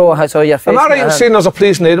sausage roll. Bro, that's all your face. Am I right in saying there's a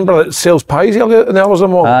place in Edinburgh that sells pies early in the hours of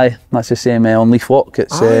the morning? Aye, that's the same on Leaf Walk.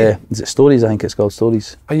 It's is it Stories? I think it's called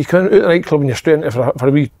Stories. And you come out of the nightclub and you're straight into for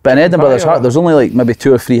a wee... But in Edinburgh, pie there's, or- there's only like maybe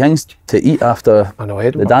 2 or 3 things to eat after I know, the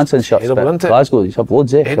Edinburgh's dancing shuts. terrible, But isn't it? Glasgow, you have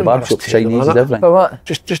loads, Kebab Edinburgh's shops, terrible, Chinese, isn't it? everything. But what?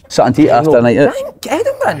 Just Something to eat after a night out.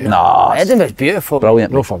 Edinburgh? No. Edinburgh's beautiful.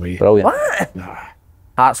 Brilliant. no mate. for me. Brilliant. What?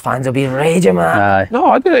 Hearts fans will be raging, man. Aye. No,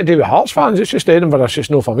 I didn't do with Hearts fans. It's just Edinburgh. It's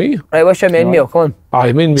just no for me. Right, what's your main meal? Come on.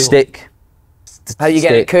 I mean, Steak. How you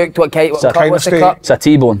get it Steak. cooked? What kind? What It's a cut? kind What's of the steak. cut? It's a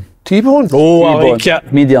T-bone. T-bone. Oh, I T-bone. like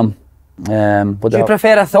it. Medium. What Do do you I-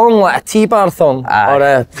 prefer a thong, like a T-bar thong, Aye. or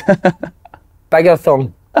a bigger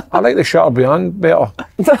thong? I like the Shatterbrand better.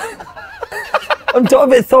 I'm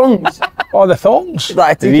talking about thongs. Oh, the thongs.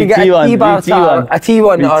 Like The you can get a T1, T-bar, T1. a T1,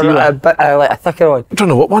 or T1. a bit, like a thicker one. I don't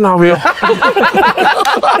know what one I wear.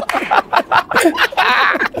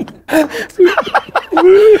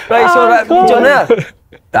 Right, so right, John there.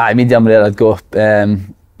 Aye, medium rare. I'd go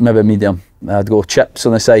maybe medium. I'd go chips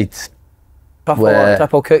on the side. Truffle, Where-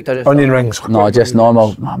 triple cooked, or just Onion rings. No, just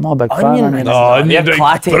normal. No, I'm not a big fan. onion man. rings. No, They're onion rings,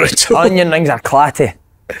 clatty. brutal. Onion rings are clatty.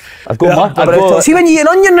 I'd go. I'd go. Brutal. See when you eat an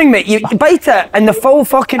onion ring, mate, you bite it and the full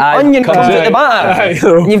fucking Aye, onion comes comes out out. the batter.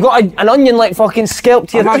 Aye. And you've got an onion like fucking scalped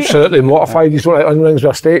to I'm your teeth. absolutely mortified. You don't like onion rings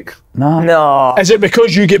with a steak. No. No. Is it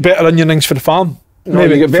because you get better onion rings for the farm? No,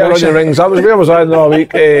 you get better onion rings. That was where was I the other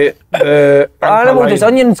week? Animal, does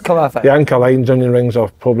onions come off it? The Anchor Line's onion rings are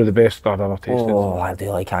probably the best I've ever tasted. Oh, I do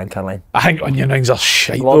like Anchor Line. I think onion rings are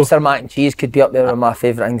shite though. Lobster mac and cheese could be up there with my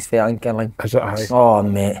favourite things for Anchor Line. Is it high? Oh,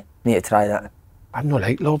 mate, need to try that. I'm not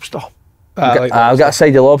like lobster. I've got a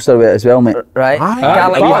side of lobster with it as well, mate. Right? Aye.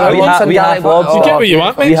 Garlic Aye. butter, We want have- some we garlic have butter? lobster. You get what you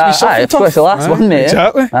want, mate. We It's have, something aye, of course, the last Aye, one, mate.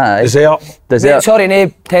 Exactly. Aye. Dessert. Mate, Dessert. sorry,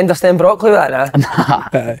 no tender stem broccoli with that,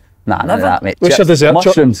 nah. Nah, none of Never. that, mate. What's your dessert,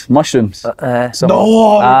 Chuck? Mushrooms. Some-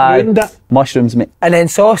 No, Aye. you ruined it. Mushrooms, mate. And then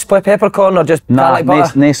sauce, peppercorn, or just Nah, garlic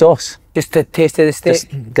butter? no sauce. Just to taste of the steak?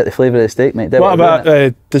 Just get the flavour of the steak, mate. What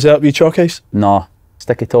about dessert with chalkies? No,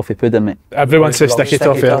 sticky toffee pudding, mate. Everyone says sticky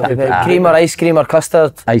toffee. Aye. Cream or ice cream or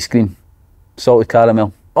custard? Ice cream, salted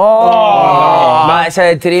caramel. Oh, that's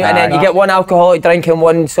a dream. And then Aye. you get one alcoholic drink and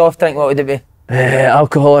one soft drink, what would it be?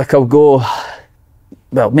 Alcoholic, I'll go.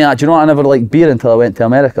 Well, mate, do you know what? I never liked beer until I went to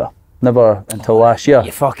America. Never until last year.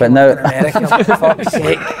 You fucking but live in America, for fuck's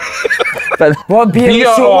sake. but, What beer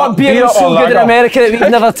was so beer good or in lager? America that we've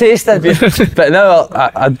never tasted? but now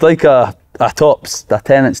I'd like a tops, a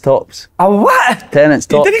Tennant's tops. A what? Tennant's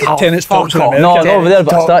You tops. didn't get tenants tops in fuck off. America. No, not over there,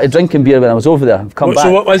 but I Top. started drinking beer when I was over there. I've come back.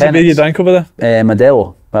 So what was the beer you Tennent's. drank over there?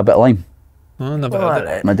 Modelo, with a bit of lime. Oh, never heard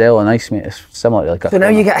it. Modelo and ice, mate. It's similar to like a So now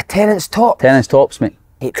you get a tenant's top. Tennant's tops, mate.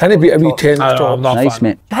 Can it be a wee 10 I'm top? not a Nice, fan.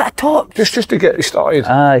 mate. That a top. Just to get you started.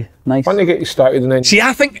 Aye, nice. When they get you started and then... See,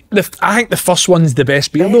 I think the first one's the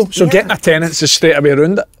best beer though. So yeah. getting a tenants is straight away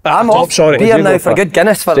around it. I'm Top, off sorry. beer you now go for for? good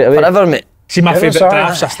Guinness Straight away. forever, mate. See, my Guinness, favourite aye.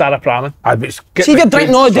 draft's a Star of Pramen. See, if you're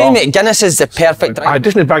drinking all day, mate, Guinness is the perfect drink. I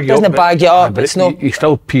doesn't bag you Doesn't up. bag you up, but it's no- You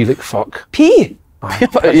still pee like fuck. Pee.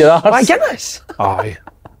 Your arse. Why Guinness? Aye.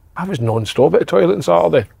 I was non-stop at the toilet on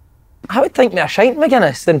Saturday. I would think me a shite with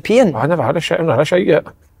Guinness than peeing. I never had a shite. I've not had a shite yet.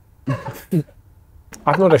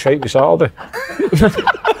 I've not had a shite this Saturday.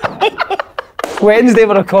 Wednesday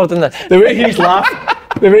we're recording this. The way he's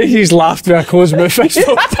laughed, with a closed mouth.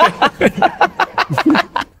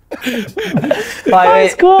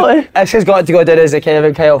 It's got it. This has got to go down as a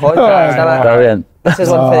Kevin Kyle podcast, isn't it? Brilliant. This is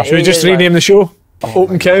one for the Should we just ages, man. rename the show?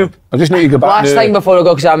 Open Cow. I just need to go back Last now. time before we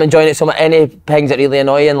go, because I'm enjoying it so much, any things that really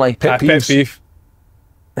annoy you in life? Pet Pet peeves. peeve.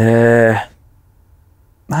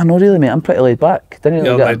 Nah, not really, mate. I'm pretty laid back. Didn't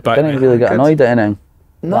You're really laid get, back, didn't mate. really get Good. annoyed at anything.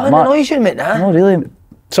 Nothing Matt. annoys you, mate, nah? Not really.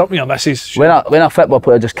 Something your missus. When a football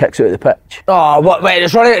player just kicks out of the pitch, Oh, what? Wait,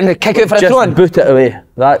 it's running and kick out for a just throw in? boot it away.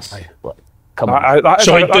 That's come on. That is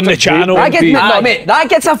So a- like that's down a the great- channel. That gets, Aye. no, mate, that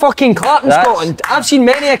gets a fucking clap in That's- Scotland. I've seen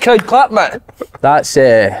many a crowd clap, mate. That's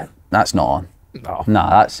not on. No. Nah,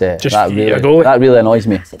 that's Just that your really goalie. that really annoys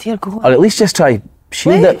me. Dear God. Or at least just try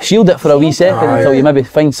shield it for a wee second until you maybe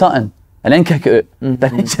find something, and then kick it out.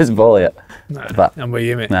 Then you just volley it. But I'm with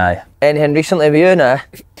you, mate. aye, Anything recently with you, nah?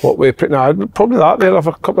 What way? Nah, probably that there. I've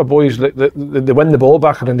a couple of boys that they win the ball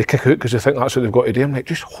back and then they kick out because they think that's what they've got to do. I'm like,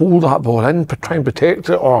 just hold that ball in, try and protect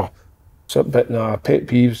it. Or but nah, pet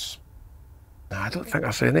peeves. Nah, I don't think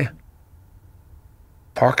that's any.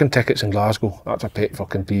 Parking tickets in Glasgow. That's a pet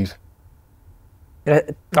fucking peeve.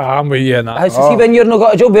 I'm with you in that. How's to see when you're not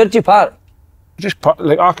got a job, where'd you park? Just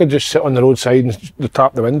like I could just sit on the roadside and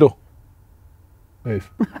tap the window. Move.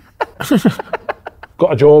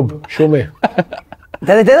 Got a job. Show me. Did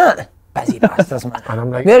they do that? Busy bastards, man. And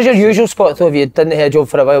I'm like, Where's your usual spot though? If you didn't have a job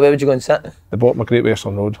for a while, where would you go and sit? the bottom of Great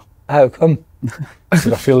Western Road. How come?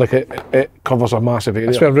 Because I feel like it covers a massive area.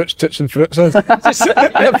 That's where Roots, Toots and Fruits is.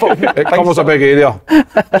 It covers a big area.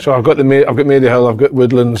 So I've got Mary Hill, I've got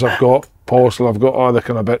Woodlands, I've got Postle, I've got all the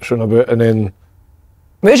kind of bits round about, and then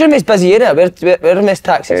Where's your most busy area? Where are the most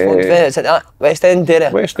taxis flowing? Is it that West End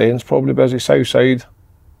area? West End's probably busy, South Side.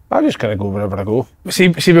 I just kind of go wherever I go. See,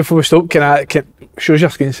 before we stop, shows your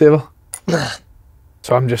screensaver.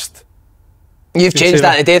 So I'm just... You've changed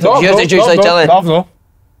that today, No, yours is usually chilling. No.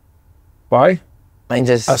 Why? Mine's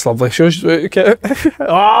is... That's lovely. Shows... Okay.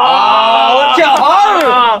 Oh, look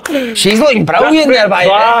at her! She's looking brilliant there, by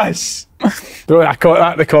Class. Bro, I caught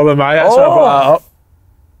that in the corner of my eye. That's why I brought that up.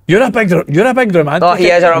 You're a big romantic. Oh, he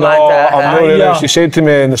is a romantic. No, I'm not really. She said to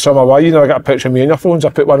me in the summer, why, you know, I got a picture of me on your phones, I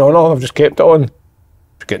put one on her, I've just kept it on.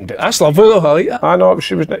 She's getting it. That's lovely though, I like that. I know,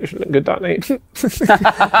 she was looking good that night.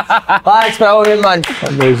 That's brilliant, man.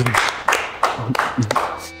 Amazing.